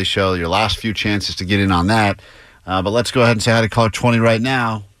 Klein Alley Show, your last few chances to get in on that. But let's go ahead and say hi to caller 20 right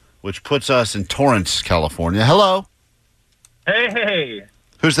now, which puts us in Torrance, California. Hello. Hey.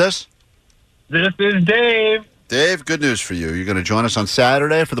 Who's this? This is Dave. Dave, good news for you. You're going to join us on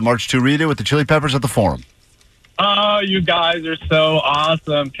Saturday for the March 2 redo with the Chili Peppers at the Forum. Oh, you guys are so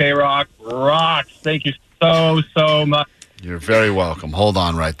awesome. K-Rock rocks. Thank you so much. You're very welcome. Hold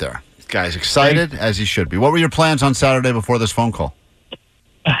on right there. Guy's excited, as he should be. What were your plans on Saturday before this phone call?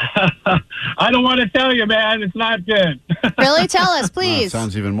 I don't want to tell you, man. It's not good. Really? Tell us, Well, it please.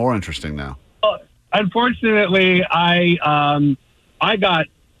 sounds even more interesting now. Unfortunately, I got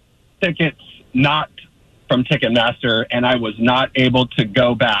tickets not from Ticketmaster, and I was not able to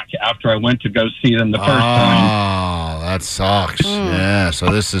go back after I went to go see them the first time. Oh, that sucks. Yeah,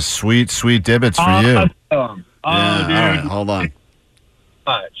 so this is sweet divots for you. Awesome. Yeah, Dude. all right, hold on.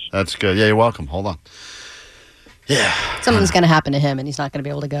 Much. That's good. Yeah, you're welcome. Hold on. Yeah. Something's going to happen to him, and he's not going to be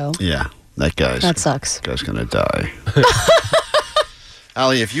able to go. Yeah, that sucks. Guy's going to die.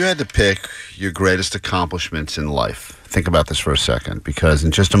 Ali, if you had to pick your greatest accomplishments in life, think about this for a second, because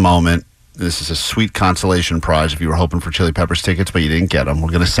in just a moment, this is a sweet consolation prize if you were hoping for Chili Peppers tickets, but you didn't get them. We're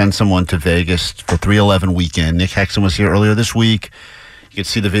going to send someone to Vegas for 3/11 weekend. Nick Hexon was here earlier this week. You can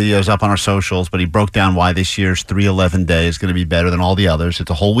see the videos up on our socials, but he broke down why this year's 3/11 day is going to be better than all the others.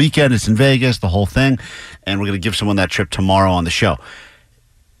 It's a whole weekend. It's in Vegas, the whole thing, and we're going to give someone that trip tomorrow on the show.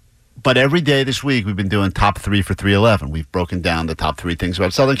 But every day this week, we've been doing top 3 for 3/11. We've broken down the top 3 things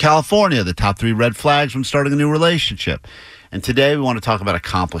about Southern California, the top 3 red flags when starting a new relationship. And today we want to talk about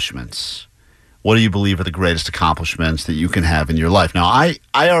accomplishments. What do you believe are the greatest accomplishments that you can have in your life? Now, I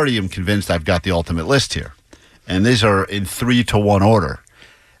already am convinced I've got the ultimate list here. And these are in 3-to-1 order.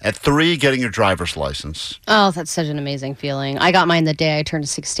 At 3, getting your driver's license. Oh, that's such an amazing feeling. I got mine the day I turned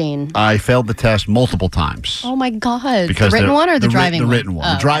 16. I failed the test multiple times. Oh, my God. Because the written one or the driving one? The written one.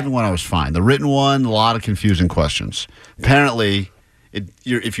 Oh, the driving one, I was fine. The written one, a lot of confusing questions. Apparently,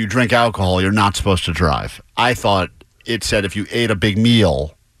 if you drink alcohol, you're not supposed to drive. I thought it said if you ate a big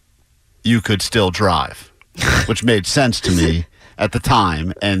meal, you could still drive, which made sense to me at the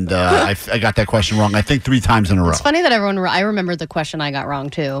time. And I got that question wrong, I think 3 times in a row. It's funny that I remember the question I got wrong,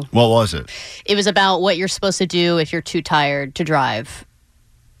 too. What was it? It was about what you're supposed to do if you're too tired to drive.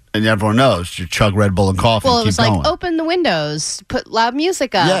 And everyone knows you chug Red Bull and coffee. Well, and it was keep going. like, open the windows, put loud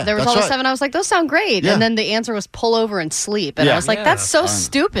music up. Yeah, there was that's all this right. stuff, and I was like, those sound great. Yeah. And then the answer was pull over and sleep. And I was like, that's so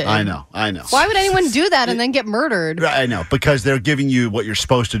stupid. I know. Why would anyone do that and then get murdered? I know, because they're giving you what you're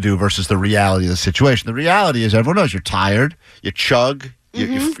supposed to do versus the reality of the situation. The reality is everyone knows you're tired, you chug,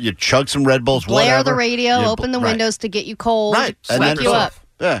 you chug some Red Bulls, Blare whatever. the radio, open the right. windows to get you cold, Right. And wake then- you up.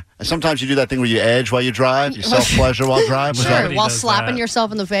 Yeah. And sometimes you do that thing where you edge while you drive, you self-pleasure while drive. Sure, while slapping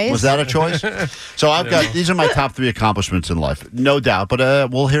yourself in the face. Was that a choice? So I've got, these are my top 3 accomplishments in life, no doubt.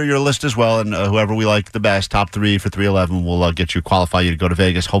 But we'll hear your list as well, and whoever we like the best, top 3 for 3/11, we'll get you, qualify you to go to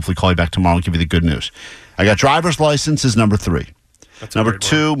Vegas. Hopefully call you back tomorrow and give you the good news. I got driver's license is number 3. That's number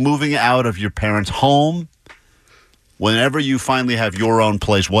 2, moving out of your parents' home whenever you finally have your own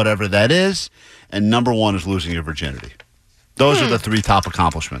place, whatever that is. And number 1 is losing your virginity. Those are the 3 top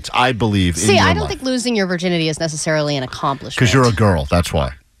accomplishments, I believe, in See, your I don't life. think losing your virginity is necessarily an accomplishment. Because you're a girl, that's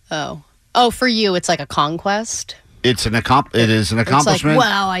why. Oh, for you, it's like a conquest? It is an accomplishment. It's like,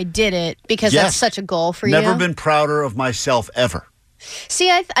 wow, I did it, because that's such a goal for you. Never been prouder of myself ever. See,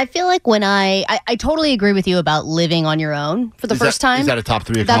 I feel like when I totally agree with you about living on your own for the first time. Is that a top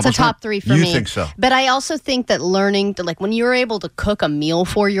 3 That's accomplishment? a top 3 for me. You think so? But I also think that learning to, like, when you're able to cook a meal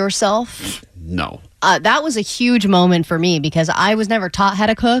for yourself. No. That was a huge moment for me because I was never taught how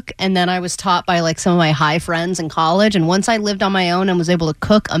to cook, and then I was taught by like some of my high friends in college. And once I lived on my own and was able to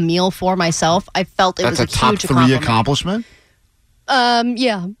cook a meal for myself, I felt it was a top huge 3 accomplishment.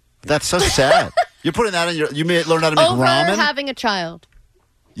 Yeah. That's so sad. You're putting that in your. You may learn how to make Over ramen. having a child.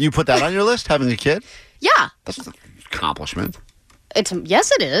 You put that on your list, having a kid. Yeah. That's an accomplishment.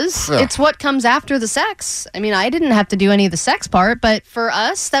 Yes, it is. Yeah. It's what comes after the sex. I mean, I didn't have to do any of the sex part, but for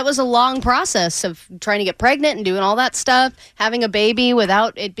us, that was a long process of trying to get pregnant and doing all that stuff, having a baby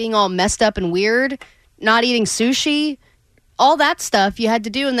without it being all messed up and weird, not eating sushi, all that stuff you had to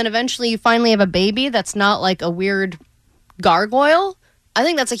do, and then eventually you finally have a baby that's not like a weird gargoyle. I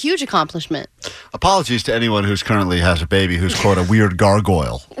think that's a huge accomplishment. Apologies to anyone who's currently has a baby who's quote a weird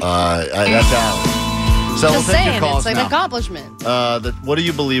gargoyle. That's Alan. So Just we'll take your saying, calls it's an now. accomplishment. What do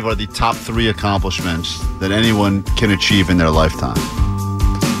you believe are the top 3 accomplishments that anyone can achieve in their lifetime?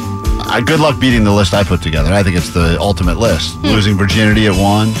 Good luck beating the list I put together. I think it's the ultimate list. Losing virginity at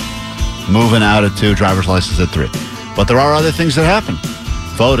 1, moving out at 2, driver's license at 3. But there are other things that happen.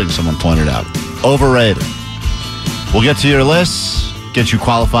 Voting, someone pointed out. Overrated. We'll get to your lists, get you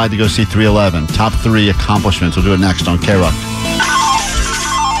qualified to go see 311. Top 3 accomplishments. We'll do it next on K-Rock.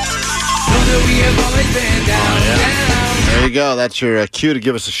 There you go. That's your cue to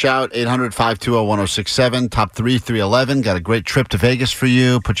give us a shout. 800-520-1067. Top 3, 311. Got a great trip to Vegas for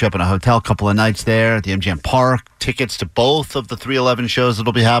you. Put you up in a hotel, couple of nights there at the MGM Park. Tickets to both of the 311 shows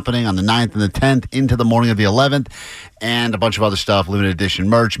that'll be happening on the 9th and the 10th into the morning of the 11th. And a bunch of other stuff, limited edition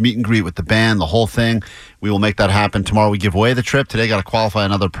merch, meet and greet with the band, the whole thing. We will make that happen. Tomorrow we give away the trip. Today got to qualify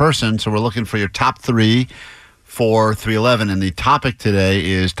another person. So we're looking for your top 3 for 311, and the topic today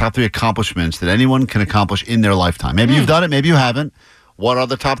is top 3 accomplishments that anyone can accomplish in their lifetime. Maybe you've done it, maybe you haven't. what are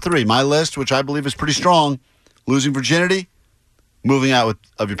the top 3? My list, which I believe is pretty strong: losing virginity, moving out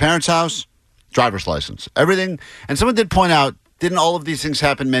of your parents' house, driver's license, everything. And someone did point out, didn't all of these things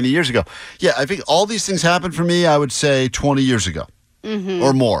happen many years ago? Yeah, I think all these things happened for me, I would say, 20 years ago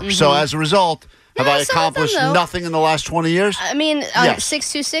or more. So as a result, have I accomplished nothing in the last 20 years? I mean,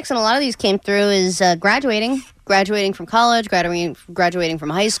 626, and a lot of these came through, is graduating from college, graduating from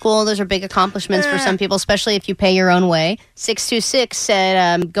high school. Those are big accomplishments for some people, especially if you pay your own way. 626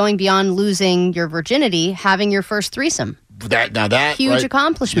 said going beyond losing your virginity, having your first threesome. That huge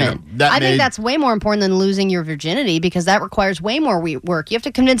accomplishment. I think that's way more important than losing your virginity, because that requires way more work. You have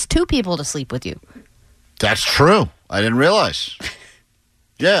to convince 2 people to sleep with you. That's true. I didn't realize.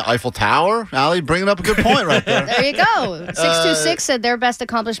 Yeah, Eiffel Tower. Allie, bringing up a good point right there. There you go. 626 said their best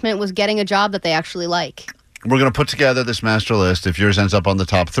accomplishment was getting a job that they actually like. We're going to put together this master list. If yours ends up on the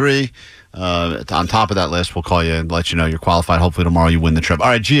top 3, on top of that list, we'll call you and let you know you're qualified. Hopefully tomorrow you win the trip. All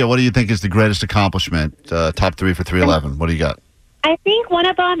right, Gia, what do you think is the greatest accomplishment? Top 3 for 311. What do you got? I think one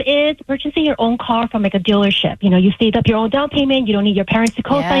of them is purchasing your own car from like a dealership. You know, you saved up your own down payment. You don't need your parents to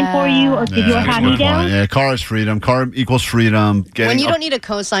co-sign for you or give you a hand-me-down. Yeah, car is freedom. Car equals freedom. When you don't need a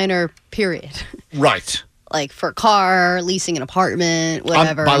co-signer, period. Right. Like for a car, leasing an apartment,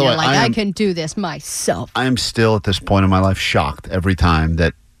 whatever. By the way, I can do this myself. I am still at this point in my life shocked every time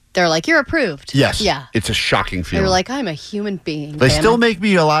that they're like, you're approved. Yes. Yeah. It's a shocking feeling. They're like, I'm a human being. They still make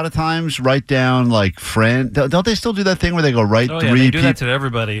me a lot of times write down like friend. Don't they still do that thing where they go write 3 they do that to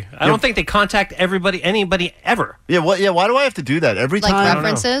everybody. I don't think they contact anybody ever. Yeah. Why do I have to do that every time? Like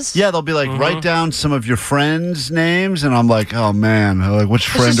references? Yeah, they'll be like, write down some of your friends' names, and I'm like, oh man, like which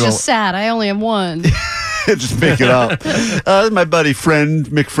friend? This is just sad. I only have one. Just pick it up. My buddy, friend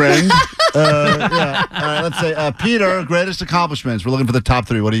McFriend. Yeah. All right, let's say Peter, greatest accomplishments. We're looking for the top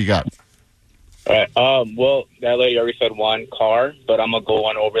 3. What do you got? All right. Well, that lady already said one, car, but I'm gonna go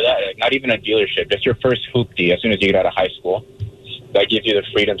on over that. Like, not even a dealership. Just your first hoopty as soon as you get out of high school. That gives you the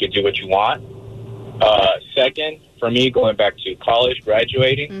freedom to do what you want. Second, for me, going back to college,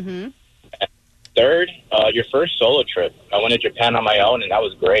 graduating. Mm-hmm. Third, your first solo trip. I went to Japan on my own, and that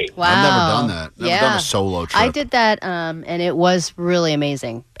was great. Wow. I've never done that. Never done a solo trip. I did that, and it was really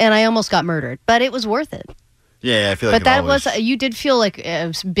amazing. And I almost got murdered, but it was worth it. Yeah, I feel like But that was, you did feel like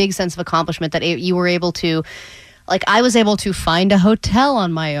a big sense of accomplishment that you were able to, like, I was able to find a hotel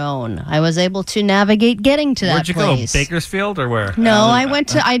on my own. I was able to navigate getting to that place. Where'd you go? Bakersfield or where? No,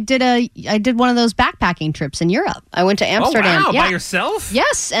 I did one of those backpacking trips in Europe. I went to Amsterdam. Oh, wow. Yeah. By yourself?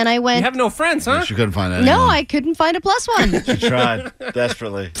 Yes, and I went. You have no friends, huh? She couldn't find anyone. No, I couldn't find a plus one. She tried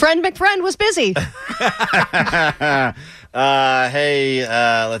desperately. Friend McFriend was busy. Hey,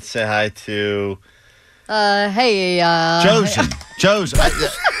 let's say hi to hey, Josen. Josen.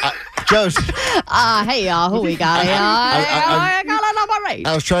 Josen. Hey, who we got? I got a number 8.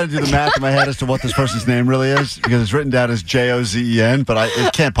 I was trying to do the math in my head as to what this person's name really is, because it's written down as Jozen, but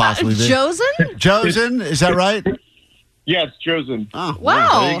it can't possibly be. Josen? Josen, is that right? Yes, Josen. Oh,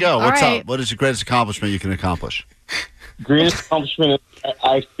 wow. There you go. All What's right. up? What is the greatest accomplishment you can accomplish? Greatest accomplishment is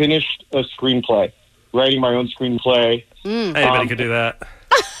I finished a screenplay. Writing my own screenplay. Anybody could do that.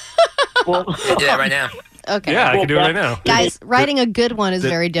 Yeah, right now. Okay. Yeah, I can do it right now. Guys, writing a good one is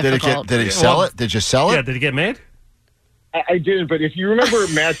very difficult. Did he sell it? Did you sell it? Yeah, did it get made? I didn't, but if you remember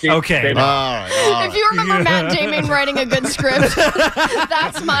Matt Damon. Okay. All right. If you remember Matt Damon writing a good script,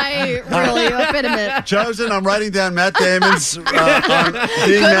 that's my really epitome. Josen, I'm writing down Matt Damon's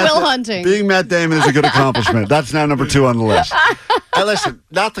Goodwill Hunting. Being Matt Damon is a good accomplishment. That's now number 2 on the list. Hey, listen,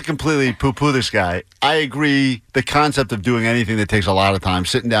 not to completely poo-poo this guy, I agree the concept of doing anything that takes a lot of time,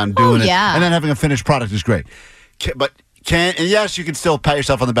 sitting down, doing it, and then having a finished product is great. And yes, you can still pat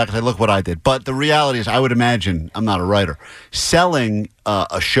yourself on the back and say, look what I did. But the reality is, I would imagine, I'm not a writer, selling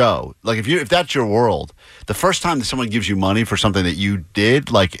a show, like if that's your world, the first time that someone gives you money for something that you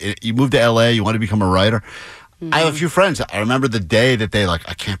did, like you moved to LA, you want to become a writer. I have a few friends. I remember the day that they I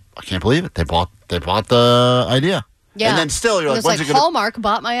can't believe it. They bought the idea. Yeah. And then still, you're like, it's when's like it gonna... Hallmark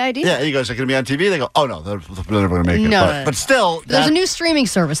bought my idea. Yeah, and he goes, is it going to be on TV? They go, oh, no, they're never going to make it. No. But still... There's a new streaming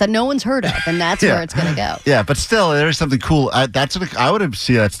service that no one's heard of, and that's where it's going to go. Yeah, but still, there is something cool. I would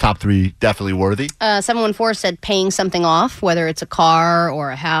see that's top 3 definitely worthy. 714 said paying something off, whether it's a car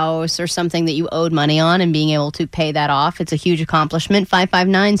or a house or something that you owed money on, and being able to pay that off. It's a huge accomplishment.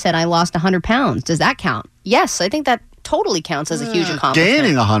 559 said, I lost 100 pounds. Does that count? Yes, I think that totally counts as a huge accomplishment.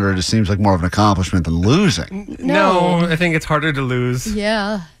 Gaining 100 it seems like more of an accomplishment than losing. No, I think it's harder to lose.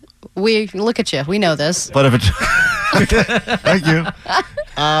 Yeah. We look at you. We know this. But if it's... Thank you.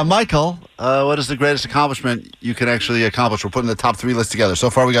 Michael, what is the greatest accomplishment you can actually accomplish? We're putting the top 3 list together.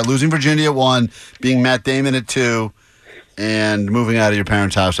 So far, we got losing Virginia at 1, being Matt Damon at 2, and moving out of your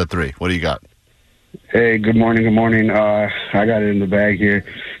parents' house at 3. What do you got? Hey, good morning. I got it in the bag here.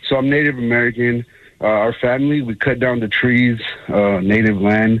 So I'm Native American. Our family, we cut down the trees, native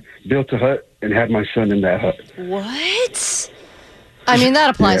land, built a hut, and had my son in that hut. What? I mean, that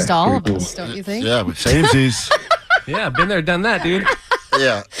applies to all of us, don't you think? Yeah, samesies. Yeah, been there, done that, dude.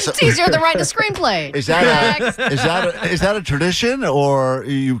 Yeah. It's easier than writing a screenplay. Is that a tradition, or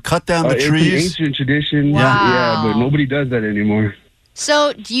you cut down the trees? It's an ancient tradition. Wow. Yeah, but nobody does that anymore.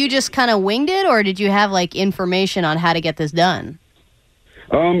 So, do you just kind of winged it, or did you have like information on how to get this done?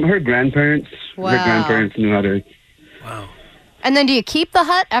 Her grandparents. Wow. Her grandparents knew how to. Wow. And then, do you keep the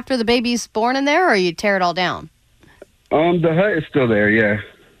hut after the baby's born in there, or you tear it all down? The hut is still there. Yeah.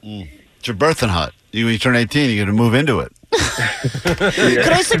 It's your birthing hut. When you turn 18, you got to move into it.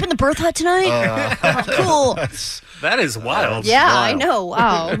 Could I sleep in the birth hut tonight? Cool. That is wild. Yeah, wild. I know.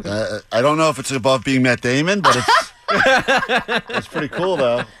 Wow. I don't know if it's above being Matt Damon, but it's pretty cool,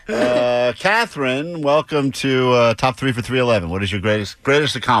 though. Catherine, welcome to Top 3 for 311. What is your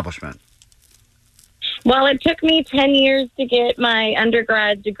greatest accomplishment? Well, it took me 10 years to get my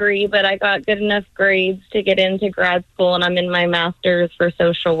undergrad degree, but I got good enough grades to get into grad school, and I'm in my master's for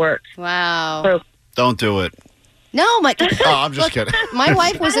social work. Wow. Don't do it. No, Oh, I'm just kidding. My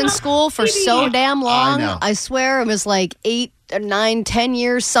wife was in school for so damn long. I know. I swear it was like 8 or 9, 10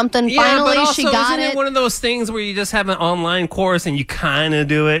 years, something. Yeah, Finally, but also, she got isn't it one of those things where you just have an online course and you kind of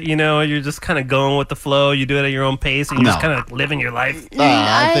do it, you're just kind of going with the flow. You do it at your own pace and you're just kind of living your life.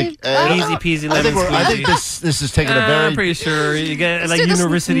 I think easy peasy lemon squeezy. I think this is taking a very... I'm pretty sure you get like Let's do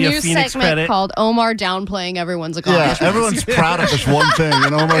University this of new Phoenix segment credit. called Omar downplaying everyone's accomplishments. Yeah, everyone's proud of this one thing,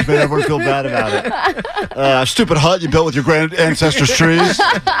 and Omar's made everyone feel bad about it. Stupid hut you built with your grand ancestors' trees.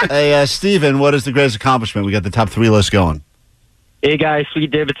 Hey, Steven, what is the greatest accomplishment? We got the top 3 list going. Hey guys,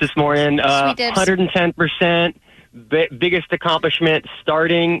 Sweet Divots this morning. Sweet Dibs. 110%. Biggest accomplishment,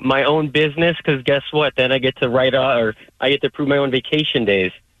 starting my own business, because guess what? Then I get to I get to approve my own vacation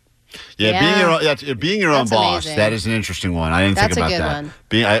days. Yeah, being your own boss, amazing. that is an interesting one. I didn't think about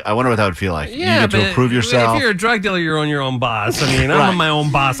that. I wonder what that would feel like. Yeah, you get to approve yourself. If you're a drug dealer, you're on your own boss. I mean, I'm my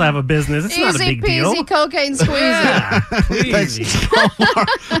own boss. I have a business. It's not a big deal. Easy peasy cocaine squeezy.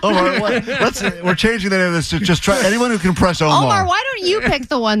 Omar, we're changing the name of this to just try anyone who can press Omar. Omar, why don't you pick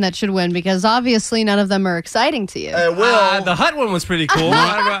the one that should win? Because obviously none of them are exciting to you. The hut one was pretty cool.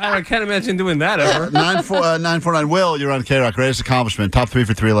 I can't imagine doing that ever. 949 Will, you're on K-Rock. Greatest accomplishment. Top 3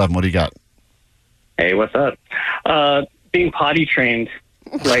 for 311. What do you got? Hey, what's up? Being potty trained,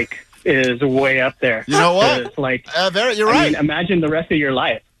 is way up there. You know what? It's like, you're right. I mean, imagine the rest of your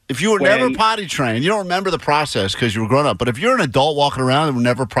life. If you were never potty trained, you don't remember the process because you were grown up. But if you're an adult walking around and were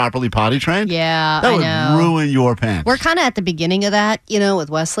never properly potty trained, that would ruin your pants. We're kind of at the beginning of that,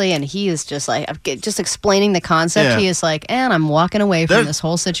 with Wesley, and he is just just explaining the concept. Yeah. He is like, and I'm walking away from this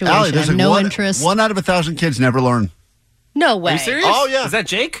whole situation. Allie, I have no interest. 1 out of 1,000 kids never learn. No way. Are you serious? Oh, yeah. Is that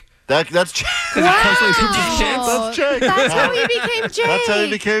Jake? That's Jake. Wow. That's Jake. That's how he became Jake. That's how he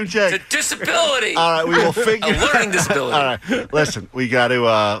became Jake. It's a disability. All right, we will figure. A learning disability. All right, listen, we got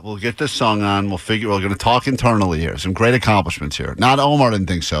to. We'll get this song on. We're going to talk internally here. Some great accomplishments here. Not Omar didn't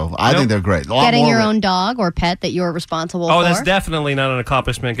think so. I think they're great. Getting your own dog or pet that you're responsible for. Oh, that's definitely not an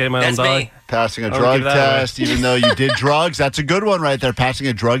accomplishment. Getting my own dog. Me. Passing a drug test, even though you did drugs. That's a good one right there. Passing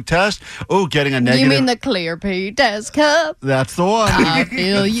a drug test. Oh, getting a negative. You mean the Clear P test cup? That's the one. I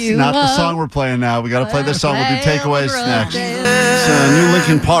feel you. It's not the song we're playing now. We got to play this song. We'll do takeaways next. It's new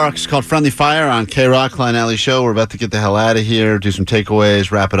Linkin Park's called Friendly Fire on K-Rock, Klein Alley Show. We're about to get the hell out of here, do some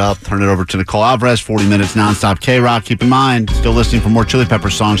takeaways, wrap it up, turn it over to Nicole Alvarez. 40 minutes nonstop K-Rock. Keep in mind, still listening for more Chili Pepper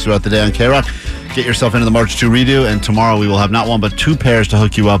songs throughout the day on K-Rock. Get yourself into the March 2 redo, and tomorrow we will have not one but 2 pairs to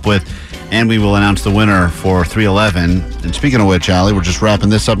hook you up with, and we will announce the winner for 311. And speaking of which, Allie, we're just wrapping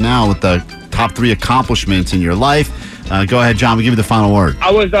this up now with the top 3 accomplishments in your life. Go ahead, John. We'll give you the final word.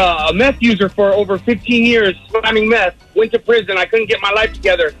 I was a meth user for over 15 years, slamming meth. Went to prison. I couldn't get my life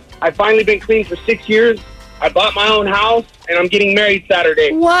together. I've finally been clean for 6 years. I bought my own house, and I'm getting married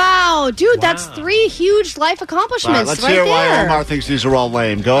Saturday. Wow, dude, that's 3 huge life accomplishments Let's right hear there. why Omar thinks these are all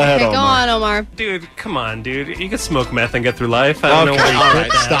lame. Go ahead, Okay, Omar. go on, Omar. Dude, come on, dude. You can smoke meth and get through life. I don't know where you all put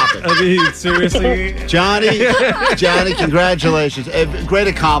right, that. stop it. I mean, seriously. Johnny, congratulations. Great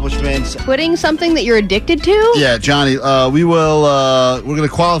accomplishments. Quitting something that you're addicted to? Yeah, Johnny, we're going to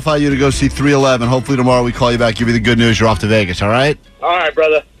qualify you to go see 311. Hopefully tomorrow we call you back, give you the good news. You're off to Vegas, all right? All right,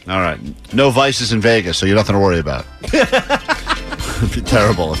 brother. All right. No vices in Vegas, so you're nothing to worry about. It'd be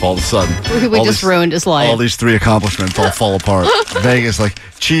terrible if all of a sudden... We just ruined his life. All these 3 accomplishments all fall apart. Vegas,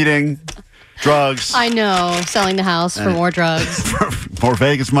 cheating, drugs. I know. Selling the house for more drugs. More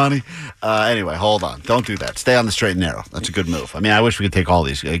Vegas money. Anyway, hold on. Don't do that. Stay on the straight and narrow. That's a good move. I mean, I wish we could take all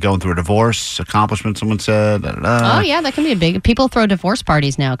these. Going through a divorce, accomplishment, someone said. Oh, yeah, that can be a big... People throw divorce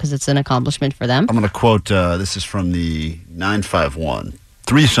parties now because it's an accomplishment for them. I'm going to quote, this is from the 951.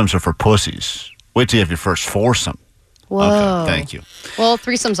 Threesomes are for pussies. Wait till you have your first foursome. Whoa. Okay, thank you. Well,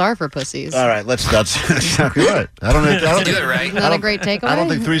 threesomes are for pussies. All right, that's exactly right. I don't do it right. Not a great takeaway? I don't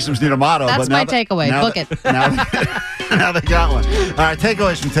think threesomes need a motto. That's but my takeaway. Book it. Now they got one. All right,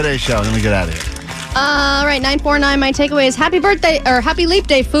 takeaways from today's show, and then we get out of here. All right, 949, my takeaway is happy birthday, or happy leap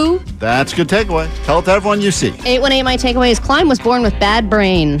day, foo. That's a good takeaway. Tell it to everyone you see. 818, my takeaway is Klein was born with bad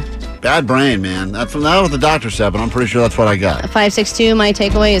brain. Bad brain, man. That's what the doctor said, but I'm pretty sure that's what I got. 562, my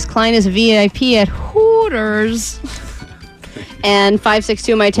takeaway is Klein is a VIP at Hooters. And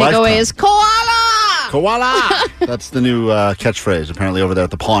 562, my takeaway is koala! Koala! That's the new catchphrase, apparently, over there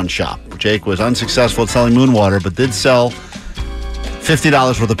at the pawn shop. Jake was unsuccessful at selling Moonwater, but did sell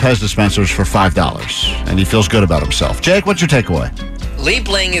 $50 worth of Pez dispensers for $5. And he feels good about himself. Jake, what's your takeaway?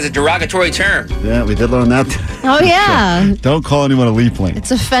 Leapling is a derogatory term. Yeah, we did learn that. Oh, yeah. Don't call anyone a leapling. It's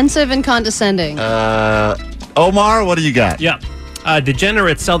offensive and condescending. Omar, what do you got? Yeah.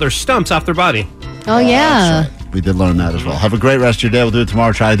 Degenerates sell their stumps off their body. Oh, yeah. That's right. We did learn that as well. Have a great rest of your day. We'll do it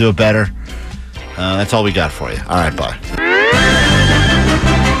tomorrow. Try to do it better. That's all we got for you. All right, bye.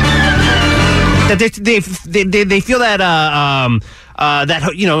 They feel that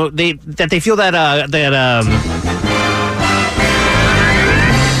they feel that.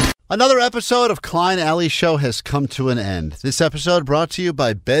 Another episode of Klein Alley Show has come to an end. This episode brought to you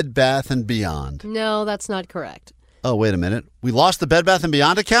by Bed Bath & Beyond. No, that's not correct. Oh, wait a minute. We lost the Bed Bath &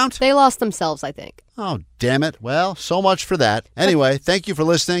 Beyond account? They lost themselves, I think. Oh, damn it. Well, so much for that. Anyway, thank you for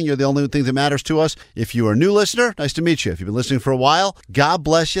listening. You're the only thing that matters to us. If you are a new listener, nice to meet you. If you've been listening for a while, God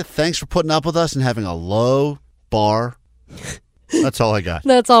bless you. Thanks for putting up with us and having a low bar. That's all I got.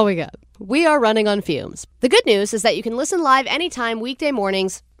 That's all we got. We are running on fumes. The good news is that you can listen live anytime weekday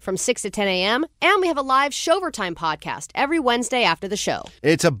mornings from 6 to 10 a.m., and we have a live Showvertime podcast every Wednesday after the show.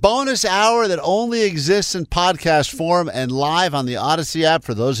 It's a bonus hour that only exists in podcast form and live on the Odyssey app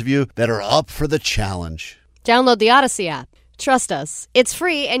for those of you that are up for the challenge. Download the Odyssey app. Trust us. It's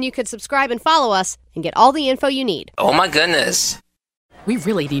free, and you could subscribe and follow us and get all the info you need. Oh, my goodness. We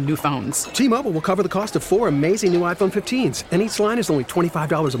really need new phones. T-Mobile will cover the cost of 4 amazing new iPhone 15s, and each line is only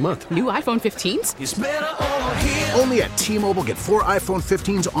 $25 a month. New iPhone 15s? It's better over here. Only at T-Mobile, get 4 iPhone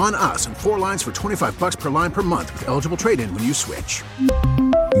 15s on us and 4 lines for $25 per line per month with eligible trade-in when you switch.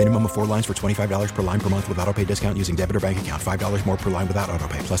 Minimum of 4 lines for $25 per line per month with autopay discount using debit or bank account. $5 more per line without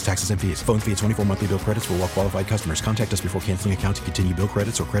autopay, plus taxes and fees. Phone fee at 24 monthly bill credits for well-qualified customers. Contact us before canceling account to continue bill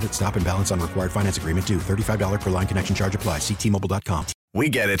credits or credit stop and balance on required finance agreement due. $35 per line connection charge applies. See T-Mobile.com. We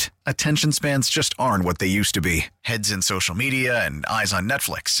get it. Attention spans just aren't what they used to be. Heads in social media and eyes on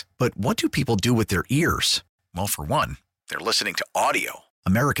Netflix. But what do people do with their ears? Well, for one, they're listening to audio.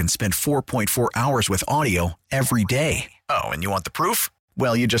 Americans spend 4.4 hours with audio every day. Oh, and you want the proof?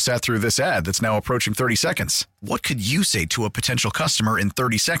 Well, you just sat through this ad that's now approaching 30 seconds. What could you say to a potential customer in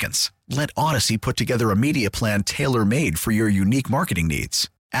 30 seconds? Let Odyssey put together a media plan tailor-made for your unique marketing needs.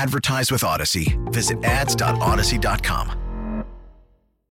 Advertise with Odyssey. Visit ads.odyssey.com.